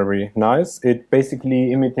 also very nice. It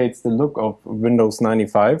basically imitates the look of Windows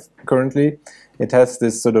 95 currently. It has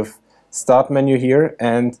this sort of start menu here,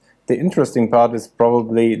 and the interesting part is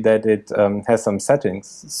probably that it has some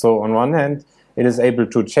settings. So on one hand, it is able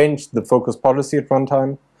to change the focus policy at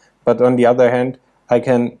runtime, but on the other hand, I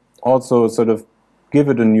can also sort of give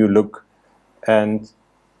it a new look. And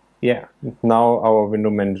yeah, now our window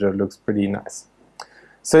manager looks pretty nice.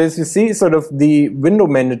 So as you see, sort of the window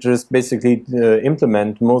managers basically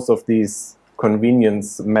implement most of these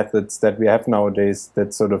convenience methods that we have nowadays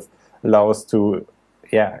that sort of allow us to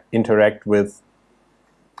interact with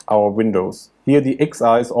our windows. Here the X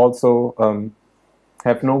eyes also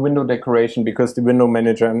have no window decoration because the window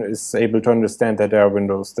manager is able to understand that there are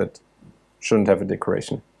windows that shouldn't have a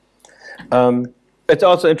decoration. It's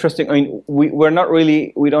also interesting. I mean, we don't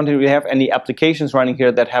really have any applications running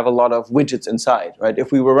here that have a lot of widgets inside, right?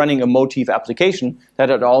 If we were running a motif application that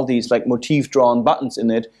had all these like motif-drawn buttons in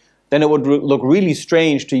it, then it would look really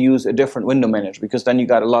strange to use a different window manager because then you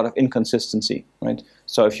got a lot of inconsistency, right?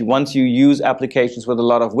 So once you use applications with a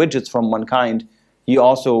lot of widgets from one kind, you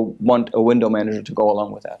also want a window manager to go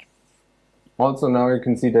along with that. Also, now you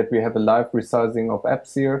can see that we have a live resizing of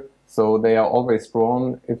apps here. So they are always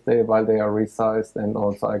drawn while they are resized, and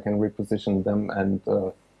also I can reposition them and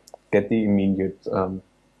get the immediate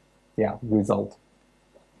result.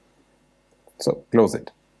 So close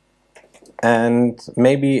it. And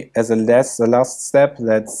maybe as a last step,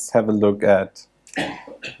 let's have a look at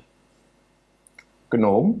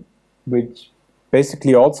GNOME, which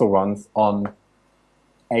basically also runs on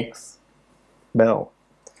X Bell.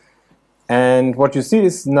 And what you see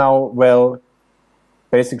is now,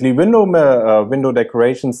 basically window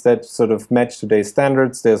decorations that sort of match today's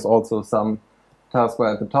standards. There's also some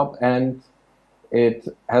taskbar at the top, and it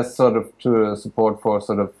has sort of support for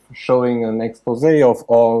sort of showing an expose of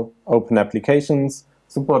all open applications,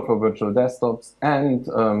 support for virtual desktops, and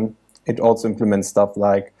it also implements stuff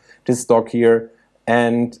like this dock here,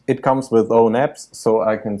 and it comes with own apps, so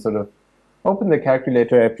I can sort of open the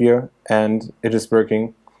calculator app here, and it is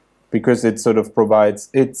working because it sort of provides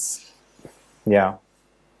its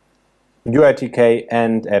UITK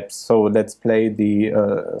and apps. So let's play the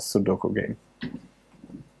Sudoku game.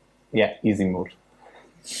 Yeah, easy mode.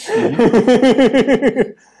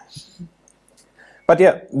 But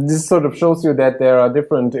yeah, this sort of shows you that there are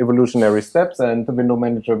different evolutionary steps, and the window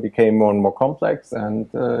manager became more and more complex, and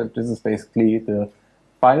this is basically the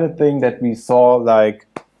final thing that we saw like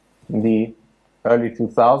in the early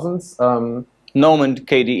 2000s. GNOME and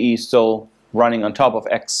KDE still running on top of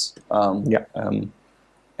X.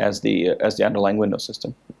 As the underlying Windows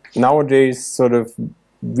system. Nowadays,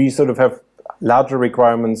 we have larger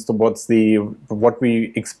requirements towards what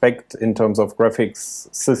we expect in terms of graphics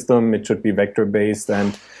system. It should be vector based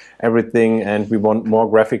and everything, and we want more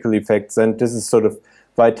graphical effects. And this is sort of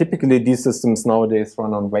why typically these systems nowadays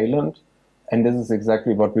run on Wayland, and this is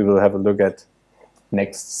exactly what we will have a look at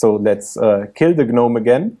next. So let's kill the GNOME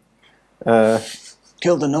again.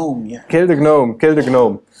 Kill the GNOME, yeah. Kill the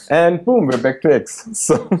GNOME. And boom, we're back to X.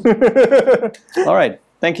 So all right.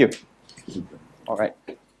 Thank you. All right.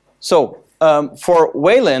 So for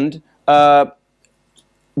Wayland,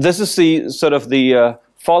 this is the sort of the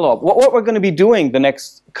follow-up. What we're going to be doing the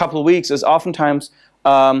next couple of weeks is oftentimes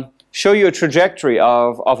show you a trajectory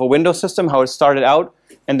of a Windows system, how it started out,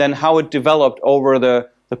 and then how it developed over the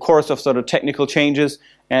course of sort of technical changes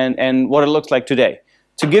and what it looks like today.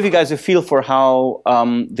 To give you guys a feel for how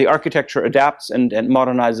the architecture adapts and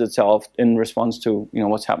modernizes itself in response to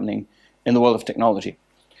what's happening in the world of technology.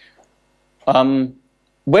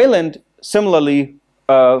 Wayland similarly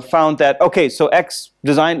found that, okay, so X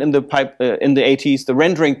designed in the in the 80s, the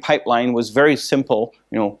rendering pipeline was very simple,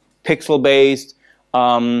 pixel based.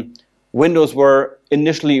 Windows were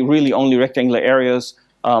initially really only rectangular areas.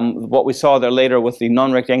 What we saw there later with the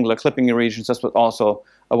non-rectangular clipping regions, that's what also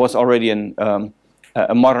was already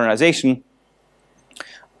a modernization.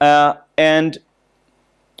 And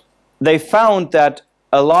they found that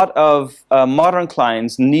a lot of modern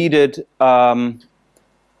clients needed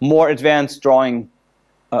more advanced drawing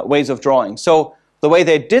ways of drawing. So the way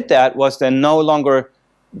they did that was they're no longer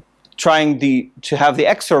trying to have the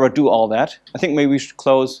X server do all that. I think maybe we should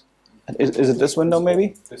close. Is it this window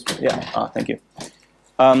maybe? This one. Yeah. Thank you.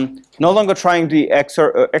 No longer trying the X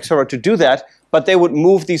server to do that, but they would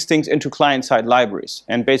move these things into client-side libraries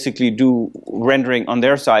and basically do rendering on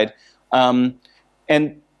their side, and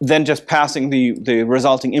then just passing the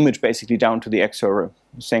resulting image basically down to the X server,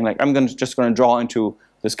 saying like, I'm just going to draw into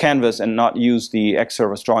this canvas and not use the X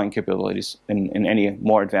server's drawing capabilities in any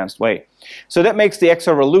more advanced way. So that makes the X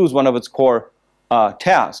server lose one of its core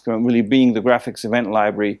tasks, really being the graphics event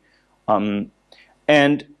library.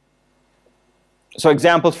 And so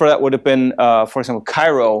examples for that would have been, for example,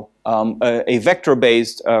 Cairo, a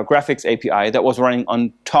vector-based graphics API that was running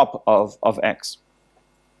on top of X.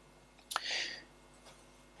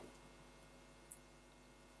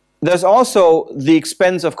 There's also the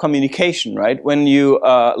expense of communication, right? When you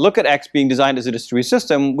look at X being designed as a distributed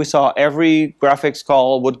system, we saw every graphics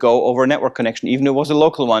call would go over a network connection, even if it was a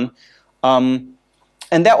local one. And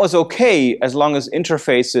that was okay as long as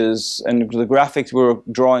interfaces and the graphics we were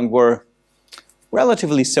drawing were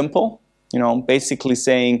relatively simple. Basically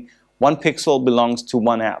saying one pixel belongs to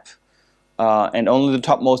one app. And only the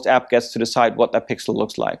topmost app gets to decide what that pixel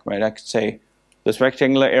looks like, right? I could say, this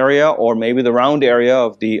rectangular area, or maybe the round area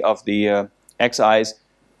of the XIs,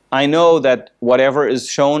 I know that whatever is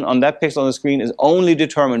shown on that pixel on the screen is only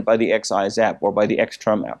determined by the XIs app or by the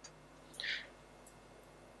Xterm app.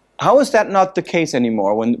 How is that not the case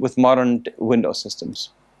anymore with modern Windows systems?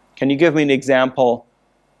 Can you give me an example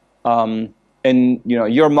in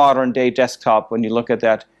your modern day desktop when you look at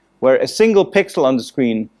that, where a single pixel on the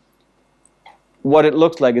screen, what it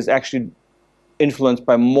looks like is actually influenced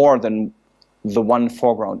by more than the one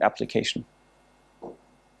foreground application?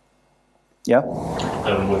 Yeah?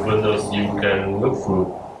 With Windows, you can look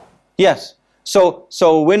through. Yes.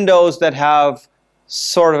 So windows that have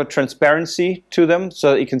sort of a transparency to them,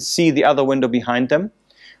 so that you can see the other window behind them.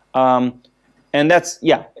 And that's,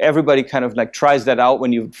 yeah, everybody kind of like tries that out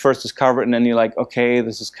when you first discover it, and then you're like, okay,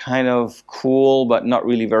 this is kind of cool, but not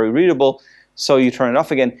really very readable. So you turn it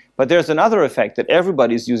off again. But there's another effect that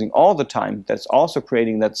everybody's using all the time that's also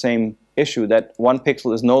creating that same issue, that one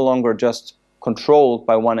pixel is no longer just controlled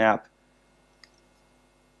by one app.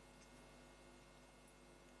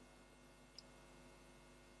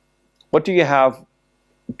 What do you have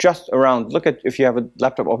just around? Look at, if you have a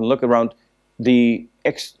laptop open, look around the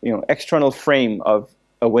external frame of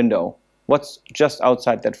a window. What's just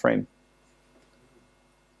outside that frame?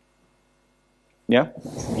 Yeah?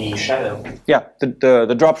 The shadow. Yeah,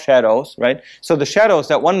 the drop shadows, right? So the shadows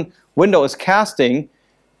that one window is casting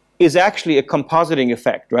is actually a compositing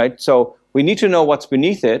effect, right? So we need to know what's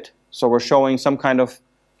beneath it. So we're showing some kind of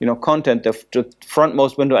content. The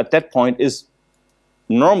frontmost window at that point is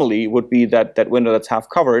normally would be that window that's half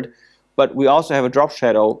covered, but we also have a drop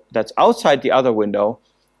shadow that's outside the other window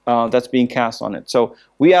that's being cast on it. So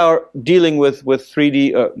we are dealing with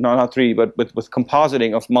 3D, no, not 3D, but with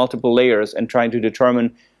compositing of multiple layers and trying to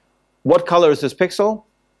determine what color is this pixel,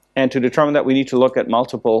 and to determine that we need to look at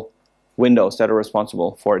multiple windows that are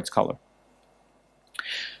responsible for its color.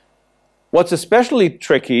 What's especially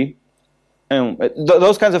tricky,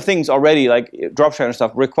 those kinds of things already, like drop shadow and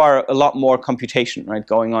stuff, require a lot more computation, right,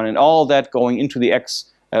 going on, and all that going into the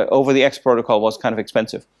X, over the X protocol was kind of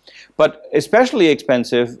expensive. But especially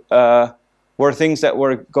expensive were things that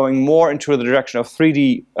were going more into the direction of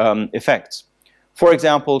 3D effects. For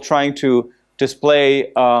example, trying to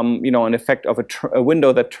display an effect of a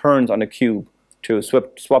window that turns on a cube to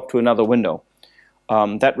swap to another window.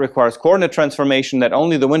 That requires coordinate transformation that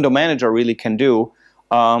only the window manager really can do.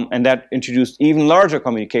 And that introduced even larger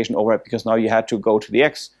communication overhead, because now you had to go to the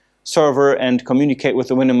X server and communicate with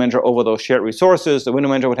the window manager over those shared resources. The window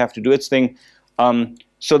manager would have to do its thing.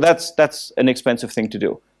 So that's an expensive thing to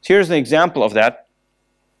do. So here's an example of that.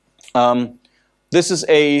 This is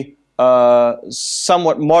a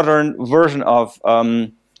somewhat modern version of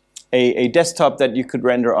a desktop that you could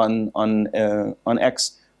render on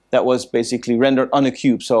X that was basically rendered on a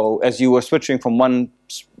cube. So as you were switching from one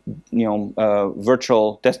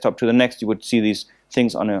virtual desktop to the next, you would see these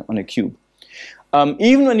things on a cube.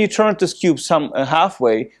 Even when you turned this cube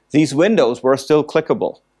halfway, these windows were still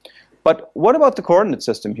clickable. But what about the coordinate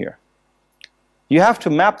system here? You have to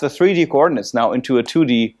map the 3D coordinates now into a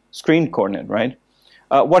 2D screen coordinate, right?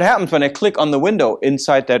 What happens when I click on the window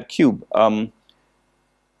inside that cube?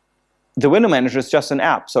 The window manager is just an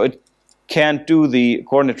app, so it can't do the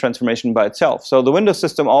coordinate transformation by itself. So the window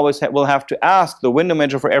system always will have to ask the window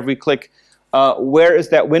manager for every click, where is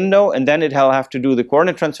that window, and then it'll have to do the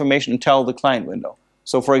coordinate transformation and tell the client window.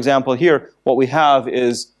 So for example here, what we have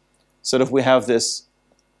is we have this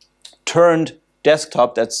turned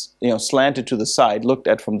desktop that's slanted to the side, looked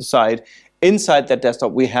at from the side. Inside that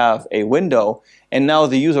desktop we have a window, and now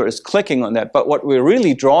the user is clicking on that. But what we're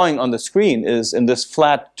really drawing on the screen is in this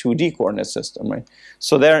flat 2D coordinate system, right?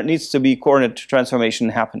 So there needs to be coordinate transformation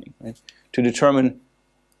happening, right? To determine,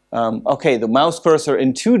 okay, the mouse cursor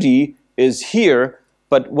in 2D is here,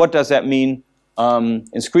 but what does that mean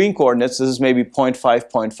in screen coordinates? This is maybe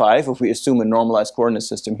 0.5, 0.5, if we assume a normalized coordinate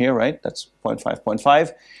system here, right? That's 0.5,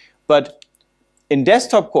 0.5. But in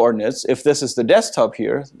desktop coordinates, if this is the desktop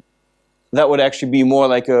here, that would actually be more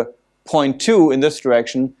like a 0.2 in this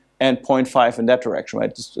direction and 0.5 in that direction, right?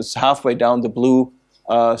 It's halfway down the blue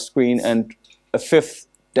screen and a fifth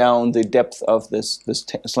down the depth of this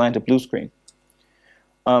slanted blue screen.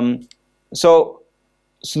 So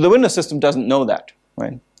the window system doesn't know that,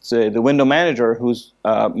 right? So the window manager, who's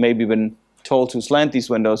maybe been told to slant these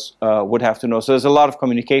windows, would have to know. So there's a lot of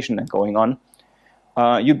communication going on.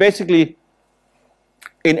 You basically,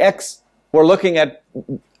 in X, we're looking at,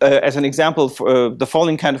 as an example, for, the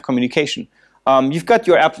following kind of communication. You've got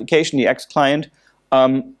your application, the X client.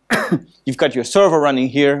 You've got your server running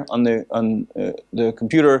here on the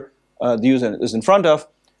computer the user is in front of,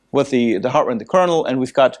 with the hardware and the kernel, and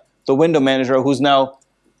we've got the window manager who's now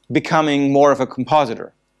becoming more of a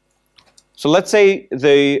compositor. So let's say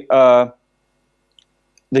the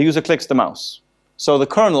user clicks the mouse. So the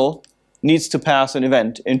kernel needs to pass an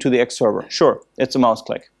event into the X server. Sure, it's a mouse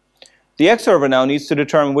click. The X server now needs to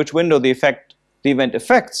determine which window the event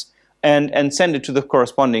affects and send it to the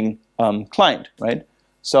corresponding client, right?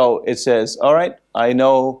 So it says, all right, I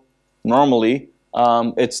know normally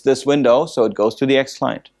it's this window, so it goes to the X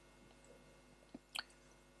client.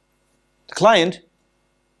 The client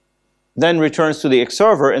then returns to the X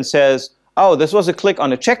server and says, oh, this was a click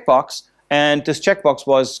on a checkbox, and this checkbox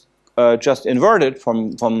was just inverted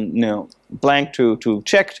from blank to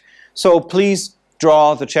checked. So please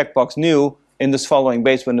draw the checkbox new in this following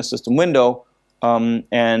base window system window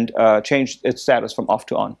and change its status from off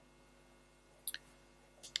to on.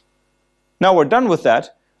 Now we're done with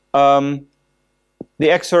that. The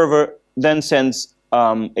X server then sends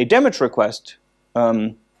a damage request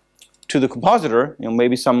to the compositor.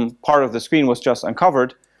 Maybe some part of the screen was just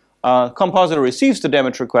uncovered. Compositor receives the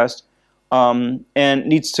damage request and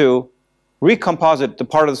needs to recomposite the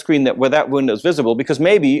part of the screen where that window is visible, because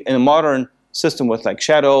maybe in a modern system with like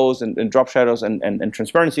shadows and drop shadows and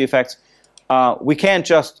transparency effects, we can't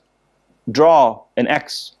just draw an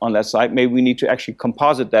X on that side. Maybe we need to actually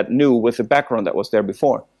composite that new with the background that was there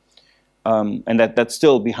before, and that's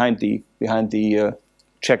still behind the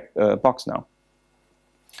check box now.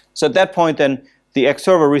 So at that point, then the X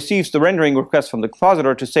server receives the rendering request from the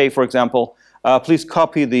compositor to say, for example, please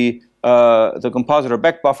copy the compositor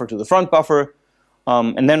back buffer to the front buffer,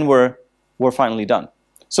 and then we're finally done.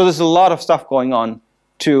 So there's a lot of stuff going on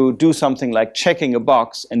to do something like checking a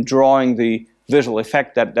box and drawing the visual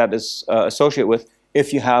effect that is associated with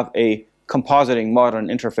if you have a compositing modern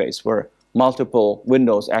interface where multiple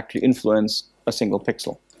windows actually influence a single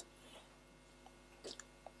pixel.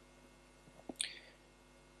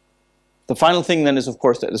 The final thing then is, of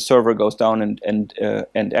course, that the server goes down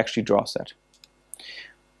and actually draws that.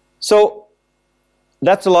 So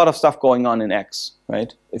that's a lot of stuff going on in X,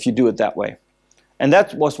 right, if you do it that way. And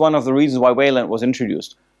that was one of the reasons why Wayland was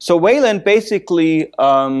introduced. So Wayland basically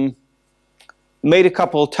made a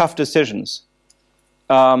couple tough decisions.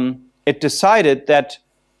 It decided that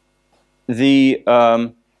the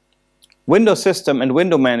window system and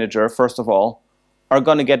window manager, first of all, are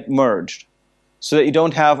going to get merged. so that you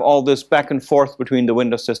don't have all this back and forth between the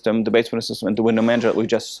window system, the base window system, and the window manager that we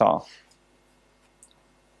just saw.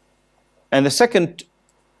 And the second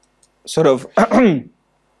sort of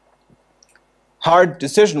hard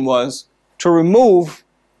decision was to remove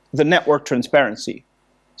the network transparency.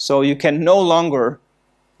 So you can no longer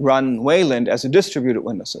run Wayland as a distributed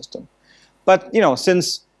window system. But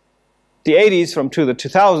since the 80s to the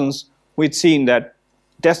 2000s, we'd seen that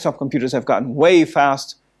desktop computers have gotten way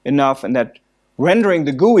fast enough, and that rendering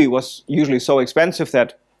the GUI was usually so expensive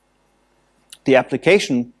that the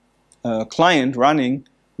application client running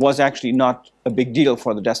was actually not a big deal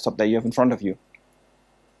for the desktop that you have in front of you.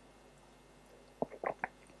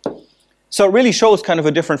 So it really shows kind of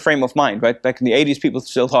a different frame of mind, right? Back in the 80s, people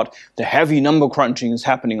still thought the heavy number crunching is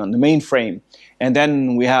happening on the mainframe. And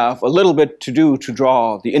then we have a little bit to do to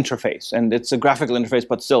draw the interface. And it's a graphical interface,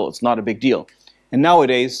 but still, it's not a big deal. And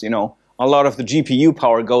nowadays, a lot of the GPU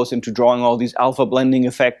power goes into drawing all these alpha blending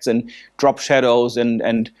effects and drop shadows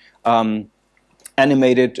and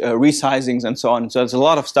animated resizings and so on. So there's a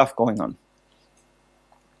lot of stuff going on.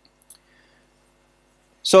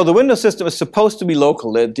 So the Windows system is supposed to be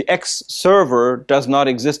local. The X server does not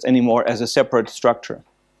exist anymore as a separate structure.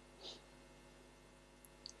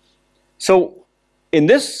 So in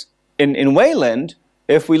Wayland,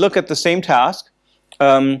 if we look at the same task,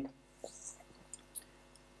 like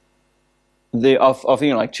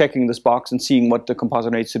checking this box and seeing what the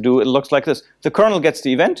compositor needs to do, it looks like this. The kernel gets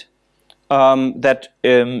the event that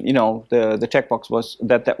the checkbox was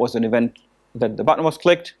that was an event that the button was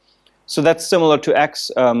clicked. So that's similar to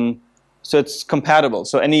X. So it's compatible.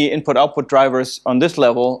 So any input-output drivers on this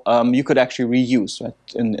level you could actually reuse. Right?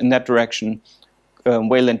 In that direction,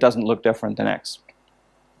 Wayland doesn't look different than X.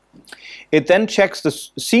 It then checks the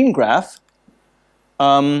scene graph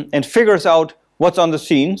and figures out what's on the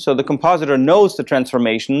scene. So the compositor knows the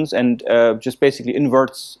transformations and just basically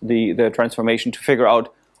inverts the transformation to figure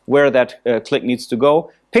out where that click needs to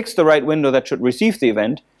go, picks the right window that should receive the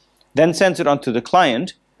event, then sends it onto the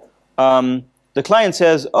client. The client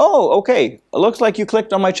says, oh, okay, it looks like you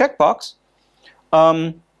clicked on my checkbox.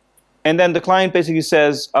 And then the client basically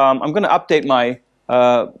says, I'm going to update my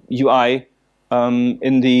UI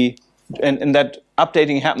and that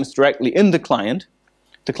updating happens directly in the client.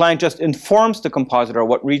 The client just informs the compositor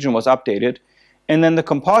what region was updated. And then the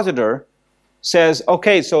compositor says,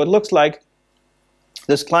 okay, so it looks like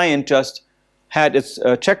this client just had its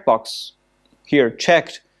checkbox here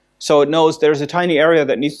checked. So it knows there's a tiny area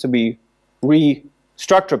that needs to be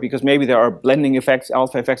restructured because maybe there are blending effects,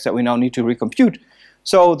 alpha effects that we now need to recompute.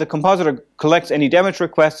 So the compositor collects any damage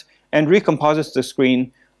requests and recomposits the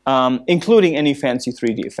screen, including any fancy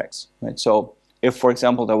 3D effects. Right? So if, for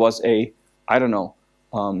example, there was a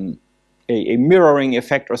mirroring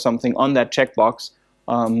effect or something on that checkbox,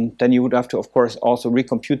 then you would have to, of course, also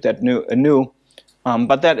recompute that anew.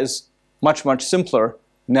 But that is much, much simpler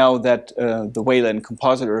now that the Wayland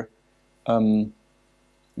compositor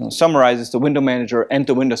summarizes the window manager and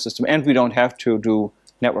the window system, and we don't have to do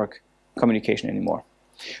network communication anymore.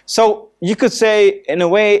 So you could say, in a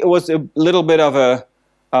way, it was a little bit of a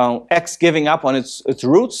X giving up on its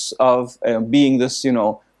roots of being this,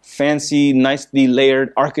 fancy, nicely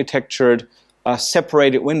layered, architectured,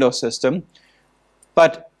 separated window system.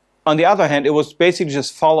 But on the other hand, it was basically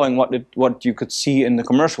just following what you could see in the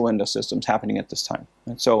commercial window systems happening at this time.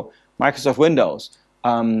 And so Microsoft Windows,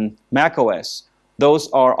 Mac OS,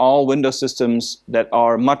 those are all window systems that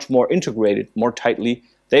are much more integrated, more tightly.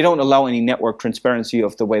 They don't allow any network transparency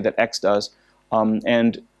of the way that X does.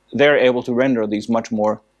 And they're able to render these much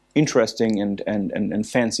more interesting and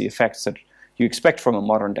fancy effects that you expect from a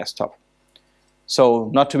modern desktop.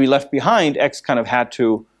 So not to be left behind, X kind of had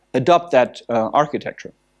to adopt that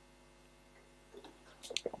architecture.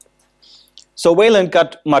 So Wayland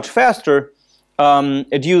got much faster.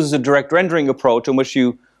 It uses a direct rendering approach in which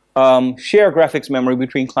you share graphics memory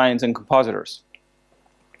between clients and compositors.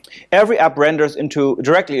 Every app renders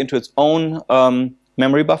directly into its own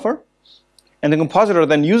memory buffer, and the compositor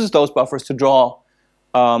then uses those buffers to draw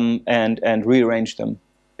and rearrange them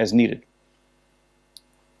as needed.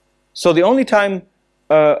 So the only thing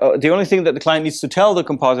that the client needs to tell the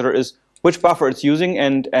compositor is which buffer it's using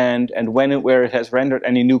and when and where it has rendered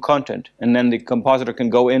any new content. And then the compositor can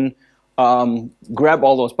go in, grab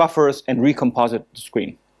all those buffers, and recomposite the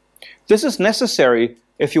screen. This is necessary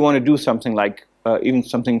if you want to do something like even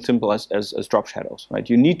something simple as drop shadows. Right?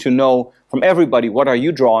 You need to know from everybody what are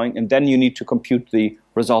you drawing, and then you need to compute the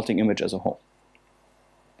resulting image as a whole.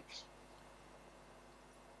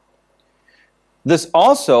 This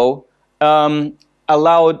also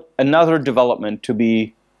allowed another development to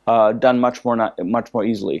be done much more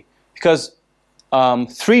easily, because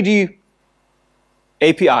 3D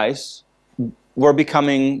APIs were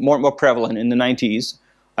becoming more and more prevalent in the 90s,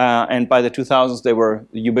 and by the 2000s they were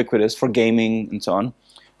ubiquitous for gaming and so on,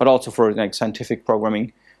 but also for like scientific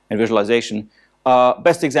programming and visualization.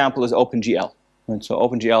 Best example is OpenGL. And so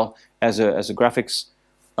OpenGL as a graphics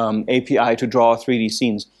API to draw 3D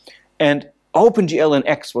scenes. And OpenGL in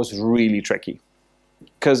X was really tricky,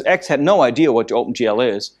 because X had no idea what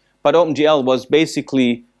OpenGL is, but OpenGL was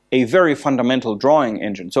basically a very fundamental drawing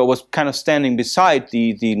engine. So it was kind of standing beside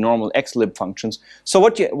the normal XLib functions. So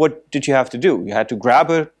what did you have to do? You had to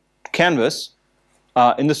grab a canvas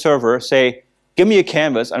in the server, say, give me a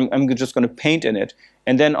canvas, I'm just going to paint in it.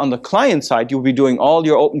 And then on the client side, you'll be doing all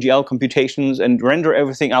your OpenGL computations and render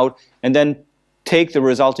everything out, and then take the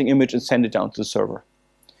resulting image and send it down to the server.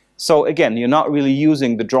 So again, you're not really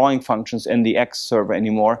using the drawing functions in the X server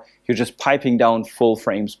anymore. You're just piping down full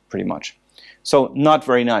frames pretty much. So not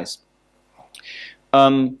very nice.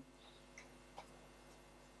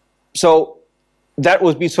 So that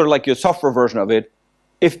would be sort of like your software version of it.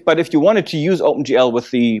 But if you wanted to use OpenGL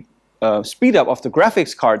with the speed up of the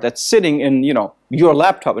graphics card that's sitting in your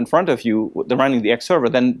laptop in front of you, running the X server,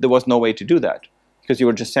 then there was no way to do that, because you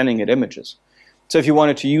were just sending it images. So if you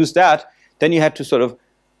wanted to use that, then you had to sort of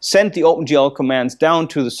send the OpenGL commands down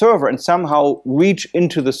to the server and somehow reach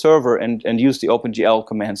into the server and use the OpenGL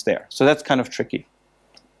commands there. So that's kind of tricky.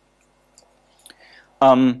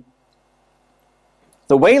 The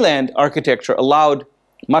Wayland architecture allowed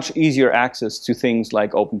much easier access to things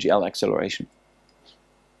like OpenGL acceleration.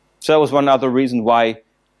 So that was one other reason why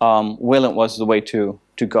Wayland was the way to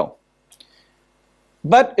go.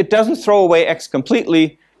 But it doesn't throw away X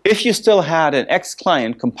completely. If you still had an X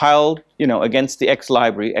client compiled, against the X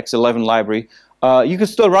library, X11 library, you could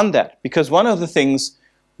still run that, because one of the things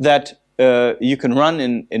that you can run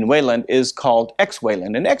in Wayland is called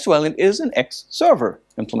X-Wayland, and X-Wayland is an X server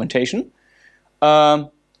implementation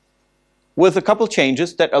with a couple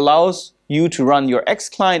changes that allows you to run your X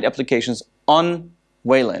client applications on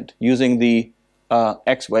Wayland using the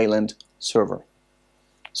X-Wayland server.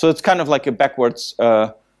 So it's kind of like a backwards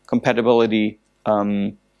compatibility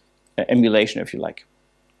emulation, if you like.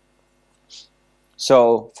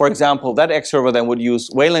 So, for example, that X server then would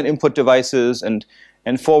use Wayland input devices and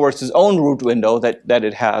forwards its own root window that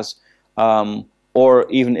it has, or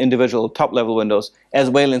even individual top-level windows as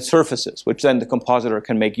Wayland surfaces, which then the compositor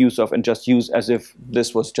can make use of and just use as if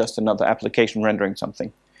this was just another application rendering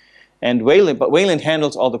something. And Wayland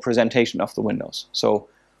handles all the presentation of the windows. So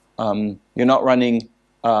you're not running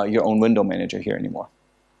your own window manager here anymore.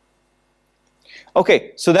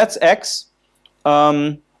 Okay, so that's X.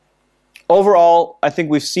 Overall, I think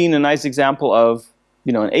we've seen a nice example of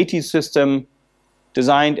an AT system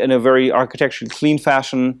designed in a very architecturally clean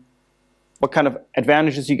fashion, what kind of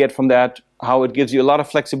advantages you get from that, how it gives you a lot of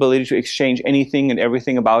flexibility to exchange anything and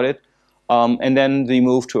everything about it, and then the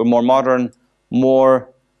move to a more modern, more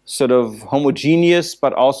sort of homogeneous,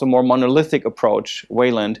 but also more monolithic approach,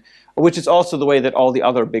 Wayland, which is also the way that all the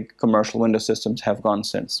other big commercial window systems have gone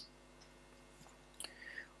since.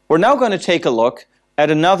 We're now going to take a look at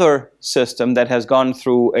another system that has gone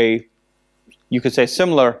through a, you could say,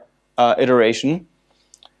 similar iteration.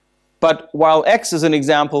 But while X is an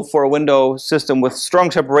example for a window system with strong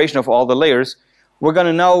separation of all the layers, we're going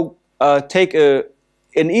to now take an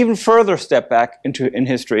even further step back in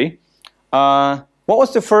history. What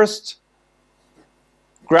was the first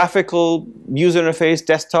graphical user interface,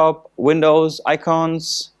 desktop, Windows,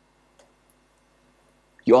 icons?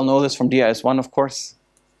 You all know this from DIS1, of course.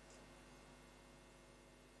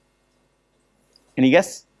 Any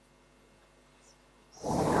guess?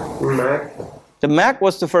 Mac. The Mac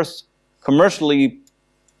was the first commercially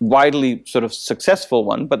widely sort of successful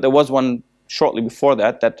one, but there was one shortly before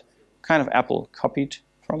that kind of Apple copied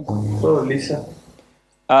from. Oh, Lisa.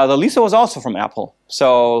 The Lisa was also from Apple,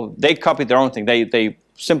 so they copied their own thing. They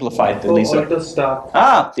simplified the Lisa. Alto Star.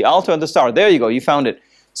 Ah, the Alto and the Star. There you go. You found it.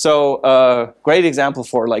 So great example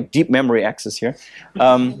for like deep memory access here.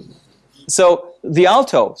 So the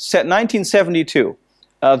Alto, set 1972,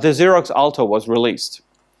 the Xerox Alto was released.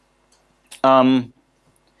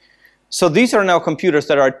 So these are now computers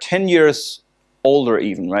that are 10 years older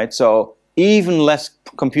even, right? So even less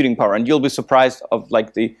computing power, and you'll be surprised of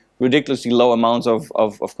like the ridiculously low amounts of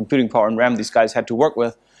computing power and RAM these guys had to work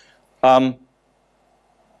with. And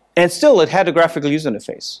still, it had a graphical user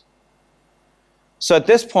interface. So at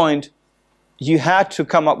this point, you had to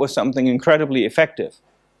come up with something incredibly effective.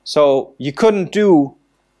 So you couldn't do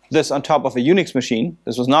this on top of a Unix machine.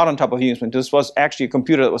 This was not on top of a Unix machine. This was actually a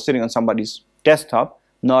computer that was sitting on somebody's desktop,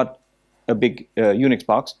 not a big Unix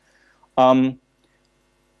box.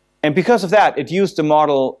 And because of that, it used a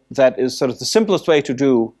model that is sort of the simplest way to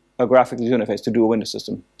do a graphical user interface, to do a Windows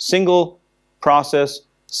system. Single process,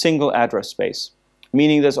 single address space.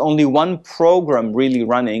 Meaning there's only one program really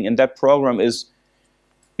running, and that program is,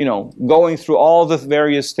 you know, going through all the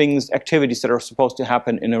various things, activities that are supposed to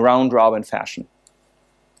happen in a round-robin fashion.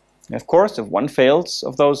 And of course, if one fails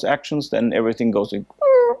of those actions, then everything goes in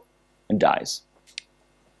and dies.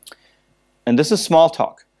 And this is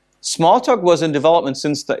Smalltalk. Smalltalk was in development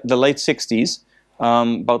since the late 60s,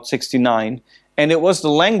 about 69, and it was the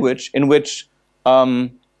language in which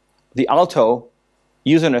the Alto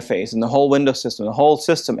user interface and the whole Windows system, the whole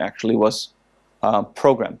system actually was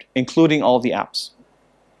programmed, including all the apps.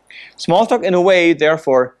 Smalltalk, in a way,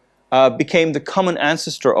 therefore, became the common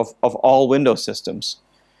ancestor of all Windows systems.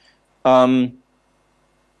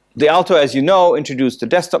 The Alto, as you know, introduced the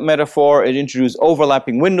desktop metaphor. It introduced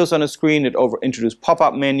overlapping windows on a screen. It introduced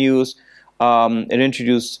pop-up menus. It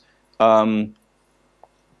introduced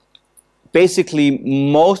basically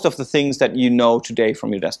most of the things that you know today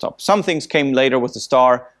from your desktop. Some things came later with the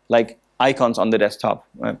star, like icons on the desktop,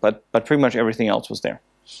 right? but pretty much everything else was there.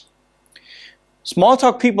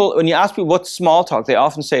 Smalltalk people, when you ask people what's Smalltalk, they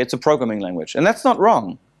often say it's a programming language. And that's not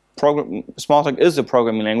wrong. Smalltalk is a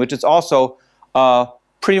programming language. It's also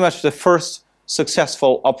pretty much the first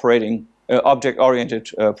successful operating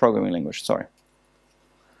object-oriented programming language. Sorry,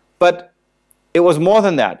 but it was more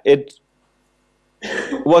than that. It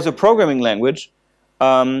was a programming language,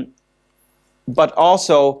 but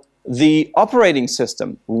also the operating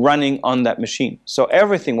system running on that machine. So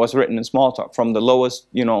everything was written in Smalltalk, from the lowest,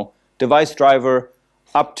 you know, device driver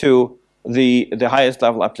up to the highest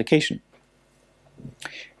level application,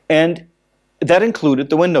 and that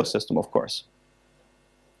included the Windows system, of course.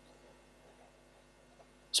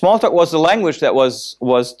 Smalltalk was the language that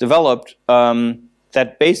was developed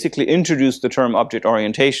that basically introduced the term object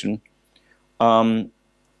orientation. And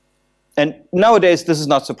nowadays, this is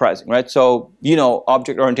not surprising, right? So, you know,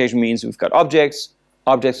 object orientation means we've got objects.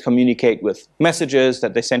 Objects communicate with messages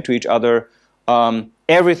that they send to each other.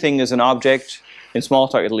 Everything is an object, in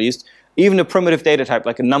Smalltalk at least. Even a primitive data type,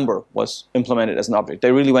 like a number, was implemented as an object.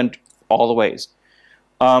 They really went all the ways.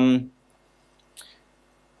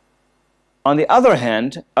 On the other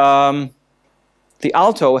hand, the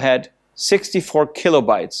Alto had 64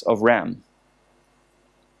 kilobytes of RAM.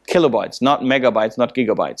 Kilobytes, not megabytes, not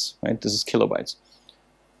gigabytes, right? This is kilobytes.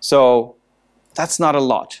 So that's not a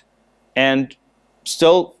lot. And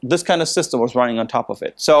still, this kind of system was running on top of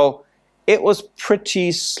it. So it was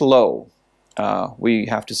pretty slow, we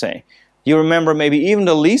have to say. You remember maybe even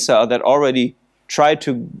the Lisa that already tried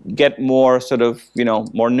to get more sort of, you know,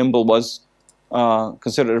 more nimble was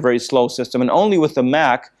considered a very slow system. And only with the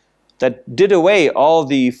Mac that did away all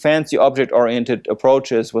the fancy object-oriented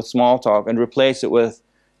approaches with Smalltalk and replaced it with,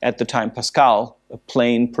 at the time, Pascal, a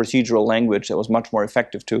plain procedural language that was much more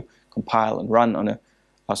effective to compile and run on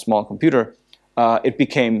a small computer, it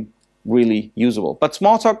became really usable. But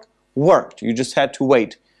Smalltalk worked. You just had to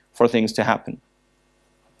wait for things to happen.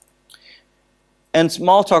 And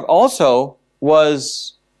Smalltalk also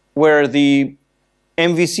was where the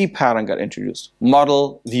MVC pattern got introduced,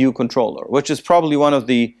 Model View Controller, which is probably one of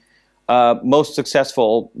the most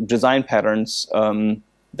successful design patterns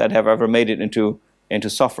that have ever made it into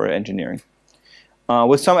software engineering.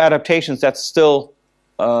 With some adaptations that's still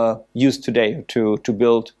used today to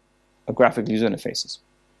build graphical user interfaces.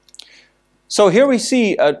 So here we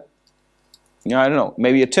see I don't know,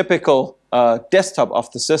 maybe a typical desktop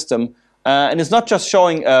of the system, and it's not just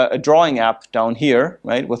showing a drawing app down here,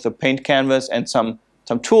 right, with a paint canvas and some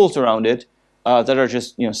tools around it that are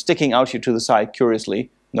just, you know, sticking out here to the side curiously.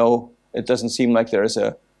 No, it doesn't seem like there is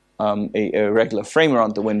a regular frame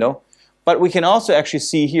around the window. But we can also actually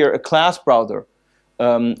see here a class browser,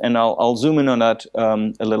 and I'll zoom in on that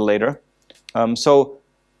a little later. So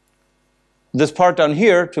this part down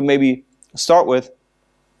here, to maybe start with,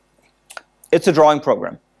 it's a drawing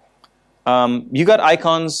program. You got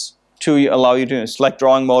icons to allow you to select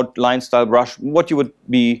drawing mode, line style, brush, what you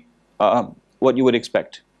would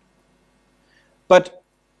expect. But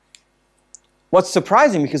what's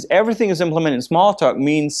surprising, because everything is implemented in Smalltalk,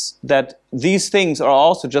 means that these things are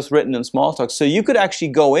also just written in Smalltalk. So you could actually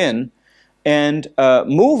go in and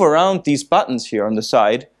move around these buttons here on the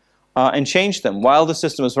side and change them while the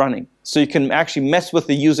system is running. So you can actually mess with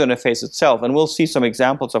the user interface itself, and we'll see some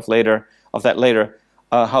examples of that later,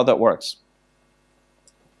 how that works.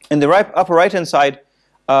 In the upper right-hand side,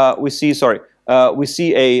 we see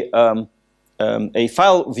a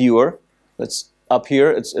file viewer that's up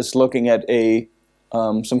here. It's looking at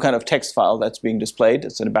some kind of text file that's being displayed.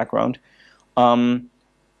 It's in the background.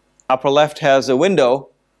 Upper left has a window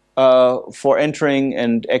for entering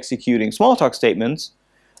and executing Smalltalk statements,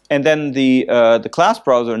 and then the class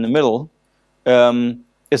browser in the middle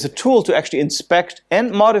is a tool to actually inspect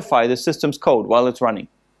and modify the system's code while it's running.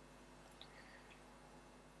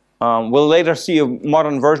 We'll later see a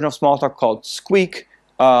modern version of Smalltalk called Squeak,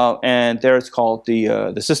 and there it's called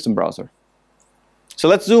the system browser. So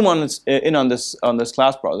let's zoom on this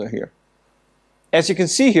class browser here. As you can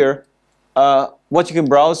see here, what you can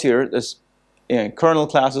browse here is kernel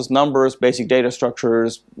classes, numbers, basic data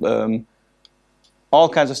structures, all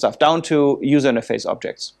kinds of stuff, down to user interface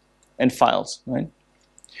objects and files, right?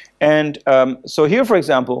 And so here, for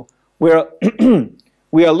example, we're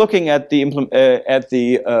we are looking at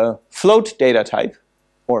the float data type,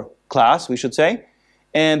 or class, we should say,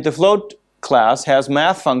 and the float class has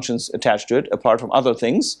math functions attached to it, apart from other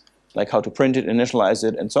things, like how to print it, initialize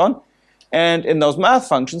it, and so on. And in those math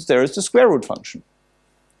functions, there is the square root function.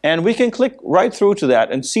 And we can click right through to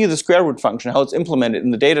that and see the square root function, how it's implemented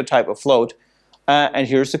in the data type of float, and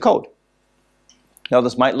here's the code. Now,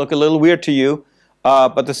 this might look a little weird to you,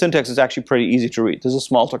 but the syntax is actually pretty easy to read. This is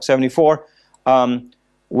Smalltalk 74,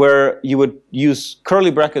 where you would use curly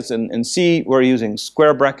brackets in C. We're using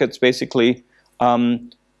square brackets, basically.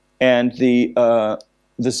 And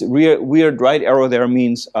this weird right arrow there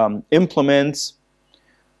means implements.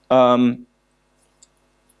 The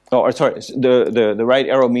right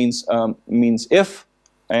arrow means if,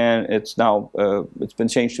 and it's now it's been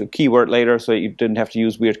changed to a keyword later, so you didn't have to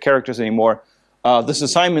use weird characters anymore. This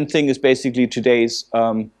assignment thing is basically today's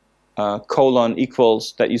colon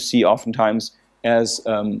equals that you see oftentimes as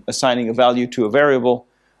assigning a value to a variable,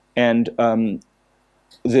 and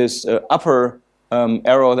this upper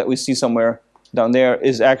arrow that we see somewhere down there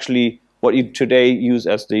is actually what you today use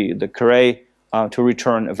as the array to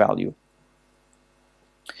return a value.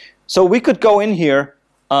 So we could go in here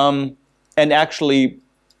and actually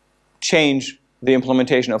change the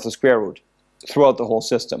implementation of the square root throughout the whole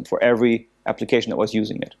system for every application that was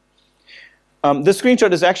using it. This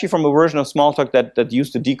screenshot is actually from a version of Smalltalk that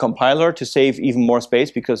used a decompiler to save even more space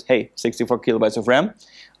because, hey, 64 kilobytes of RAM.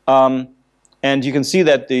 And you can see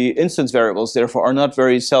that the instance variables, therefore, are not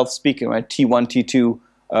very self-speaking, right? T1,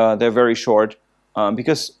 T2, they're very short,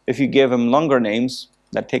 because if you give them longer names,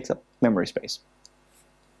 that takes up memory space.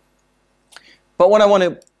 But what I want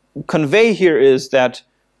to convey here is that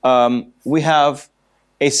we have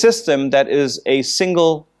a system that is a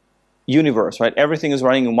single universe, right? Everything is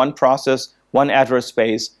running in one process, one address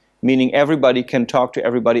space, meaning everybody can talk to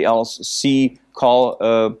everybody else, see, call,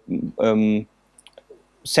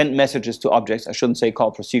 send messages to objects. I shouldn't say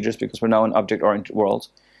call procedures because we're now in object-oriented worlds.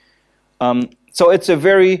 So it's a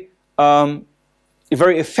very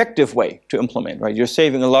effective way to implement, right? You're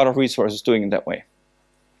saving a lot of resources doing it that way.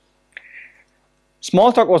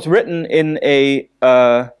 Smalltalk was written in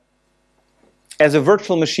as a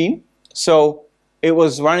virtual machine. So it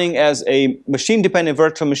was running as a machine-dependent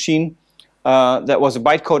virtual machine that was a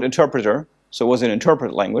bytecode interpreter. So it was an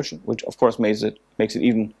interpreted language, which of course makes it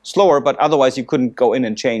even slower, but otherwise you couldn't go in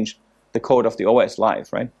and change the code of the OS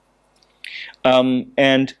live, right?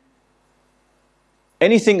 And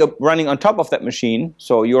anything running on top of that machine,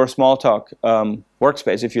 so your Smalltalk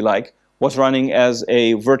workspace, if you like, was running as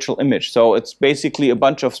a virtual image. So it's basically a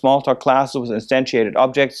bunch of Smalltalk classes with instantiated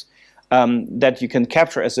objects that you can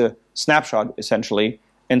capture as a snapshot, essentially,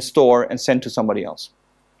 and store and send to somebody else.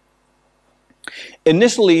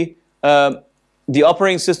 Initially, the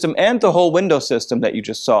operating system and the whole Windows system that you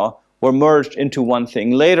just saw were merged into one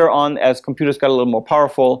thing. Later on, as computers got a little more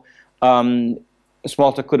powerful,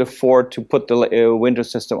 Smalltalk could afford to put the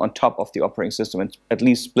Windows system on top of the operating system and at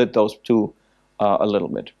least split those two a little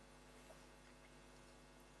bit.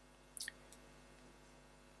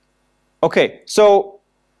 Okay, so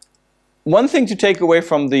one thing to take away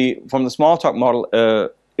from the Smalltalk model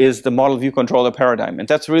is the model view controller paradigm, and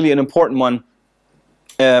that's really an important one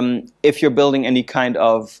if you're building any kind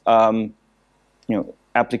of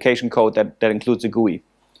application code that includes a GUI.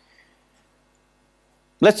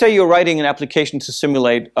 Let's say you're writing an application to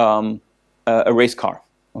simulate a race car.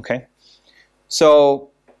 Okay,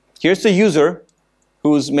 so here's the user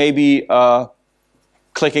who's maybe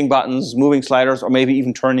clicking buttons, moving sliders, or maybe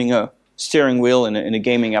even turning a steering wheel in a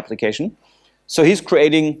gaming application. So he's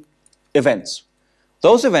creating events.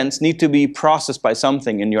 Those events need to be processed by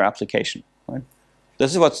something in your application. Right?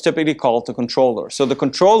 This is what's typically called the controller. So the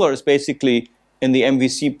controller is basically, in the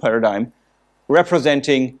MVC paradigm,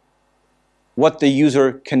 representing what the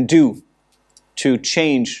user can do to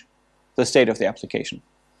change the state of the application.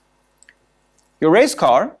 Your race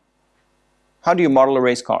car, how do you model a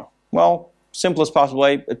race car? Well, simplest possible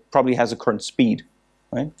way, it probably has a current speed,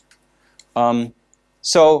 right?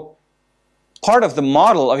 So part of the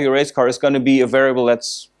model of your race car is going to be a variable that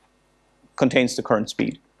contains the current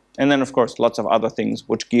speed. And then, of course, lots of other things,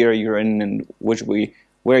 which gear you're in and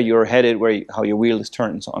where you're headed, how your wheel is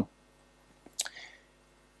turned, and so on.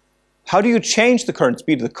 How do you change the current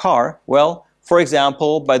speed of the car? Well, for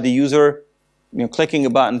example, by the user clicking a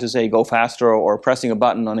button to say go faster, or pressing a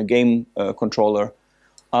button on a game controller.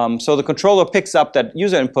 So the controller picks up that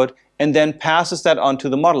user input and then passes that on to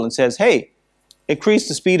the model and says, hey, increase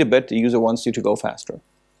the speed a bit, the user wants you to go faster.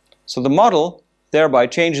 So the model thereby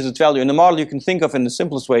changes its value. And the model you can think of in the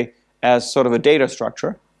simplest way as sort of a data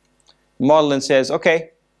structure. The model then says,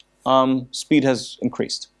 okay, speed has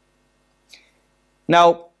increased.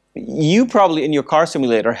 Now, you probably in your car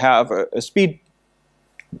simulator have a speed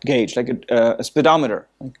gauge, like a speedometer,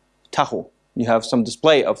 like tacho. You have some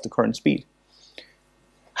display of the current speed.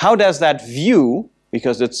 How does that view,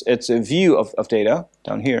 because it's a view of data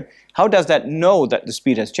down here, how does that know that the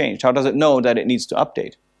speed has changed? How does it know that it needs to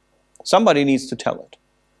update? Somebody needs to tell it.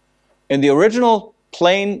 In the original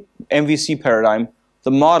plain MVC paradigm,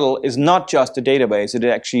 the model is not just a database, it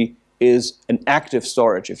actually is an active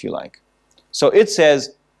storage, if you like. So it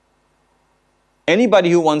says, anybody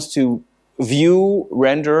who wants to view,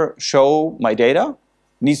 render, show my data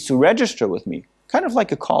needs to register with me, kind of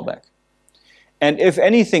like a callback. And if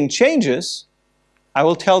anything changes, I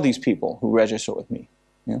will tell these people who register with me.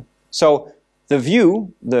 Yeah? So the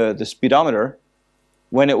view, the speedometer,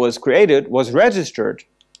 when it was created, was registered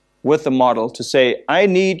with the model to say, I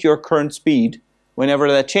need your current speed.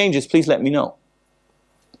 Whenever that changes, please let me know.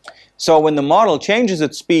 So when the model changes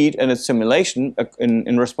its speed in its simulation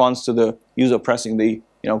in response to the user pressing the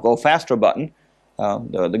go faster button,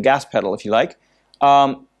 the gas pedal if you like,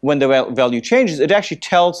 when the value changes, it actually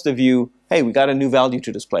tells the view, hey, we got a new value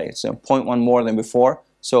to display. It's 0.1 more than before,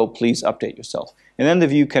 so please update yourself. And then the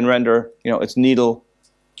view can render its needle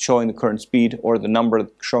showing the current speed or the number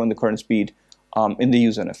showing the current speed in the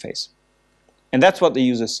user interface. And that's what the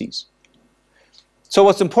user sees. So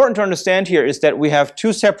what's important to understand here is that we have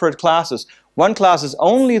two separate classes. One class is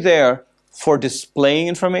only there for displaying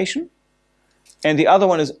information, and the other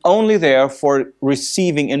one is only there for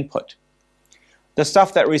receiving input. The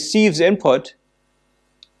stuff that receives input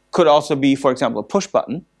could also be, for example, a push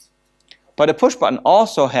button, but a push button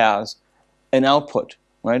also has an output,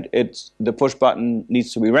 right? The push button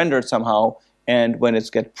needs to be rendered somehow, and when it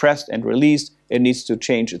gets pressed and released, it needs to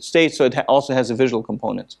change its state, so it also has a visual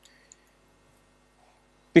component.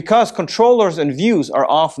 Because controllers and views are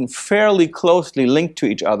often fairly closely linked to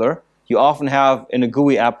each other, you often have in a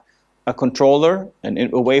GUI app a controller and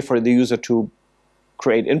a way for the user to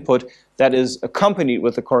create input that is accompanied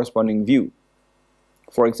with the corresponding view.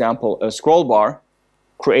 For example, a scroll bar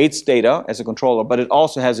creates data as a controller, but it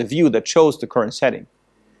also has a view that shows the current setting.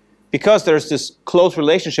 Because there's this close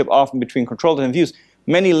relationship often between controllers and views,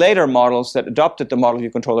 many later models that adopted the model view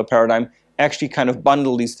controller paradigm actually kind of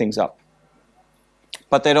bundle these things up.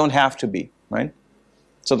 But they don't have to be, right?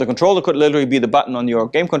 So the controller could literally be the button on your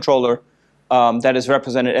game controller that is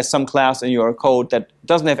represented as some class in your code that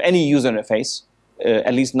doesn't have any user interface,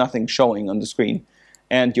 at least nothing showing on the screen.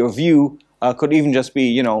 And your view could even just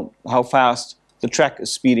be, how fast the track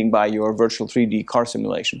is speeding by your virtual 3D car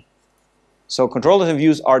simulation. So controllers and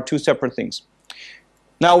views are two separate things.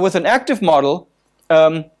 Now with an active model,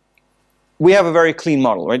 we have a very clean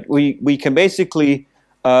model, right? We can basically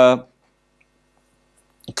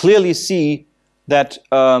clearly see that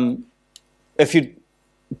if you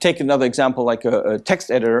take another example like a text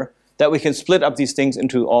editor, that we can split up these things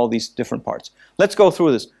into all these different parts. Let's go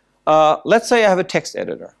through this. Let's say I have a text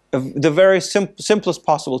editor, the very simplest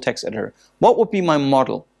possible text editor. What would be my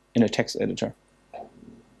model in a text editor?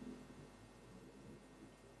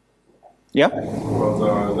 Yeah?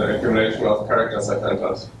 Well, the accumulation of characters that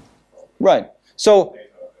enters. Right. So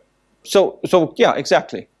yeah,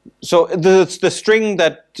 exactly. So the string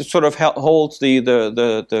that sort of holds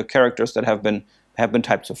the characters that have been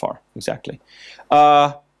typed so far. Exactly.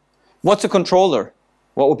 What's a controller?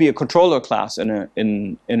 What would be a controller class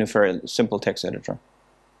in a very simple text editor?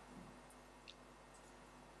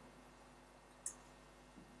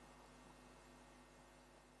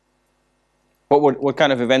 What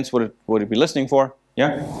kind of events would it be listening for?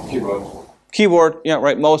 Yeah. Keyboard. Keyboard. Yeah.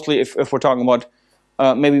 Right. Mostly, if we're talking about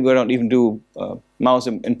maybe we don't even do mouse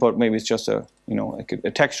input. Maybe it's just like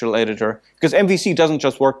a textual editor, because MVC doesn't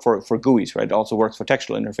just work for GUIs, right? It also works for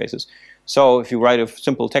textual interfaces. So if you write a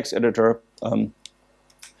simple text editor,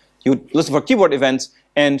 you listen for keyboard events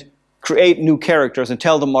and create new characters and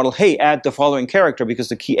tell the model, hey, add the following character because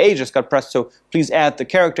the key A just got pressed, so please add the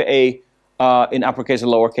character A in uppercase or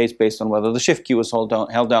lowercase based on whether the shift key was held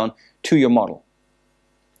down to your model.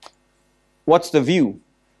 what's the view?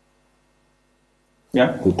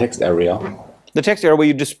 Yeah? The text area. The text area where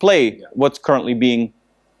you display what's currently being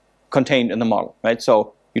contained in the model, right?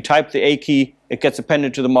 So you type the A key, it gets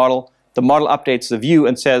appended to the model updates the view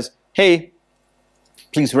and says, hey,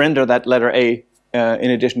 please render that letter A in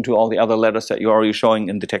addition to all the other letters that you're already showing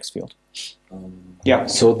in the text field. Yeah.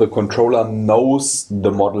 So the controller knows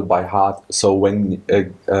the model by heart. So when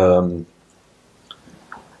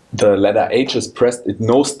the letter H is pressed, it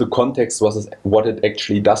knows the context versus what it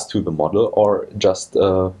actually does to the model, or just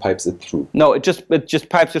pipes it through? No, it just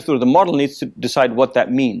pipes it through. The model needs to decide what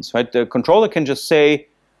that means, right? The controller can just say,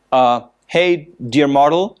 hey, dear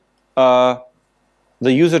model,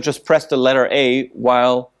 the user just pressed the letter A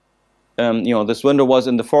while this window was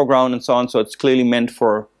in the foreground and so on, so it's clearly meant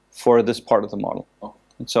for this part of the model.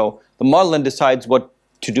 And so the model then decides what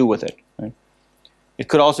to do with it. Right? It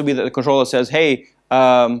could also be that the controller says, hey,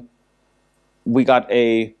 we got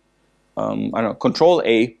a Control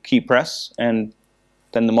A key press, and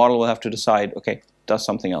then the model will have to decide, okay, does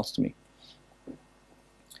something else to me.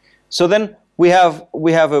 So then we have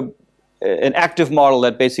an active model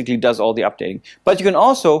that basically does all the updating. But you can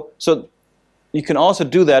also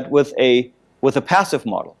do that with a passive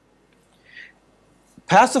model.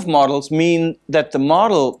 Passive models mean that the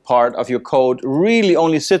model part of your code really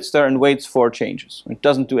only sits there and waits for changes. It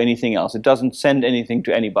doesn't do anything else. It doesn't send anything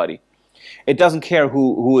to anybody. It doesn't care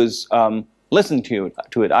who is listening to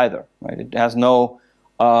it either. Right? It has no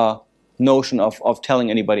notion of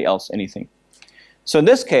telling anybody else anything. So in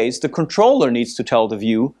this case, the controller needs to tell the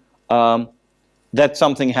view that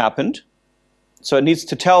something happened. So it needs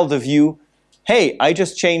to tell the view, hey, I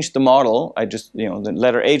just changed the model. The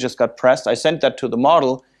letter A just got pressed. I sent that to the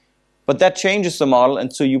model, but that changes the model,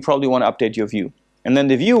 and so you probably want to update your view. And then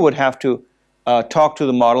the view would have to talk to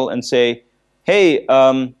the model and say, hey,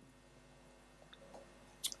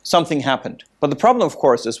 something happened. But the problem, of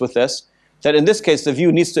course, is with this, that in this case, the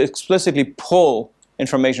view needs to explicitly pull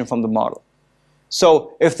information from the model.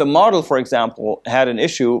 So if the model, for example, had an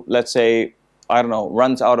issue, let's say, I don't know,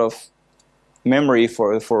 runs out of memory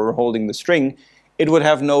for holding the string, it would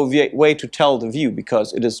have no way to tell the view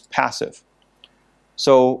because it is passive.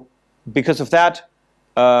 So because of that,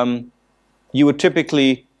 you would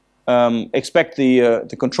typically expect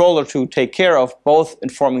the controller to take care of both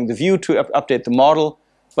informing the view to update the model,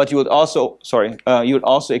 but you would also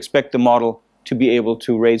expect the model to be able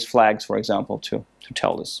to raise flags, for example, to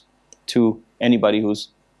tell this to anybody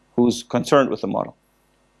who's concerned with the model.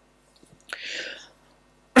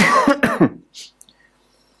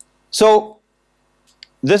 So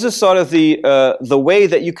this is sort of the way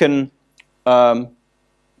that you can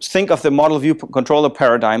think of the model view controller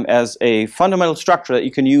paradigm as a fundamental structure that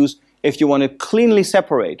you can use if you want to cleanly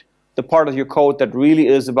separate the part of your code that really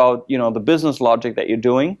is about the business logic that you're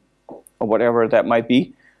doing, or whatever that might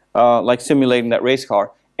be, like simulating that race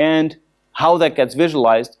car, and how that gets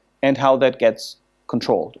visualized and how that gets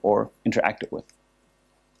controlled or interacted with.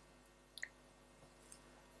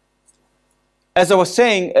 As I was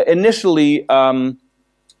saying, initially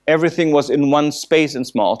everything was in one space in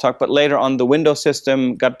Smalltalk, but later on the Windows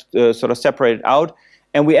system got sort of separated out,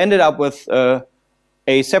 and we ended up with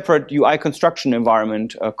a separate UI construction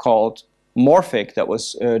environment called Morphic that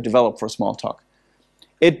was developed for Smalltalk.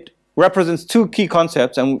 It represents two key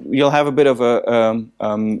concepts, and you'll have a bit of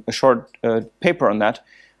a short paper on that,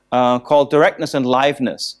 called directness and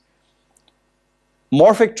liveness.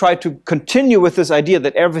 Morphic tried to continue with this idea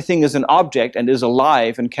that everything is an object and is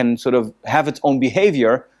alive and can sort of have its own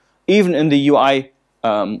behavior, even in the UI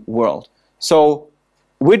world. So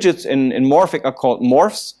widgets in Morphic are called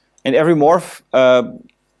morphs, and every morph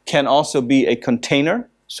can also be a container.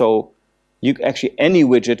 So any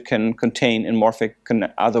widget can contain in Morphic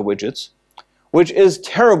other widgets, which is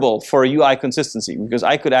terrible for UI consistency, because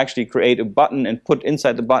I could actually create a button and put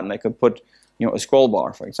inside the button, I could put a scroll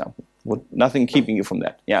bar, for example, with nothing keeping you from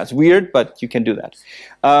that. Yeah, it's weird, but you can do that.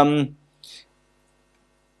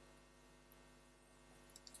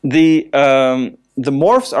 The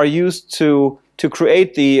morphs are used to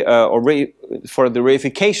create for the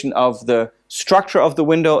reification of the structure of the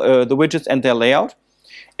window, the widgets and their layout,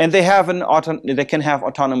 and they can have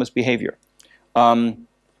autonomous behavior.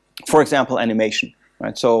 For example, animation.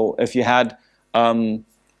 Right. So if you had an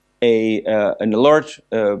alert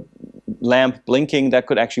lamp blinking, that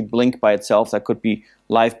could actually blink by itself. That could be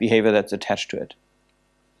live behavior that's attached to it.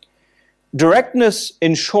 Directness,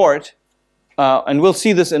 in short, and we'll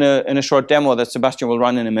see this in a short demo that Sebastian will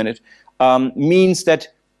run in a minute, means that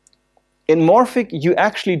in Morphic you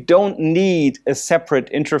actually don't need a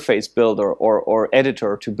separate interface builder or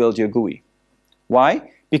editor to build your GUI.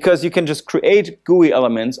 Why? because you can just create GUI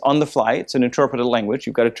elements on the fly. It's an interpreted language.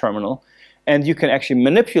 You've got a terminal, and you can actually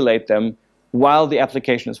manipulate them while the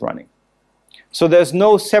application is running. So there's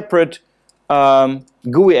no separate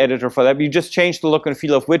GUI editor for that. You just change the look and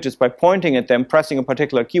feel of widgets by pointing at them, pressing a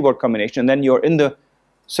particular keyboard combination, and then you're in the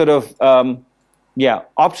sort of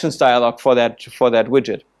options dialog for that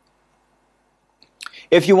widget.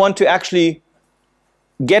 If you want to actually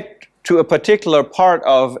get to a particular part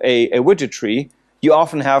of a widget tree, you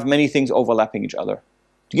often have many things overlapping each other.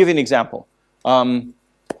 To give you an example,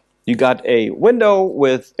 you got a window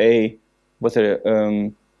with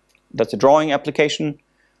that's a drawing application,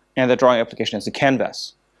 and the drawing application has a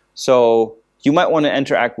canvas. So you might want to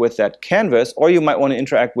interact with that canvas, or you might want to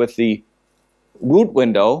interact with the root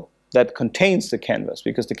window that contains the canvas,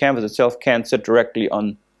 because the canvas itself can't sit directly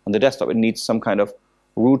on the desktop. It needs some kind of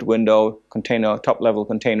root window container, top-level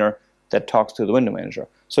container that talks to the window manager.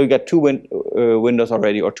 So you get two windows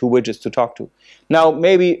already, or two widgets to talk to. Now,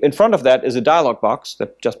 maybe in front of that is a dialog box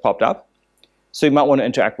that just popped up. So you might want to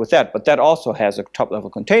interact with that, but that also has a top-level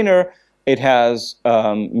container. It has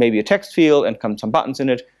maybe a text field and some buttons in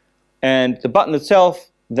it. And the button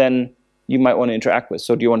itself, then you might want to interact with.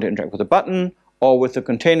 So do you want to interact with the button, or with the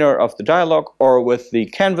container of the dialog, or with the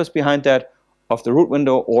canvas behind that of the root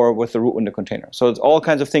window, or with the root window container? So it's all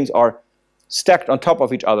kinds of things are stacked on top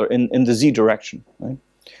of each other in the Z direction. Right?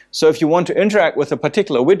 So if you want to interact with a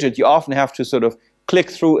particular widget, you often have to sort of click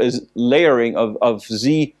through a layering of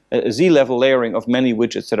Z-level layering of many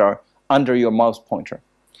widgets that are under your mouse pointer.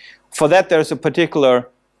 For that, there's a particular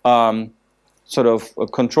sort of a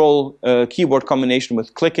control keyboard combination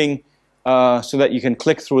with clicking, so that you can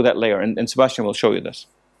click through that layer, and Sebastian will show you this.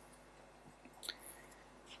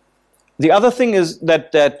 The other thing is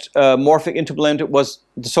that Morphic implemented was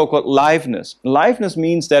the so-called liveness. Liveness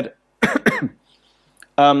means that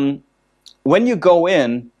when you go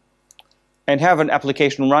in and have an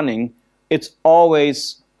application running, it's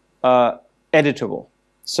always editable.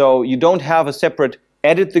 So you don't have a separate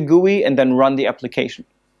edit the GUI and then run the application.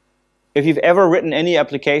 If you've ever written any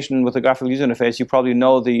application with a graphical user interface, you probably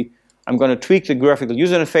know I'm going to tweak the graphical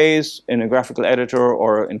user interface in a graphical editor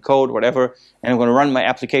or in code, whatever, and I'm going to run my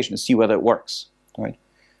application and see whether it works. Right?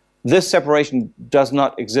 This separation does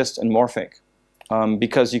not exist in Morphic,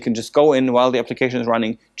 because you can just go in while the application is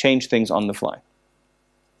running, change things on the fly.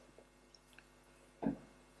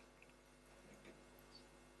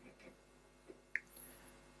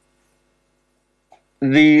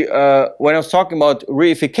 When I was talking about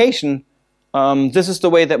reification, this is the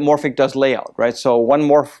way that Morphic does layout, right? So one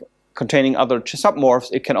morph containing other submorphs,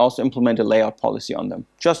 it can also implement a layout policy on them,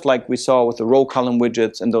 just like we saw with the row column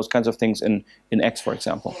widgets and those kinds of things in X, for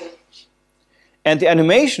example. And the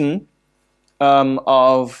animation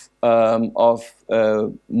of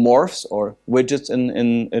morphs or widgets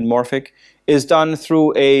in Morphic is done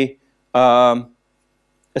through a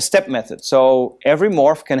step method. So every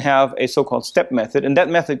morph can have a so-called step method, and that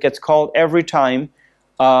method gets called every time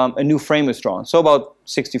a new frame is drawn, so about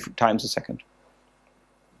 60 times a second.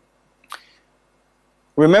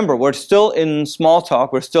 Remember, we're still in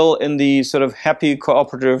Smalltalk, we're still in the sort of happy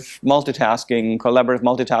cooperative multitasking, collaborative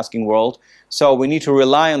multitasking world, so we need to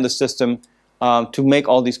rely on the system to make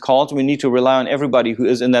all these calls. We need to rely on everybody who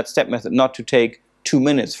is in that step method not to take 2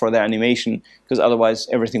 minutes for their animation, because otherwise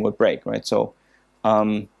everything would break, right? So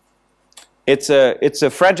it's a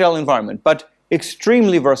fragile environment, but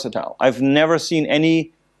extremely versatile. I've never seen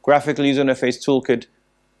any graphical user interface toolkit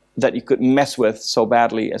that you could mess with so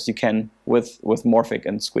badly as you can with Morphic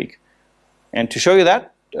and Squeak. And to show you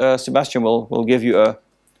that, Sebastian will give you a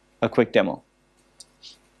quick demo.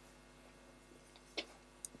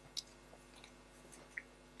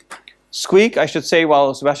 Squeak, I should say,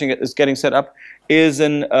 while Sebastian is getting set up, is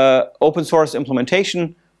an open source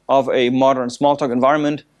implementation of a modern Smalltalk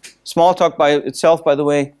environment. Smalltalk by itself, by the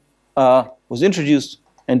way, was introduced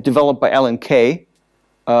and developed by Alan Kay,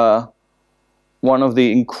 one of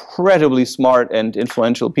the incredibly smart and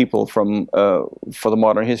influential people for the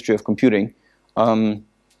modern history of computing.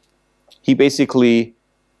 He basically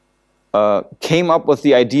came up with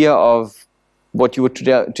the idea of what you would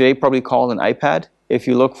today probably call an iPad. If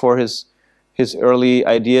you look for his early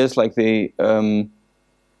ideas, like the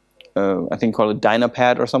I think called a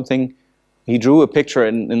Dynapad or something, he drew a picture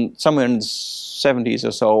somewhere in the 70s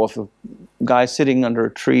or so of a guy sitting under a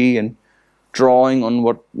tree and drawing on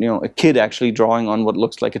what, a kid actually drawing on what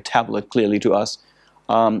looks like a tablet clearly to us.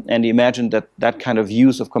 And he imagined that kind of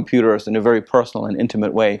use of computers in a very personal and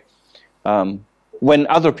intimate way, when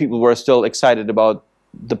other people were still excited about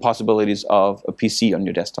the possibilities of a PC on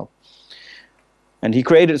your desktop. And he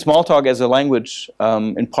created Smalltalk as a language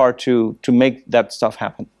in part to make that stuff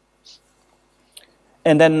happen.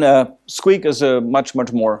 And then Squeak is a much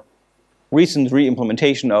more recent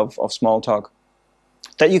re-implementation of Smalltalk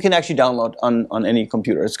that you can actually download on any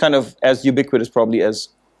computer. It's kind of as ubiquitous probably as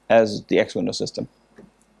the X Window system.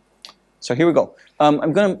 So here we go.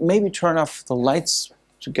 I'm going to maybe turn off the lights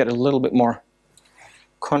to get a little bit more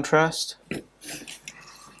contrast.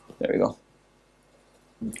 There we go.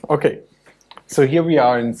 Okay, so here we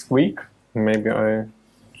are in Squeak. Maybe I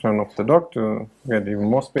turn off the dock to get even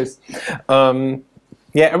more space.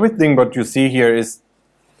 Yeah, everything what you see here is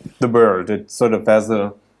the world. It sort of has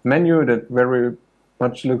a menu that very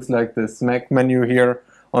much looks like this Mac menu here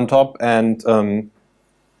on top, and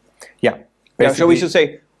yeah. So we should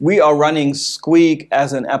say we are running Squeak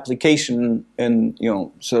as an application in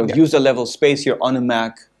sort of user level space here on a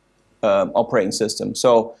Mac operating system.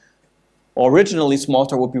 So originally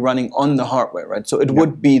Smalltalk would be running on the hardware, right? So it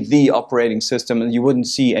would be the operating system, and you wouldn't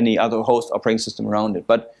see any other host operating system around it.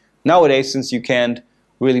 But nowadays, since you can't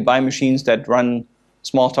really buy machines that run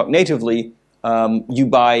Smalltalk natively, you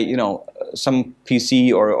buy some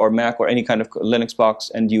PC or Mac or any kind of Linux box,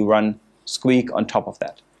 and you run Squeak on top of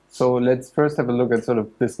that. So let's first have a look at sort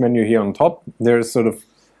of this menu here on top. There's sort of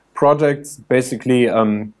projects. Basically,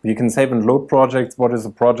 you can save and load projects. What is a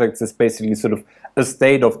project? Is basically sort of a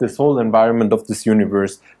state of this whole environment of this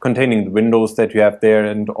universe, containing the windows that you have there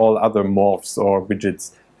and all other morphs or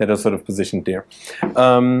widgets that are sort of positioned there.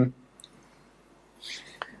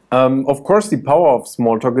 Of course, the power of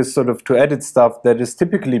Smalltalk is sort of to edit stuff that is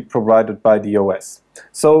typically provided by the OS.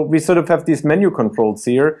 So we sort of have these menu controls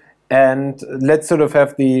here, and let's sort of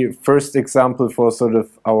have the first example for sort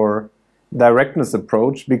of our directness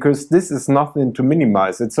approach, because this is nothing to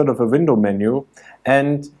minimize. It's sort of a window menu,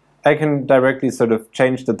 and I can directly sort of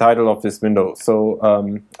change the title of this window. So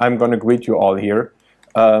I'm going to greet you all here,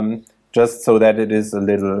 just so that it is a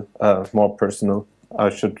little more personal. I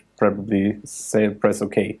should probably say press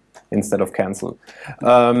OK instead of cancel.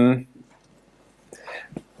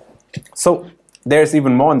 So there's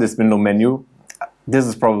even more in this window menu. This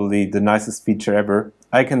is probably the nicest feature ever.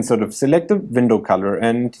 I can sort of select a window color,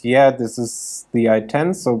 and yeah, this is the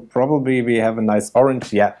I10, so probably we have a nice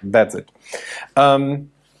orange. Yeah, that's it.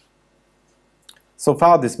 So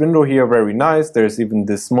far, this window here, very nice. There's even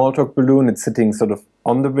this Smalltalk balloon. It's sitting sort of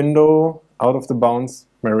on the window, out of the bounds.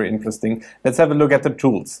 Very interesting. Let's have a look at the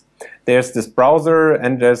tools. There's this browser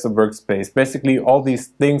and there's a workspace. Basically, all these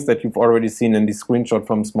things that you've already seen in the screenshot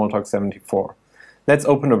from Smalltalk 74. Let's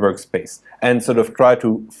open a workspace and sort of try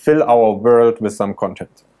to fill our world with some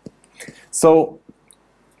content. So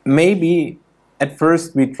maybe at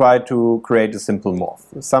first we try to create a simple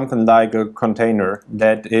morph, something like a container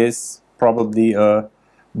that is probably a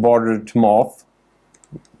bordered morph.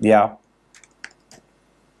 Yeah.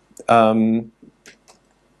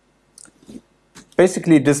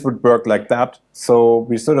 Basically, this would work like that. So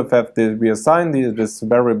we sort of have this, we assign this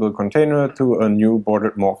variable container to a new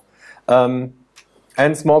bordered morph.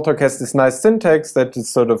 And Smalltalk has this nice syntax that it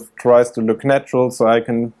sort of tries to look natural. So I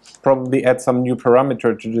can probably add some new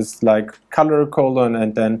parameter to this, like color colon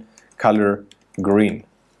and then color green.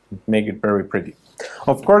 Make it very pretty.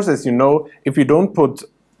 Of course, as you know, if you don't put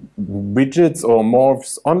widgets or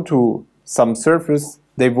morphs onto some surface,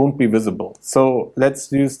 they won't be visible. So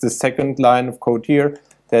let's use the second line of code here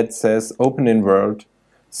that says open in world,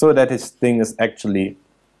 so that this thing is actually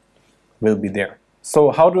will be there.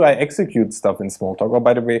 So how do I execute stuff in Smalltalk? Oh,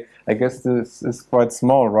 by the way, I guess this is quite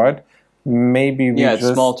small, right? Maybe we it's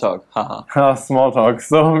Smalltalk. Haha. Smalltalk.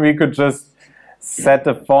 So we could just set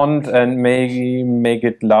a font and maybe make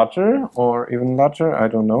it larger or even larger. I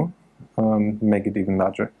don't know. Make it even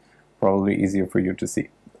larger. Probably easier for you to see.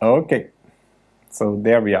 Okay. So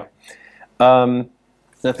there we are.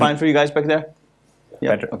 Is that fine for you guys back there?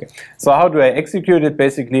 Yeah. Better. Okay. So how do I execute it?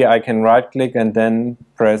 Basically, I can right-click and then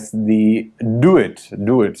press the do it.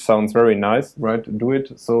 Do it sounds very nice, right? Do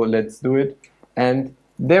it. So let's do it. And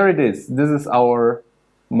there it is. This is our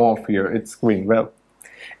morph here. It's green. Well,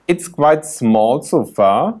 it's quite small so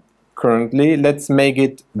far. Currently, let's make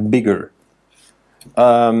it bigger.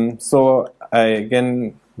 So I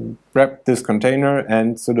again grab this container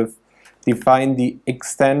and sort of define the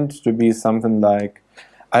extent to be something like,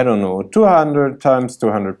 I don't know, 200 times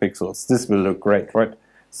 200 pixels. This will look great, right?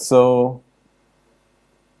 So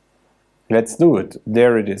let's do it.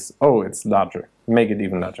 There it is. Oh, it's larger. Make it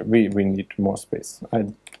even larger. We need more space. I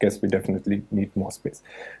guess we definitely need more space.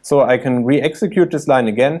 So I can re-execute this line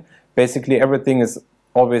again. Basically, everything is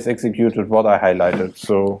always executed what I highlighted.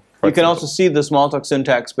 So you can also see the Smalltalk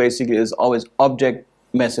syntax basically is always object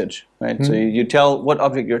message, right? So you tell what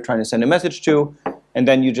object you're trying to send a message to, and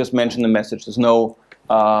then you just mention the message. There's no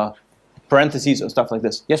parentheses or stuff like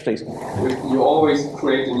this. Yes, please. You always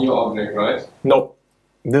create a new object, right? No,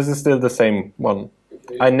 this is still the same one.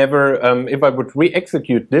 Okay. I never, if I would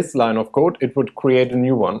re-execute this line of code, it would create a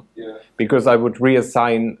new one, because I would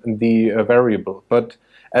reassign the variable. But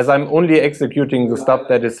as I'm only executing the stuff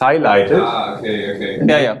that is highlighted. Okay.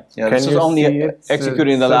 Yeah. This is only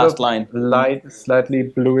executing the last line. Light, slightly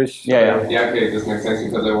bluish. Yeah, okay, this makes sense,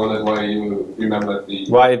 because I wondered why you remembered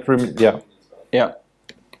the... Yeah.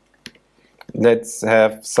 Let's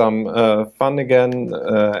have some fun again.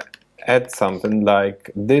 Add something like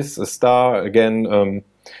this, a star, again,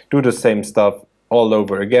 do the same stuff all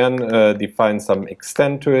over again, define some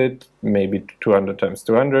extent to it, maybe 200 times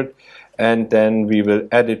 200, and then we will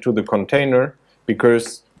add it to the container,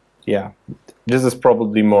 because, yeah, this is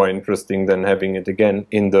probably more interesting than having it again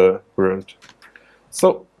in the world.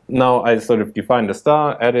 So now I sort of define the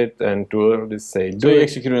star, add it, and do this, say, So you're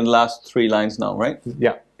executing the last 3 lines now, right?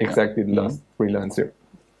 Yeah, exactly, the last 3 lines here.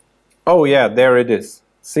 Oh yeah, there it is.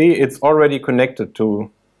 See, it's already connected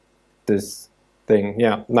to this thing.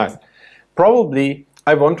 Yeah, nice. Probably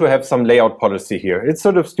I want to have some layout policy here. It's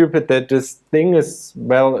sort of stupid that this thing is,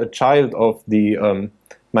 well, a child of the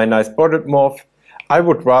my nice bordered morph. I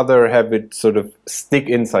would rather have it sort of stick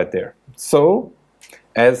inside there. So,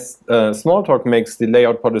 as Smalltalk makes the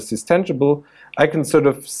layout policies tangible, I can sort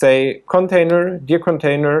of say, container, dear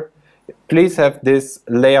container, please have this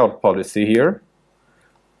layout policy here.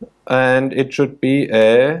 And it should be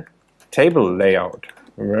a table layout.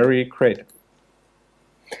 Very creative.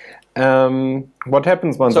 What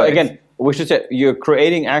happens once? So again, we should say you're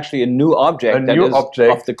creating actually a new object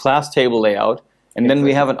of the class table layout, and then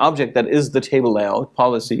we have an object that is the table layout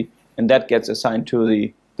policy, and that gets assigned to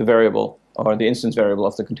the variable or the instance variable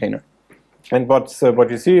of the container. And what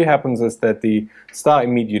you see happens is that the star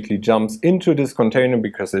immediately jumps into this container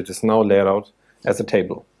because it is now laid out as a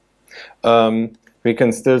table. We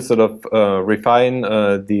can still sort of refine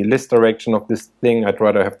the list direction of this thing. I'd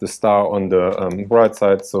rather have the star on the right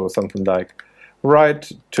side, so something like right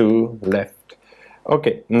to left.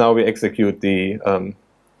 Okay, now we execute the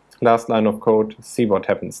last line of code, see what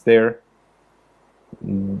happens there.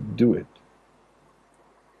 Do it.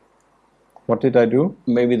 What did I do?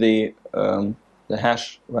 Maybe the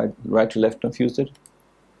hash right to left confused it?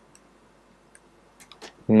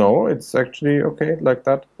 No, it's actually okay like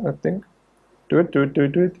that, I think. Do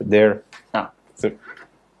it. There. So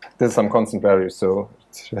there's some constant value, so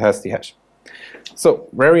it has the hash. So,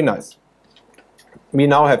 very nice. We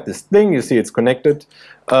now have this thing, you see it's connected.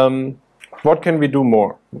 What can we do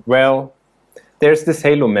more? Well, there's this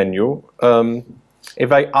halo menu.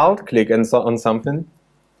 If I alt-click on something,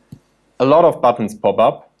 a lot of buttons pop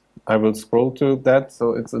up. I will scroll to that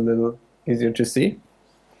so it's a little easier to see.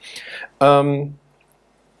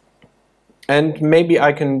 And maybe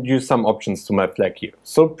I can use some options to my flag here.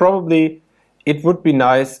 So probably it would be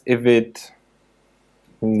nice if it,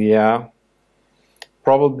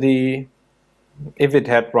 probably if it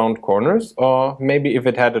had round corners, or maybe if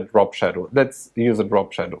it had a drop shadow. Let's use a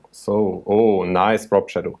drop shadow. So, oh, nice drop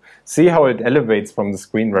shadow. See how it elevates from the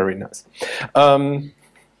screen, very nice.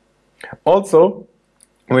 Also,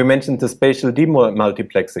 we mentioned the spatial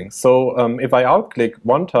demultiplexing. So if I out-click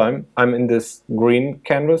one time, I'm in this green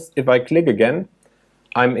canvas. If I click again,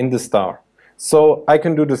 I'm in the star. So I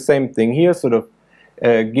can do the same thing here, sort of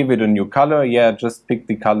give it a new color. Yeah, just pick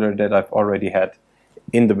the color that I've already had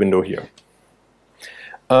in the window here.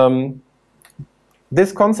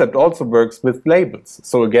 This concept also works with labels.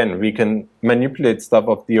 So again, we can manipulate stuff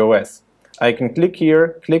of the OS. I can click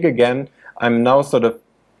here, click again. I'm now sort of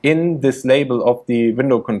in this label of the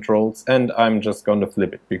window controls, and I'm just going to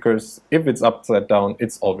flip it, because if it's upside down,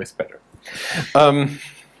 it's always better.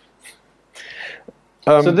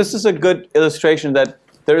 So this is a good illustration that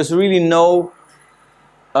there is really no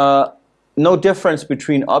difference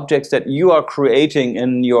between objects that you are creating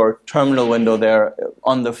in your terminal window there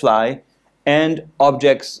on the fly and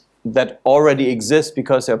objects that already exist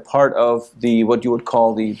because they're part of the what you would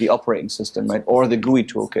call the operating system, right, or the GUI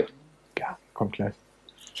toolkit. Yeah, completely.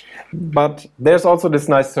 But there's also this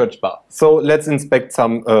nice search bar. So let's inspect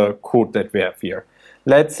some code that we have here.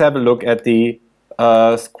 Let's have a look at the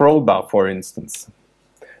scroll bar, for instance.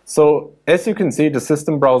 So as you can see, the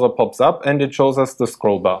system browser pops up and it shows us the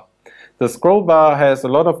scroll bar. The scroll bar has a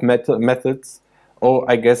lot of methods. Oh,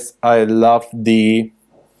 I guess I love the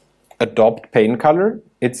adopt pane color.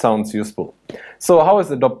 It sounds useful. So how is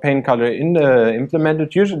adopt pane color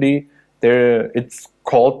implemented? Usually it's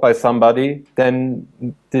called by somebody, then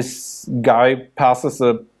this guy passes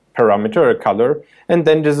a parameter, a color, and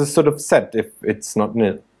then this is sort of set if it's not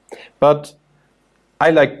nil. But I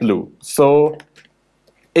like blue. So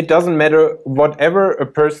it doesn't matter whatever a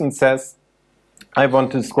person says, I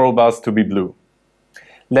want the scroll bars to be blue.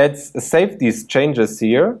 Let's save these changes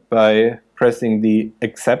here by pressing the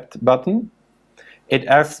accept button. It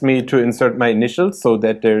asks me to insert my initials so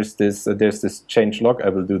that there's this change log. I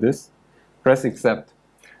will do this. Press accept.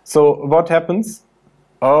 So what happens?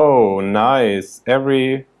 Oh, nice.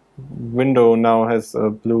 Every window now has a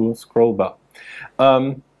blue scroll bar.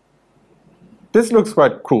 This looks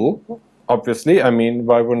quite cool, obviously. I mean,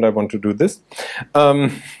 why wouldn't I want to do this?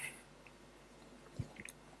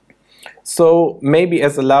 So maybe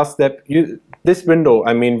as a last step, this window,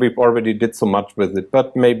 I mean, we've already did so much with it,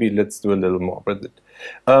 but maybe let's do a little more with it.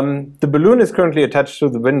 The balloon is currently attached to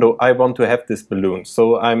the window. I want to have this balloon.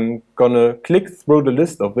 So I'm going to click through the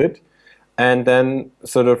list of it and then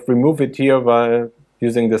sort of remove it here by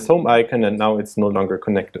using this home icon, and now it's no longer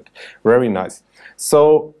connected. Very nice.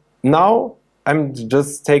 So now I'm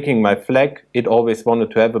just taking my flag. It always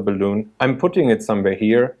wanted to have a balloon. I'm putting it somewhere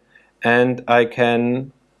here, and I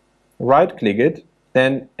can right-click it,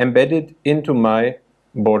 then embed it into my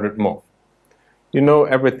bordered morph. You know,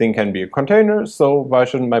 everything can be a container, so why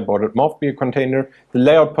shouldn't my bordered morph be a container? The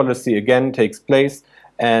layout policy again takes place,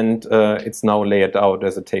 and it's now laid out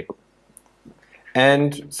as a table.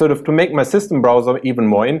 And sort of to make my system browser even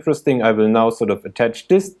more interesting, I will now sort of attach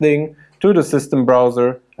this thing to the system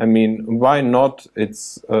browser. I mean, why not?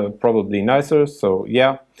 It's probably nicer, so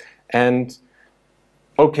yeah. And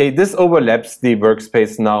okay, this overlaps the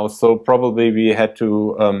workspace now, so probably we had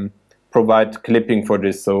to provide clipping for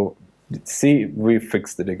this. So see, we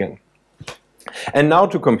fixed it again. And now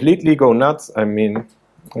to completely go nuts, I mean,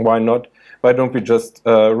 why not? Why don't we just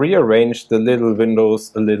rearrange the little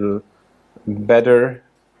windows a little better?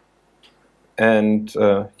 And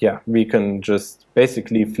yeah, we can just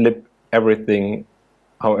basically flip everything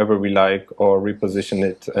however we like or reposition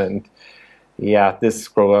it. And yeah, this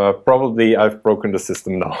scroller, probably I've broken the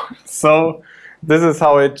system now. So this is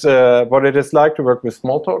how what it is like to work with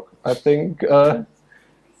Smalltalk. I think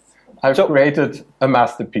I've created a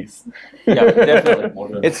masterpiece. Yeah,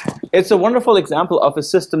 definitely. It's a wonderful example of a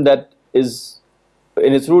system that is,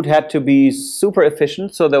 in its root, had to be super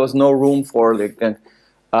efficient, so there was no room for like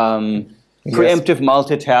preemptive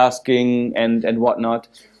multitasking and whatnot.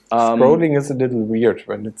 Scrolling is a little weird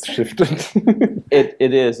when it's shifted.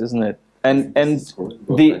 It is, isn't it? And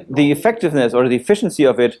the effectiveness or the efficiency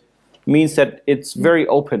of it means that it's very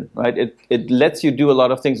open, right? It lets you do a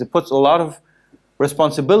lot of things. It puts a lot of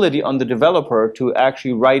responsibility on the developer to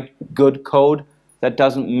actually write good code that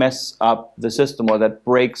doesn't mess up the system or that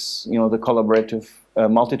breaks, you know, the collaborative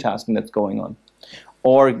multitasking that's going on,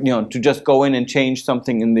 or you know, to just go in and change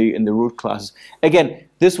something in the root classes. Again,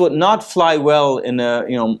 this would not fly well in a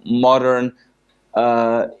modern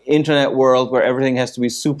internet world where everything has to be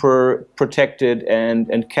super protected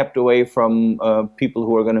and kept away from people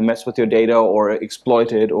who are going to mess with your data or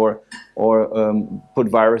exploit it or put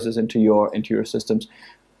viruses into your systems.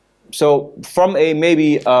 So from a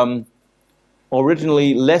maybe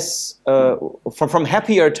originally less from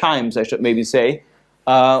happier times, I should maybe say,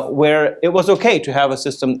 where it was okay to have a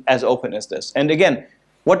system as open as this. And again,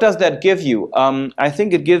 what does that give you? I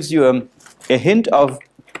think it gives you a hint of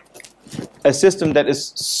a system that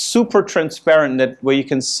is super transparent, where you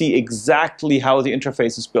can see exactly how the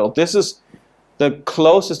interface is built. This is the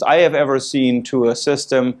closest I have ever seen to a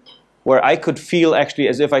system where I could feel actually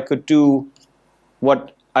as if I could do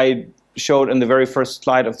what I showed in the very first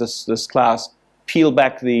slide of this class: peel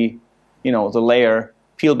back the the layer,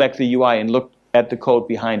 peel back the UI, and look at the code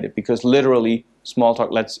behind it. Because literally,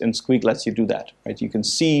 Smalltalk and Squeak lets you do that. Right? You can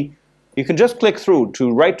see. You can just click through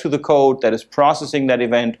to right to the code that is processing that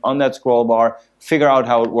event on that scroll bar, figure out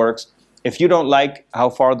how it works. If you don't like how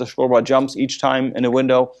far the scroll bar jumps each time in a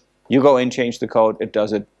window, you go in, change the code. It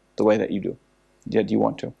does it the way that you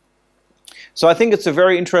want to. So I think it's a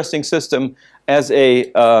very interesting system as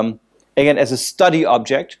a again, as a study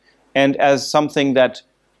object and as something that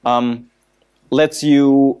lets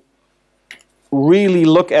you really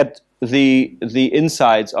look at the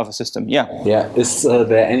insides of a system. Yeah. Is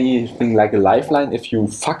there anything like a lifeline if you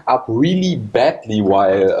fuck up really badly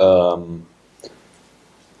while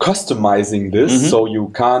customizing this, so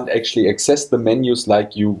you can't actually access the menus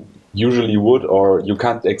like you usually would, or you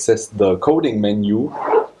can't access the coding menu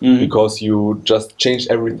because you just changed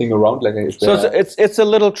everything around? Like, so it's a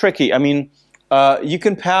little tricky. I mean, you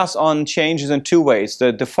can pass on changes in two ways.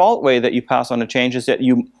 The default way that you pass on a change is that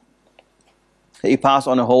you pass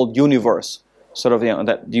on a whole universe, sort of,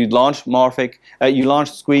 that you launch Morphic, you launch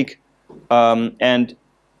Squeak, and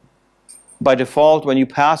by default, when you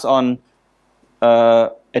pass on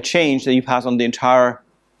a change that you pass on the entire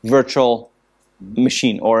virtual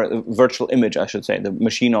machine, or a virtual image, I should say. The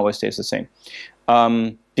machine always stays the same.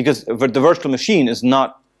 Because the virtual machine is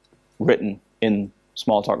not written in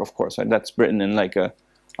Smalltalk, of course. Right? That's written in like a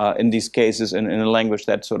in these cases in a language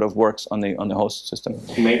that sort of works on the host system.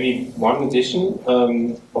 Maybe one addition.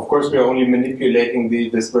 Of course, we are only manipulating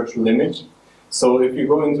this virtual image. So if you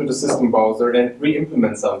go into the system browser and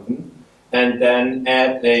re-implement something, and then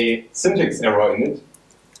add a syntax error in it,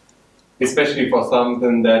 especially for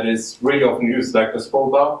something that is really often used, like the scroll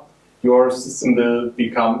bar, your system will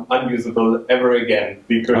become unusable ever again,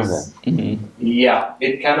 because yeah,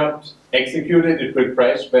 it cannot execute it. It will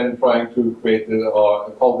crash when trying to create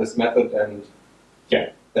or call this method, and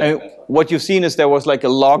yeah. What you've seen is there was like a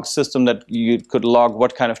log system that you could log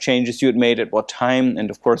what kind of changes you had made at what time, and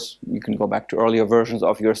of course you can go back to earlier versions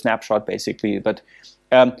of your snapshot basically, but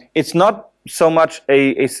it's not so much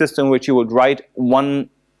a system which you would write one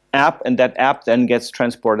app and that app then gets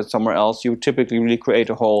transported somewhere else. You would typically really create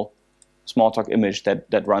a whole Smalltalk image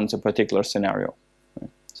that runs a particular scenario.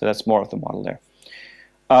 So that's more of the model there.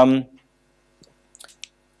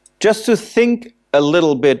 Just to think a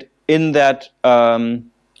little bit in that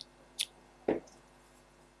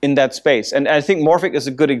space, and I think Morphic is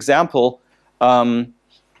a good example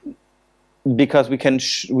because we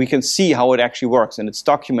can see how it actually works, and it's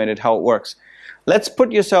documented how it works. Let's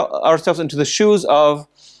put ourselves into the shoes of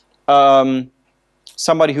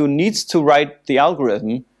somebody who needs to write the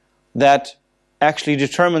algorithm that actually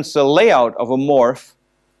determines the layout of a morph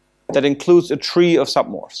that includes a tree of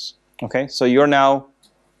submorphs. Okay, so you're now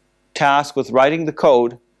tasked with writing the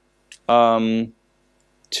code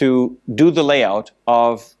to do the layout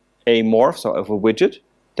of a morph, so of a widget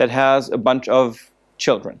that has a bunch of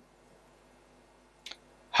children.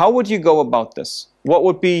 How would you go about this? What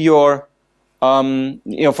would be your,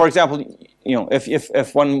 for example,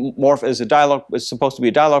 if one morph is supposed to be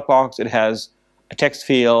a dialog box, it has a text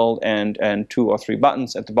field and 2 or 3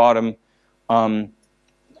 buttons at the bottom,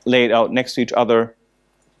 laid out next to each other.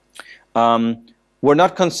 We're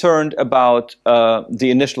not concerned about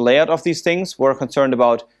the initial layout of these things. We're concerned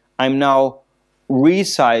about, I'm now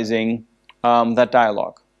resizing that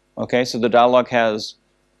dialog. Okay, so the dialog has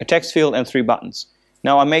a text field and 3 buttons.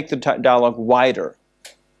 Now I make the dialog wider.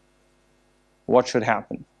 What should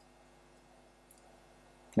happen?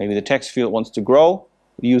 Maybe the text field wants to grow,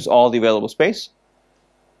 use all the available space,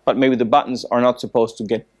 but maybe the buttons are not supposed to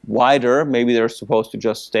get wider. Maybe they're supposed to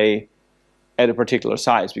just stay at a particular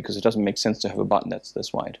size, because it doesn't make sense to have a button that's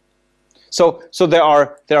this wide. So there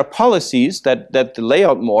are policies that the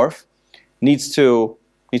layout morph needs to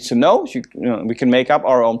know. We can make up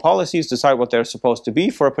our own policies, decide what they're supposed to be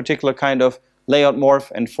for a particular kind of layout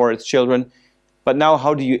morph and for its children. But now,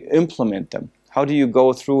 how do you implement them? How do you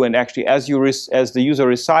go through and actually, as the user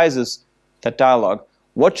resizes that dialog,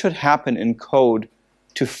 what should happen in code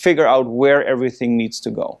to figure out where everything needs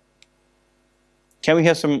to go? Can we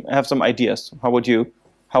have some ideas? How would you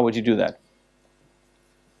do that?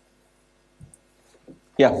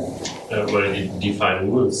 Yeah. Well, you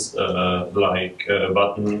define rules like a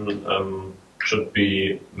button should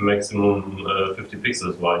be maximum 50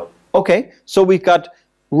 pixels wide. Okay, so we've got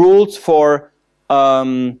rules for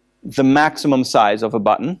the maximum size of a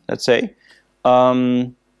button, let's say.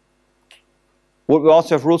 Would we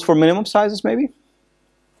also have rules for minimum sizes, maybe?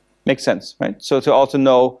 Makes sense, right? So to also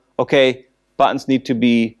know, okay, buttons need to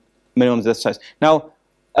be minimum this size. Now,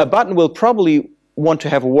 a button will probably want to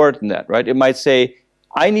have a word in that, right? It might say,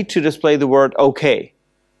 I need to display the word OK.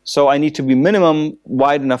 So I need to be minimum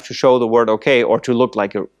wide enough to show the word OK, or to look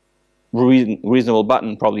like a reasonable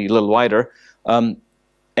button, probably a little wider.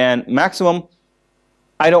 And maximum,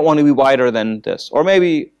 I don't want to be wider than this. Or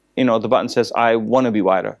maybe, the button says, I want to be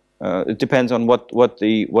wider. It depends on what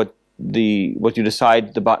you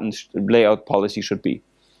decide the button's layout policy should be.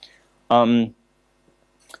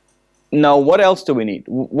 Now, what else do we need?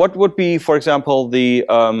 What would be, for example, the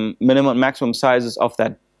minimum and maximum sizes of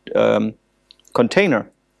that container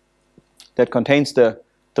that contains the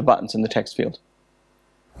buttons in the text field?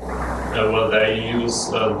 Well, they use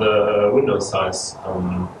the window size.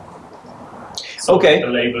 So okay. The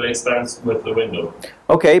label expands with the window.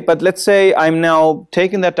 Okay, but let's say I'm now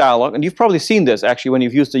taking that dialog, and you've probably seen this actually when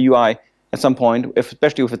you've used the UI at some point,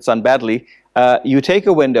 especially if it's done badly. You take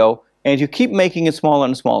a window and you keep making it smaller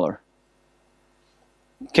and smaller.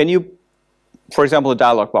 Can you, for example, a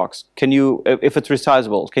dialog box, can you, if it's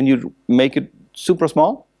resizable, can you make it super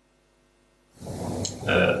small?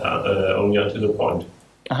 Only until the point.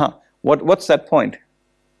 What's that point?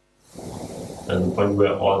 And the point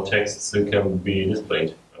where all texts can be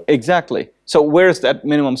displayed. Exactly. So where is that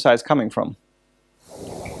minimum size coming from?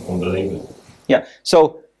 Unbelievable. Yeah.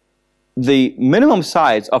 So the minimum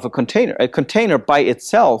size of a container by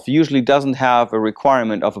itself usually doesn't have a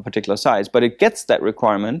requirement of a particular size, but it gets that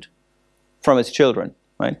requirement from its children,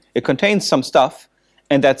 right? It contains some stuff,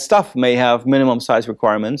 and that stuff may have minimum size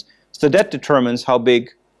requirements, so that determines how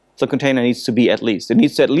big the container needs to be at least. It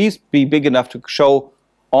needs to at least be big enough to show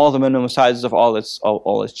all the minimum sizes of all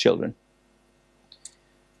its children.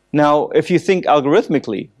 Now, if you think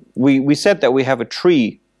algorithmically, we said that we have a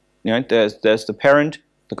tree, right? There's the parent,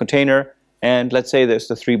 the container, and let's say there's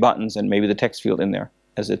the 3 buttons and maybe the text field in there,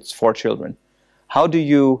 as it's 4 children. How do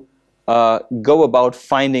you go about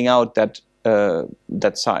finding out that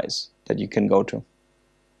that size that you can go to?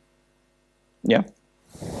 Yeah.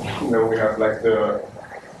 Then we have like the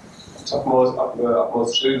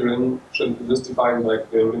upmost children should this define like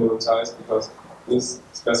the minimum size, because this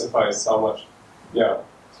specifies how much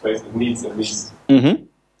space it needs at least.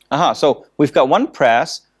 Mm-hmm. So we've got one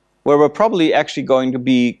pass where we're probably actually going to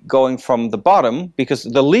be going from the bottom, because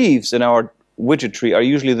the leaves in our widget tree are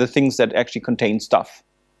usually the things that actually contain stuff,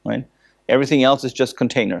 right? Everything else is just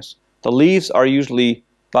containers. The leaves are usually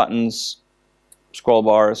buttons, scroll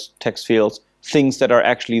bars, text fields, things that are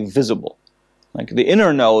actually visible. Like the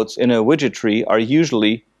inner nodes in a widget tree are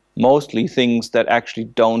usually mostly things that actually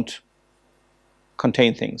don't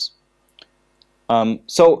contain things.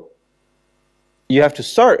 So you have to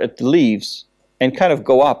start at the leaves and kind of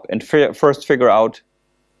go up and first figure out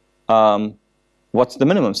what's the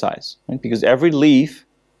minimum size, right? Because every leaf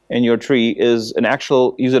in your tree is an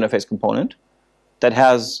actual user interface component that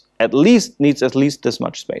needs at least this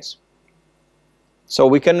much space. So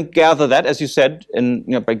we can gather that, as you said,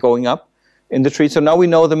 by going up in the tree. So now we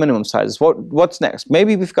know the minimum sizes. What's next?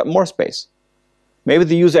 Maybe we've got more space. Maybe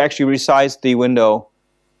the user actually resized the window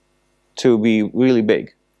to be really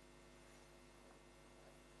big.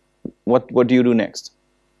 What do you do next?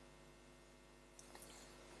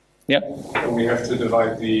 Yeah. And we have to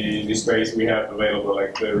divide the space we have available,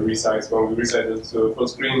 like the resize. When we reset it to full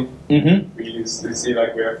screen, we see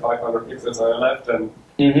like we have 500 pixels on the left, and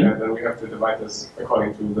then we have to divide this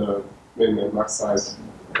according to the min and max size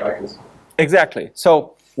icons. Exactly.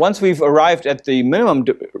 So once we've arrived at the minimum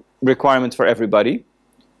requirements for everybody,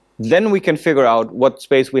 then we can figure out what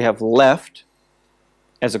space we have left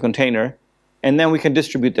as a container, and then we can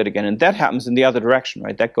distribute that again. And that happens in the other direction,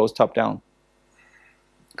 right? That goes top down.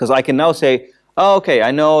 Because I can now say, oh, okay,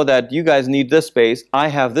 I know that you guys need this space. I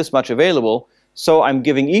have this much available, so I'm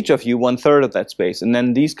giving each of you 1/3 of that space. And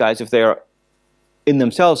then these guys, if they are in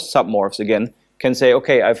themselves submorphs again, can say,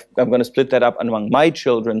 okay, I'm going to split that up among my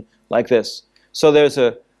children like this. So there's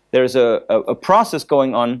a process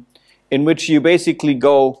going on in which you basically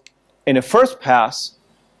go in a first pass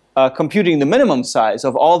computing the minimum size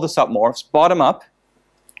of all the submorphs, bottom up,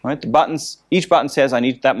 right? The buttons, each button says I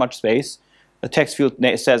need that much space. The text field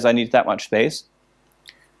says I need that much space.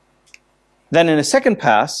 Then in a second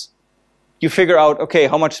pass, you figure out, okay,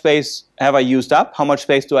 how much space have I used up? How much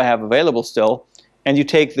space do I have available still? And you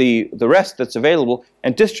take the rest that's available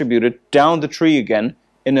and distribute it down the tree again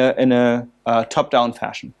in a top-down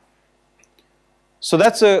fashion. So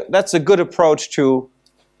that's a good approach to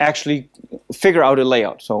actually figure out a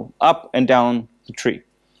layout. So up and down the tree.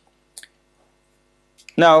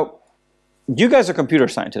 Now, you guys are computer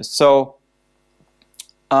scientists, so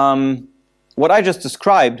what I just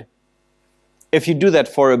described, if you do that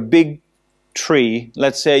for a big tree,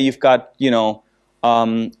 let's say you've got,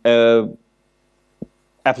 a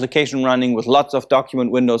application running with lots of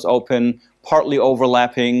document windows open, partly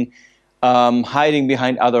overlapping, hiding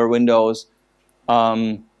behind other windows.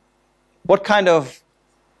 What kind of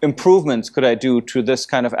improvements could I do to this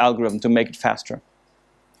kind of algorithm to make it faster?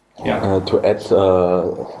 Yeah. To add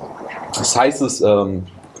sizes,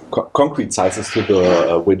 concrete sizes to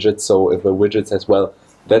the widget. So if a widget says, well,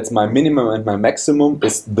 that's my minimum and my maximum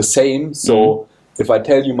is the same. So if I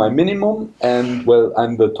tell you my minimum and, well,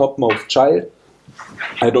 I'm the topmost child,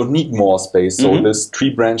 I don't need more space. So this tree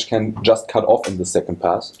branch can just cut off in the second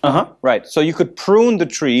pass. Right. So you could prune the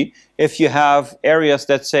tree if you have areas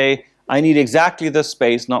that say, I need exactly this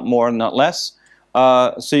space, not more, not less.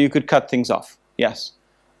 So you could cut things off. Yes.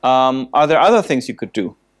 Are there other things you could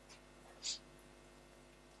do?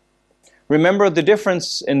 Remember the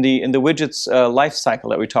difference in the widget's life cycle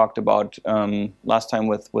that we talked about last time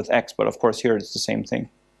with X, but of course here it's the same thing.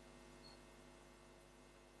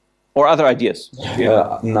 Or other ideas?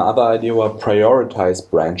 Another idea was prioritize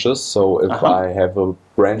branches. So if I have a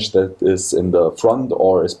branch that is in the front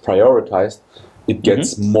or is prioritized, it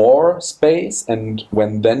gets more space, and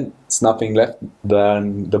when then it's nothing left,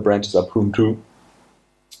 then the branches are pruned too.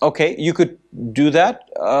 Okay, you could do that.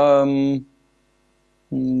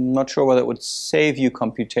 Not sure whether it would save you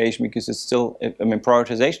computation, because it's still, I mean,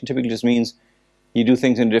 prioritization typically just means you do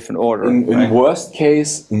things in a different order. In worst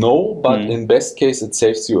case, no, but in best case, it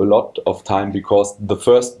saves you a lot of time because the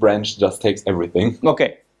first branch just takes everything.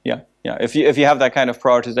 Okay, yeah. If you have that kind of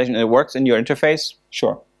prioritization and it works in your interface,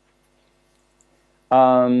 sure.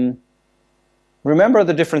 Remember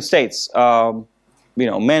the different states, you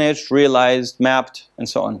know, managed, realized, mapped, and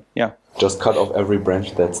so on. Yeah. Just cut off every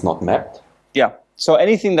branch that's not mapped. Yeah. So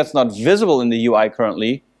anything that's not visible in the UI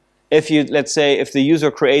currently, if you, let's say, if the user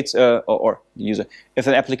creates a, if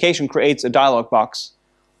an application creates a dialog box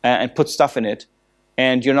and puts stuff in it,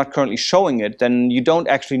 and you're not currently showing it, then you don't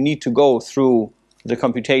actually need to go through the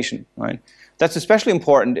computation, right? That's especially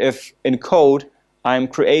important if in code I'm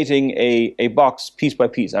creating a box piece by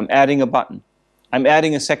piece. I'm adding a button. I'm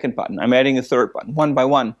adding a second button. I'm adding a third button, one by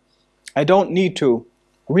one. I don't need to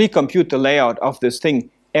recompute the layout of this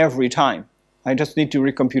thing every time. I just need to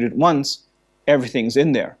recompute it once. Everything's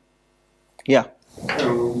in there. Yeah?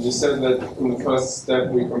 You said that in the first step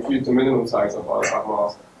we compute the minimum size of our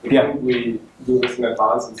submask. Yeah. We do this in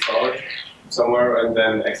advance and store it somewhere and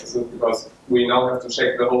then access it, because we now have to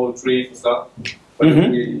check the whole tree for stuff. But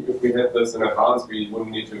if we had this in advance, we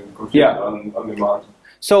wouldn't need to compute it on demand.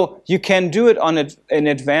 So you can do it in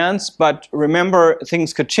advance, but remember,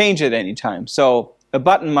 things could change at any time. So a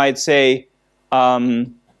button might say,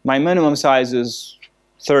 my minimum size is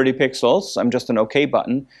 30 pixels. I'm just an OK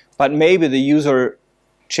button. But maybe the user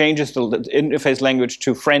changes the interface language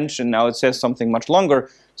to French, and now it says something much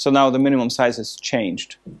longer. So now the minimum size has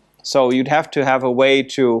changed. So you'd have to have a way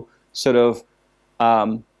to sort of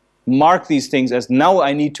mark these things as now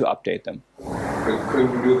I need to update them.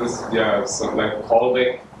 Couldn't we do this, some like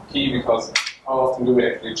callback key, because how often do we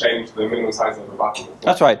actually change the minimum size of the button?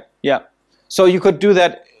 That's right, yeah. So you could do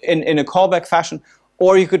that in a callback fashion,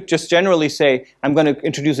 or you could just generally say, I'm going to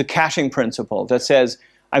introduce a caching principle that says,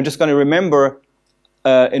 I'm just going to remember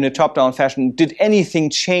in a top-down fashion, did anything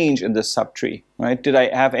change in this subtree, right? Did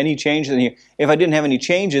I have any changes in here? If I didn't have any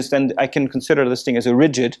changes, then I can consider this thing as a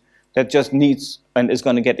rigid that just needs and is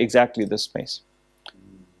going to get exactly this space.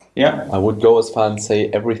 Yeah? I would go as far and say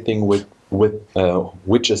everything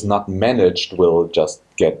which is not managed will just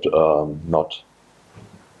get not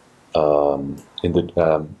in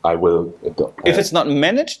the. I will. If it's not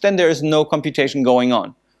managed, then there is no computation going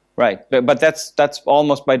on, right? But that's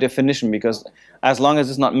almost by definition, because as long as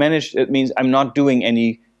it's not managed, it means I'm not doing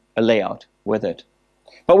any layout with it.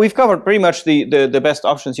 But we've covered pretty much the best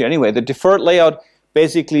options here anyway. The deferred layout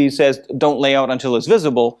basically says don't lay out until it's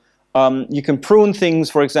visible. You can prune things,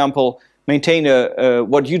 for example, maintain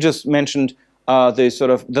what you just mentioned,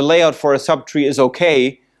 the layout for a subtree is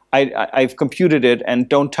okay. I've computed it and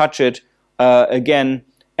don't touch it again,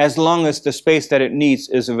 as long as the space that it needs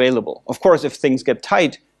is available. Of course, if things get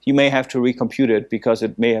tight, you may have to recompute it because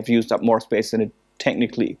it may have used up more space than it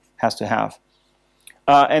technically has to have.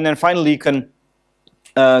 And then finally, you can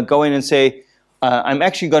go in and say, I'm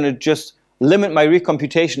actually going to just limit my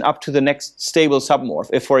recomputation up to the next stable submorph.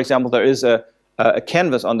 If, for example, there is a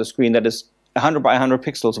canvas on the screen that is 100 by 100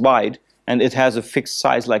 pixels wide, and it has a fixed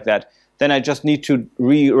size like that, then I just need to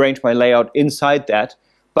rearrange my layout inside that.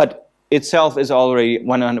 But itself is already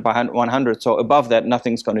 100 by 100, so above that,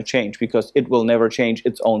 nothing's going to change, because it will never change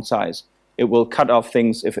its own size. It will cut off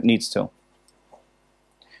things if it needs to.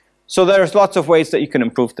 So there's lots of ways that you can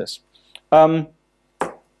improve this.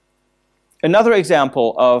 Another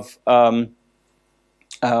example of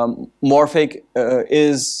Morphic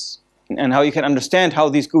is, and how you can understand how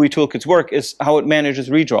these GUI toolkits work, is how it manages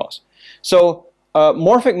redraws. So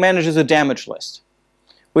Morphic manages a damage list,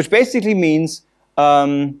 which basically means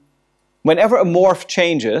whenever a morph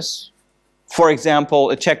changes, for example,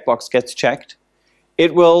 a checkbox gets checked,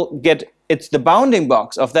 it will get, the bounding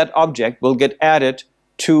box of that object will get added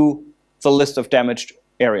to the list of damaged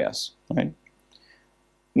areas, right?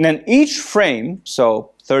 And then each frame,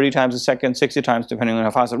 so 30 times a second, 60 times, depending on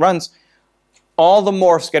how fast it runs, all the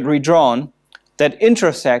morphs get redrawn that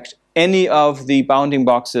intersect any of the bounding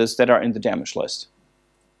boxes that are in the damage list.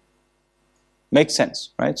 Makes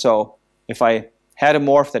sense, right? So if I had a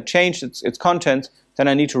morph that changed its content, then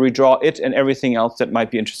I need to redraw it and everything else that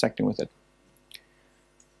might be intersecting with it.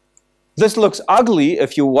 This looks ugly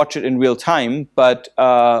if you watch it in real time, but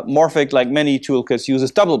Morphic, like many toolkits,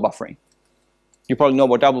 uses double buffering. You probably know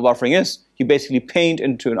what double buffering is. You basically paint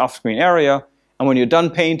into an off-screen area, and when you're done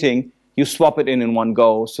painting, you swap it in one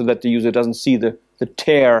go so that the user doesn't see the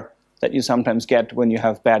tear that you sometimes get when you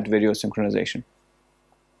have bad video synchronization.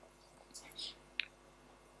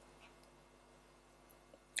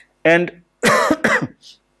 And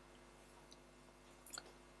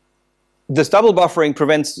this double buffering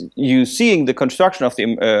prevents you seeing the construction of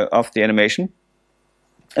the animation.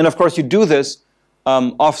 And of course, you do this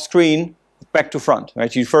off screen, back to front.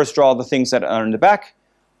 Right? You first draw the things that are in the back,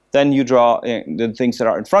 then you draw the things that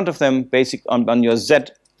are in front of them, basic on your Z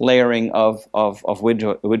layering of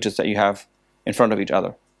widgets that you have in front of each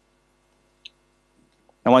other.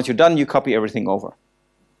 And once you're done, you copy everything over.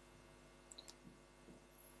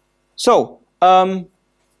 So,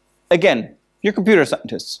 again, you're computer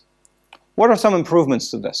scientists. What are some improvements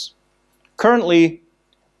to this? Currently,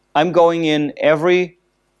 I'm going in every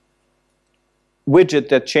widget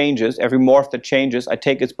that changes, every morph that changes, I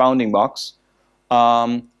take its bounding box,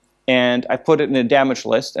 and I put it in a damage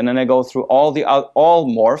list, and then I go through all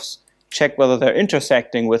morphs, check whether they're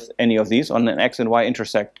intersecting with any of these on an X and Y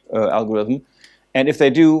intersect algorithm, and if they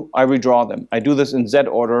do, I redraw them. I do this in Z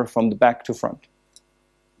order from the back to front.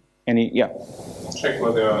 Yeah. Check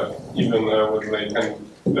whether even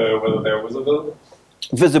whether they're visible.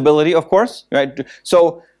 Visibility, of course, right?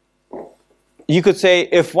 So you could say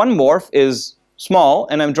if one morph is small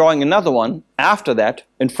and I'm drawing another one after that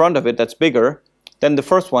in front of it that's bigger, then the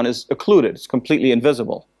first one is occluded. It's completely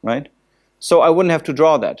invisible, right? So I wouldn't have to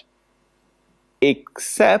draw that,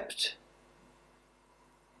 except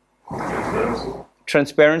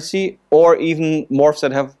transparency or even morphs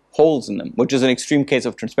that have holes in them, which is an extreme case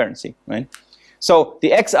of transparency, right? So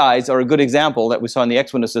the X eyes are a good example that we saw in the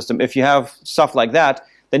X window system. If you have stuff like that,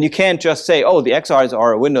 then you can't just say, oh, the X eyes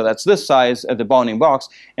are a window that's this size at the bounding box,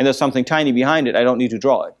 and there's something tiny behind it. I don't need to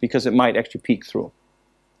draw it, because it might actually peek through.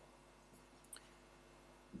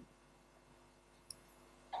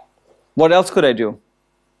 What else could I do?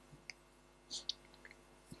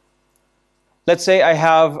 Let's say I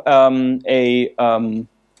have a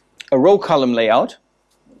row column layout.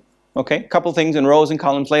 Okay, a couple things in rows and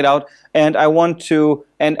columns laid out, and I want to,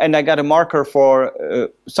 and I got a marker for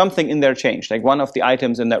something in there changed, like one of the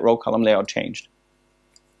items in that row column layout changed.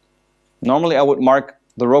 Normally I would mark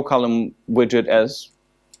the row column widget as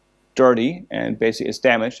dirty and basically as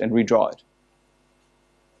damaged and redraw it.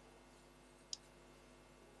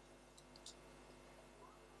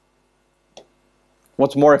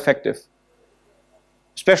 What's more effective?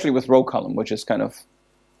 Especially with row column, which is kind of,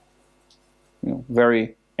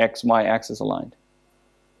 very X, Y axis aligned.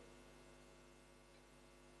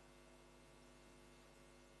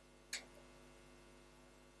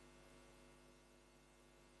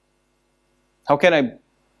 How can I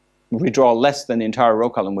redraw less than the entire row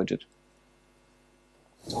column widget?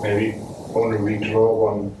 Maybe only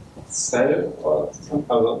redraw one cell or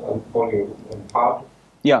only one part.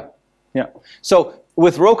 Yeah. So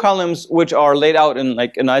with row columns which are laid out in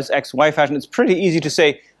like a nice X, Y fashion, it's pretty easy to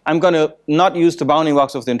say, I'm going to not use the bounding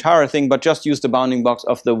box of the entire thing, but just use the bounding box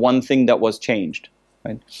of the one thing that was changed.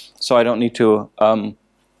 Right? So I don't need to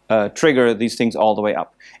trigger these things all the way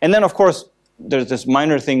up. And then, of course, there's this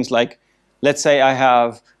minor things like, let's say I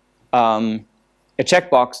have a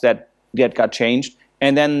checkbox that got changed,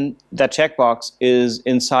 and then that checkbox is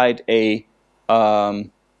inside a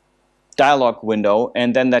dialog window,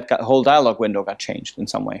 and then that whole dialog window got changed in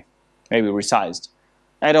some way, maybe resized.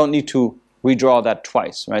 I don't need to redraw that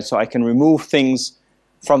twice, right? So I can remove things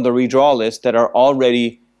from the redraw list that are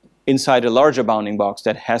already inside a larger bounding box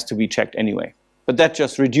that has to be checked anyway. But that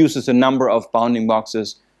just reduces the number of bounding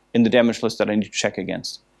boxes in the damage list that I need to check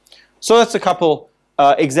against. So that's a couple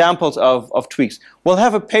examples of tweaks. We'll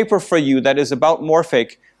have a paper for you that is about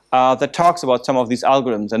Morphic that talks about some of these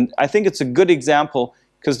algorithms. And I think it's a good example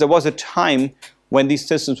because there was a time when these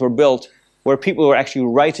systems were built where people were actually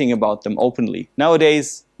writing about them openly.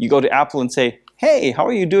 Nowadays, you go to Apple and say, hey, how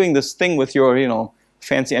are you doing this thing with your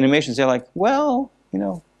fancy animations? They're like, well,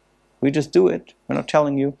 we just do it. We're not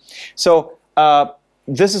telling you. So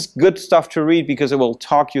this is good stuff to read because it will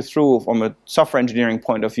talk you through from a software engineering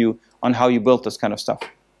point of view on how you build this kind of stuff.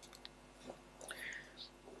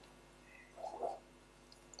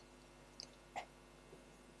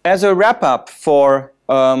 As a wrap-up for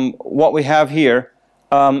what we have here,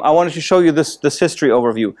 I wanted to show you this history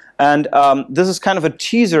overview. And this is kind of a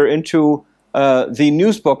teaser into the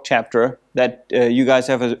newsbook chapter that you guys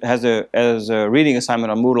have as a reading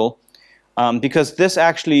assignment on Moodle, because this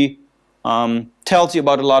actually tells you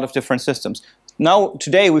about a lot of different systems. Now,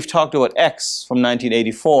 today we've talked about X from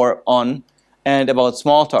 1984 on, and about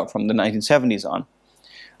Smalltalk from the 1970s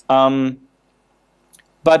on.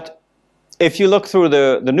 But if you look through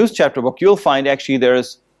the news chapter book, you'll find actually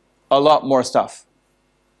there's a lot more stuff.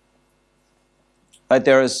 Right?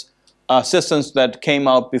 There's systems that came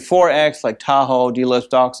out before X, like Tahoe,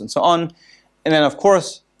 DLS-Docs, and so on. And then, of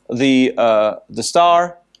course, the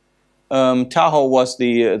star. Tahoe was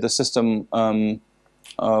the system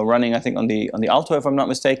running, I think, on the Alto, if I'm not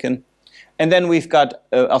mistaken. And then we've got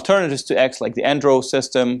alternatives to X, like the Andro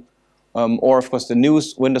system, or of course the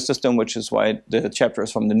News Windows system, which is why the chapter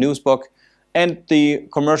is from the News book, and the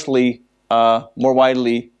commercially more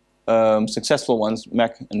widely successful ones,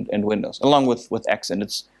 Mac and Windows, along with X and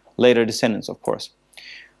its later descendants, of course.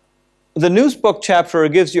 The News book chapter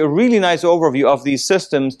gives you a really nice overview of these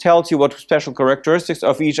systems, tells you what special characteristics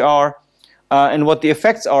of each are, and what the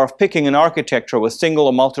effects are of picking an architecture with single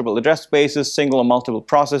or multiple address spaces, single or multiple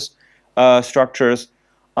process structures,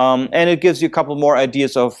 and it gives you a couple more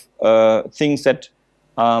ideas of things that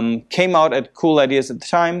came out as cool ideas at the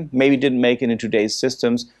time, maybe didn't make it in today's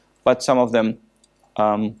systems, but some of them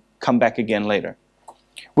come back again later.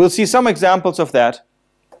 We'll see some examples of that,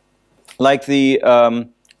 like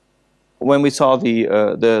when we saw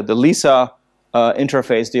the Lisa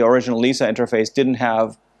interface, the original Lisa interface didn't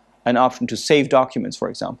have an option to save documents, for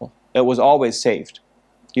example. It was always saved.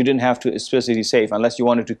 You didn't have to explicitly save unless you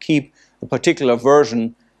wanted to keep a particular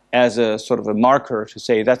version as a sort of a marker to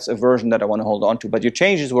say that's a version that I want to hold on to. But your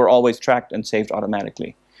changes were always tracked and saved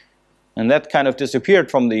automatically. And that kind of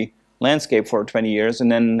disappeared from the landscape for 20 years.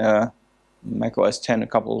 And then Mac OS X a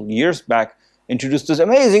couple of years back introduced this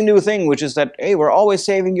amazing new thing, which is that, hey, we're always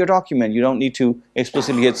saving your document. You don't need to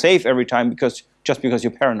explicitly hit save every time just because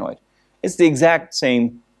you're paranoid. It's the exact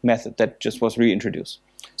same method that just was reintroduced.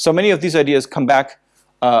 So many of these ideas come back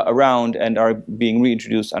around and are being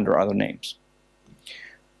reintroduced under other names.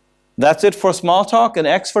 That's it for Smalltalk and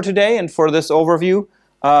X for today and for this overview.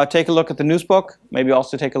 Take a look at the newsbook. Maybe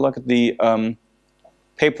also take a look at the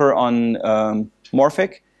paper on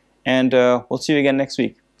Morphic. And we'll see you again next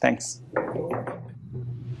week. Thanks.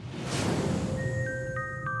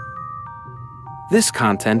 This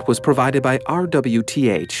content was provided by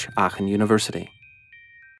RWTH Aachen University.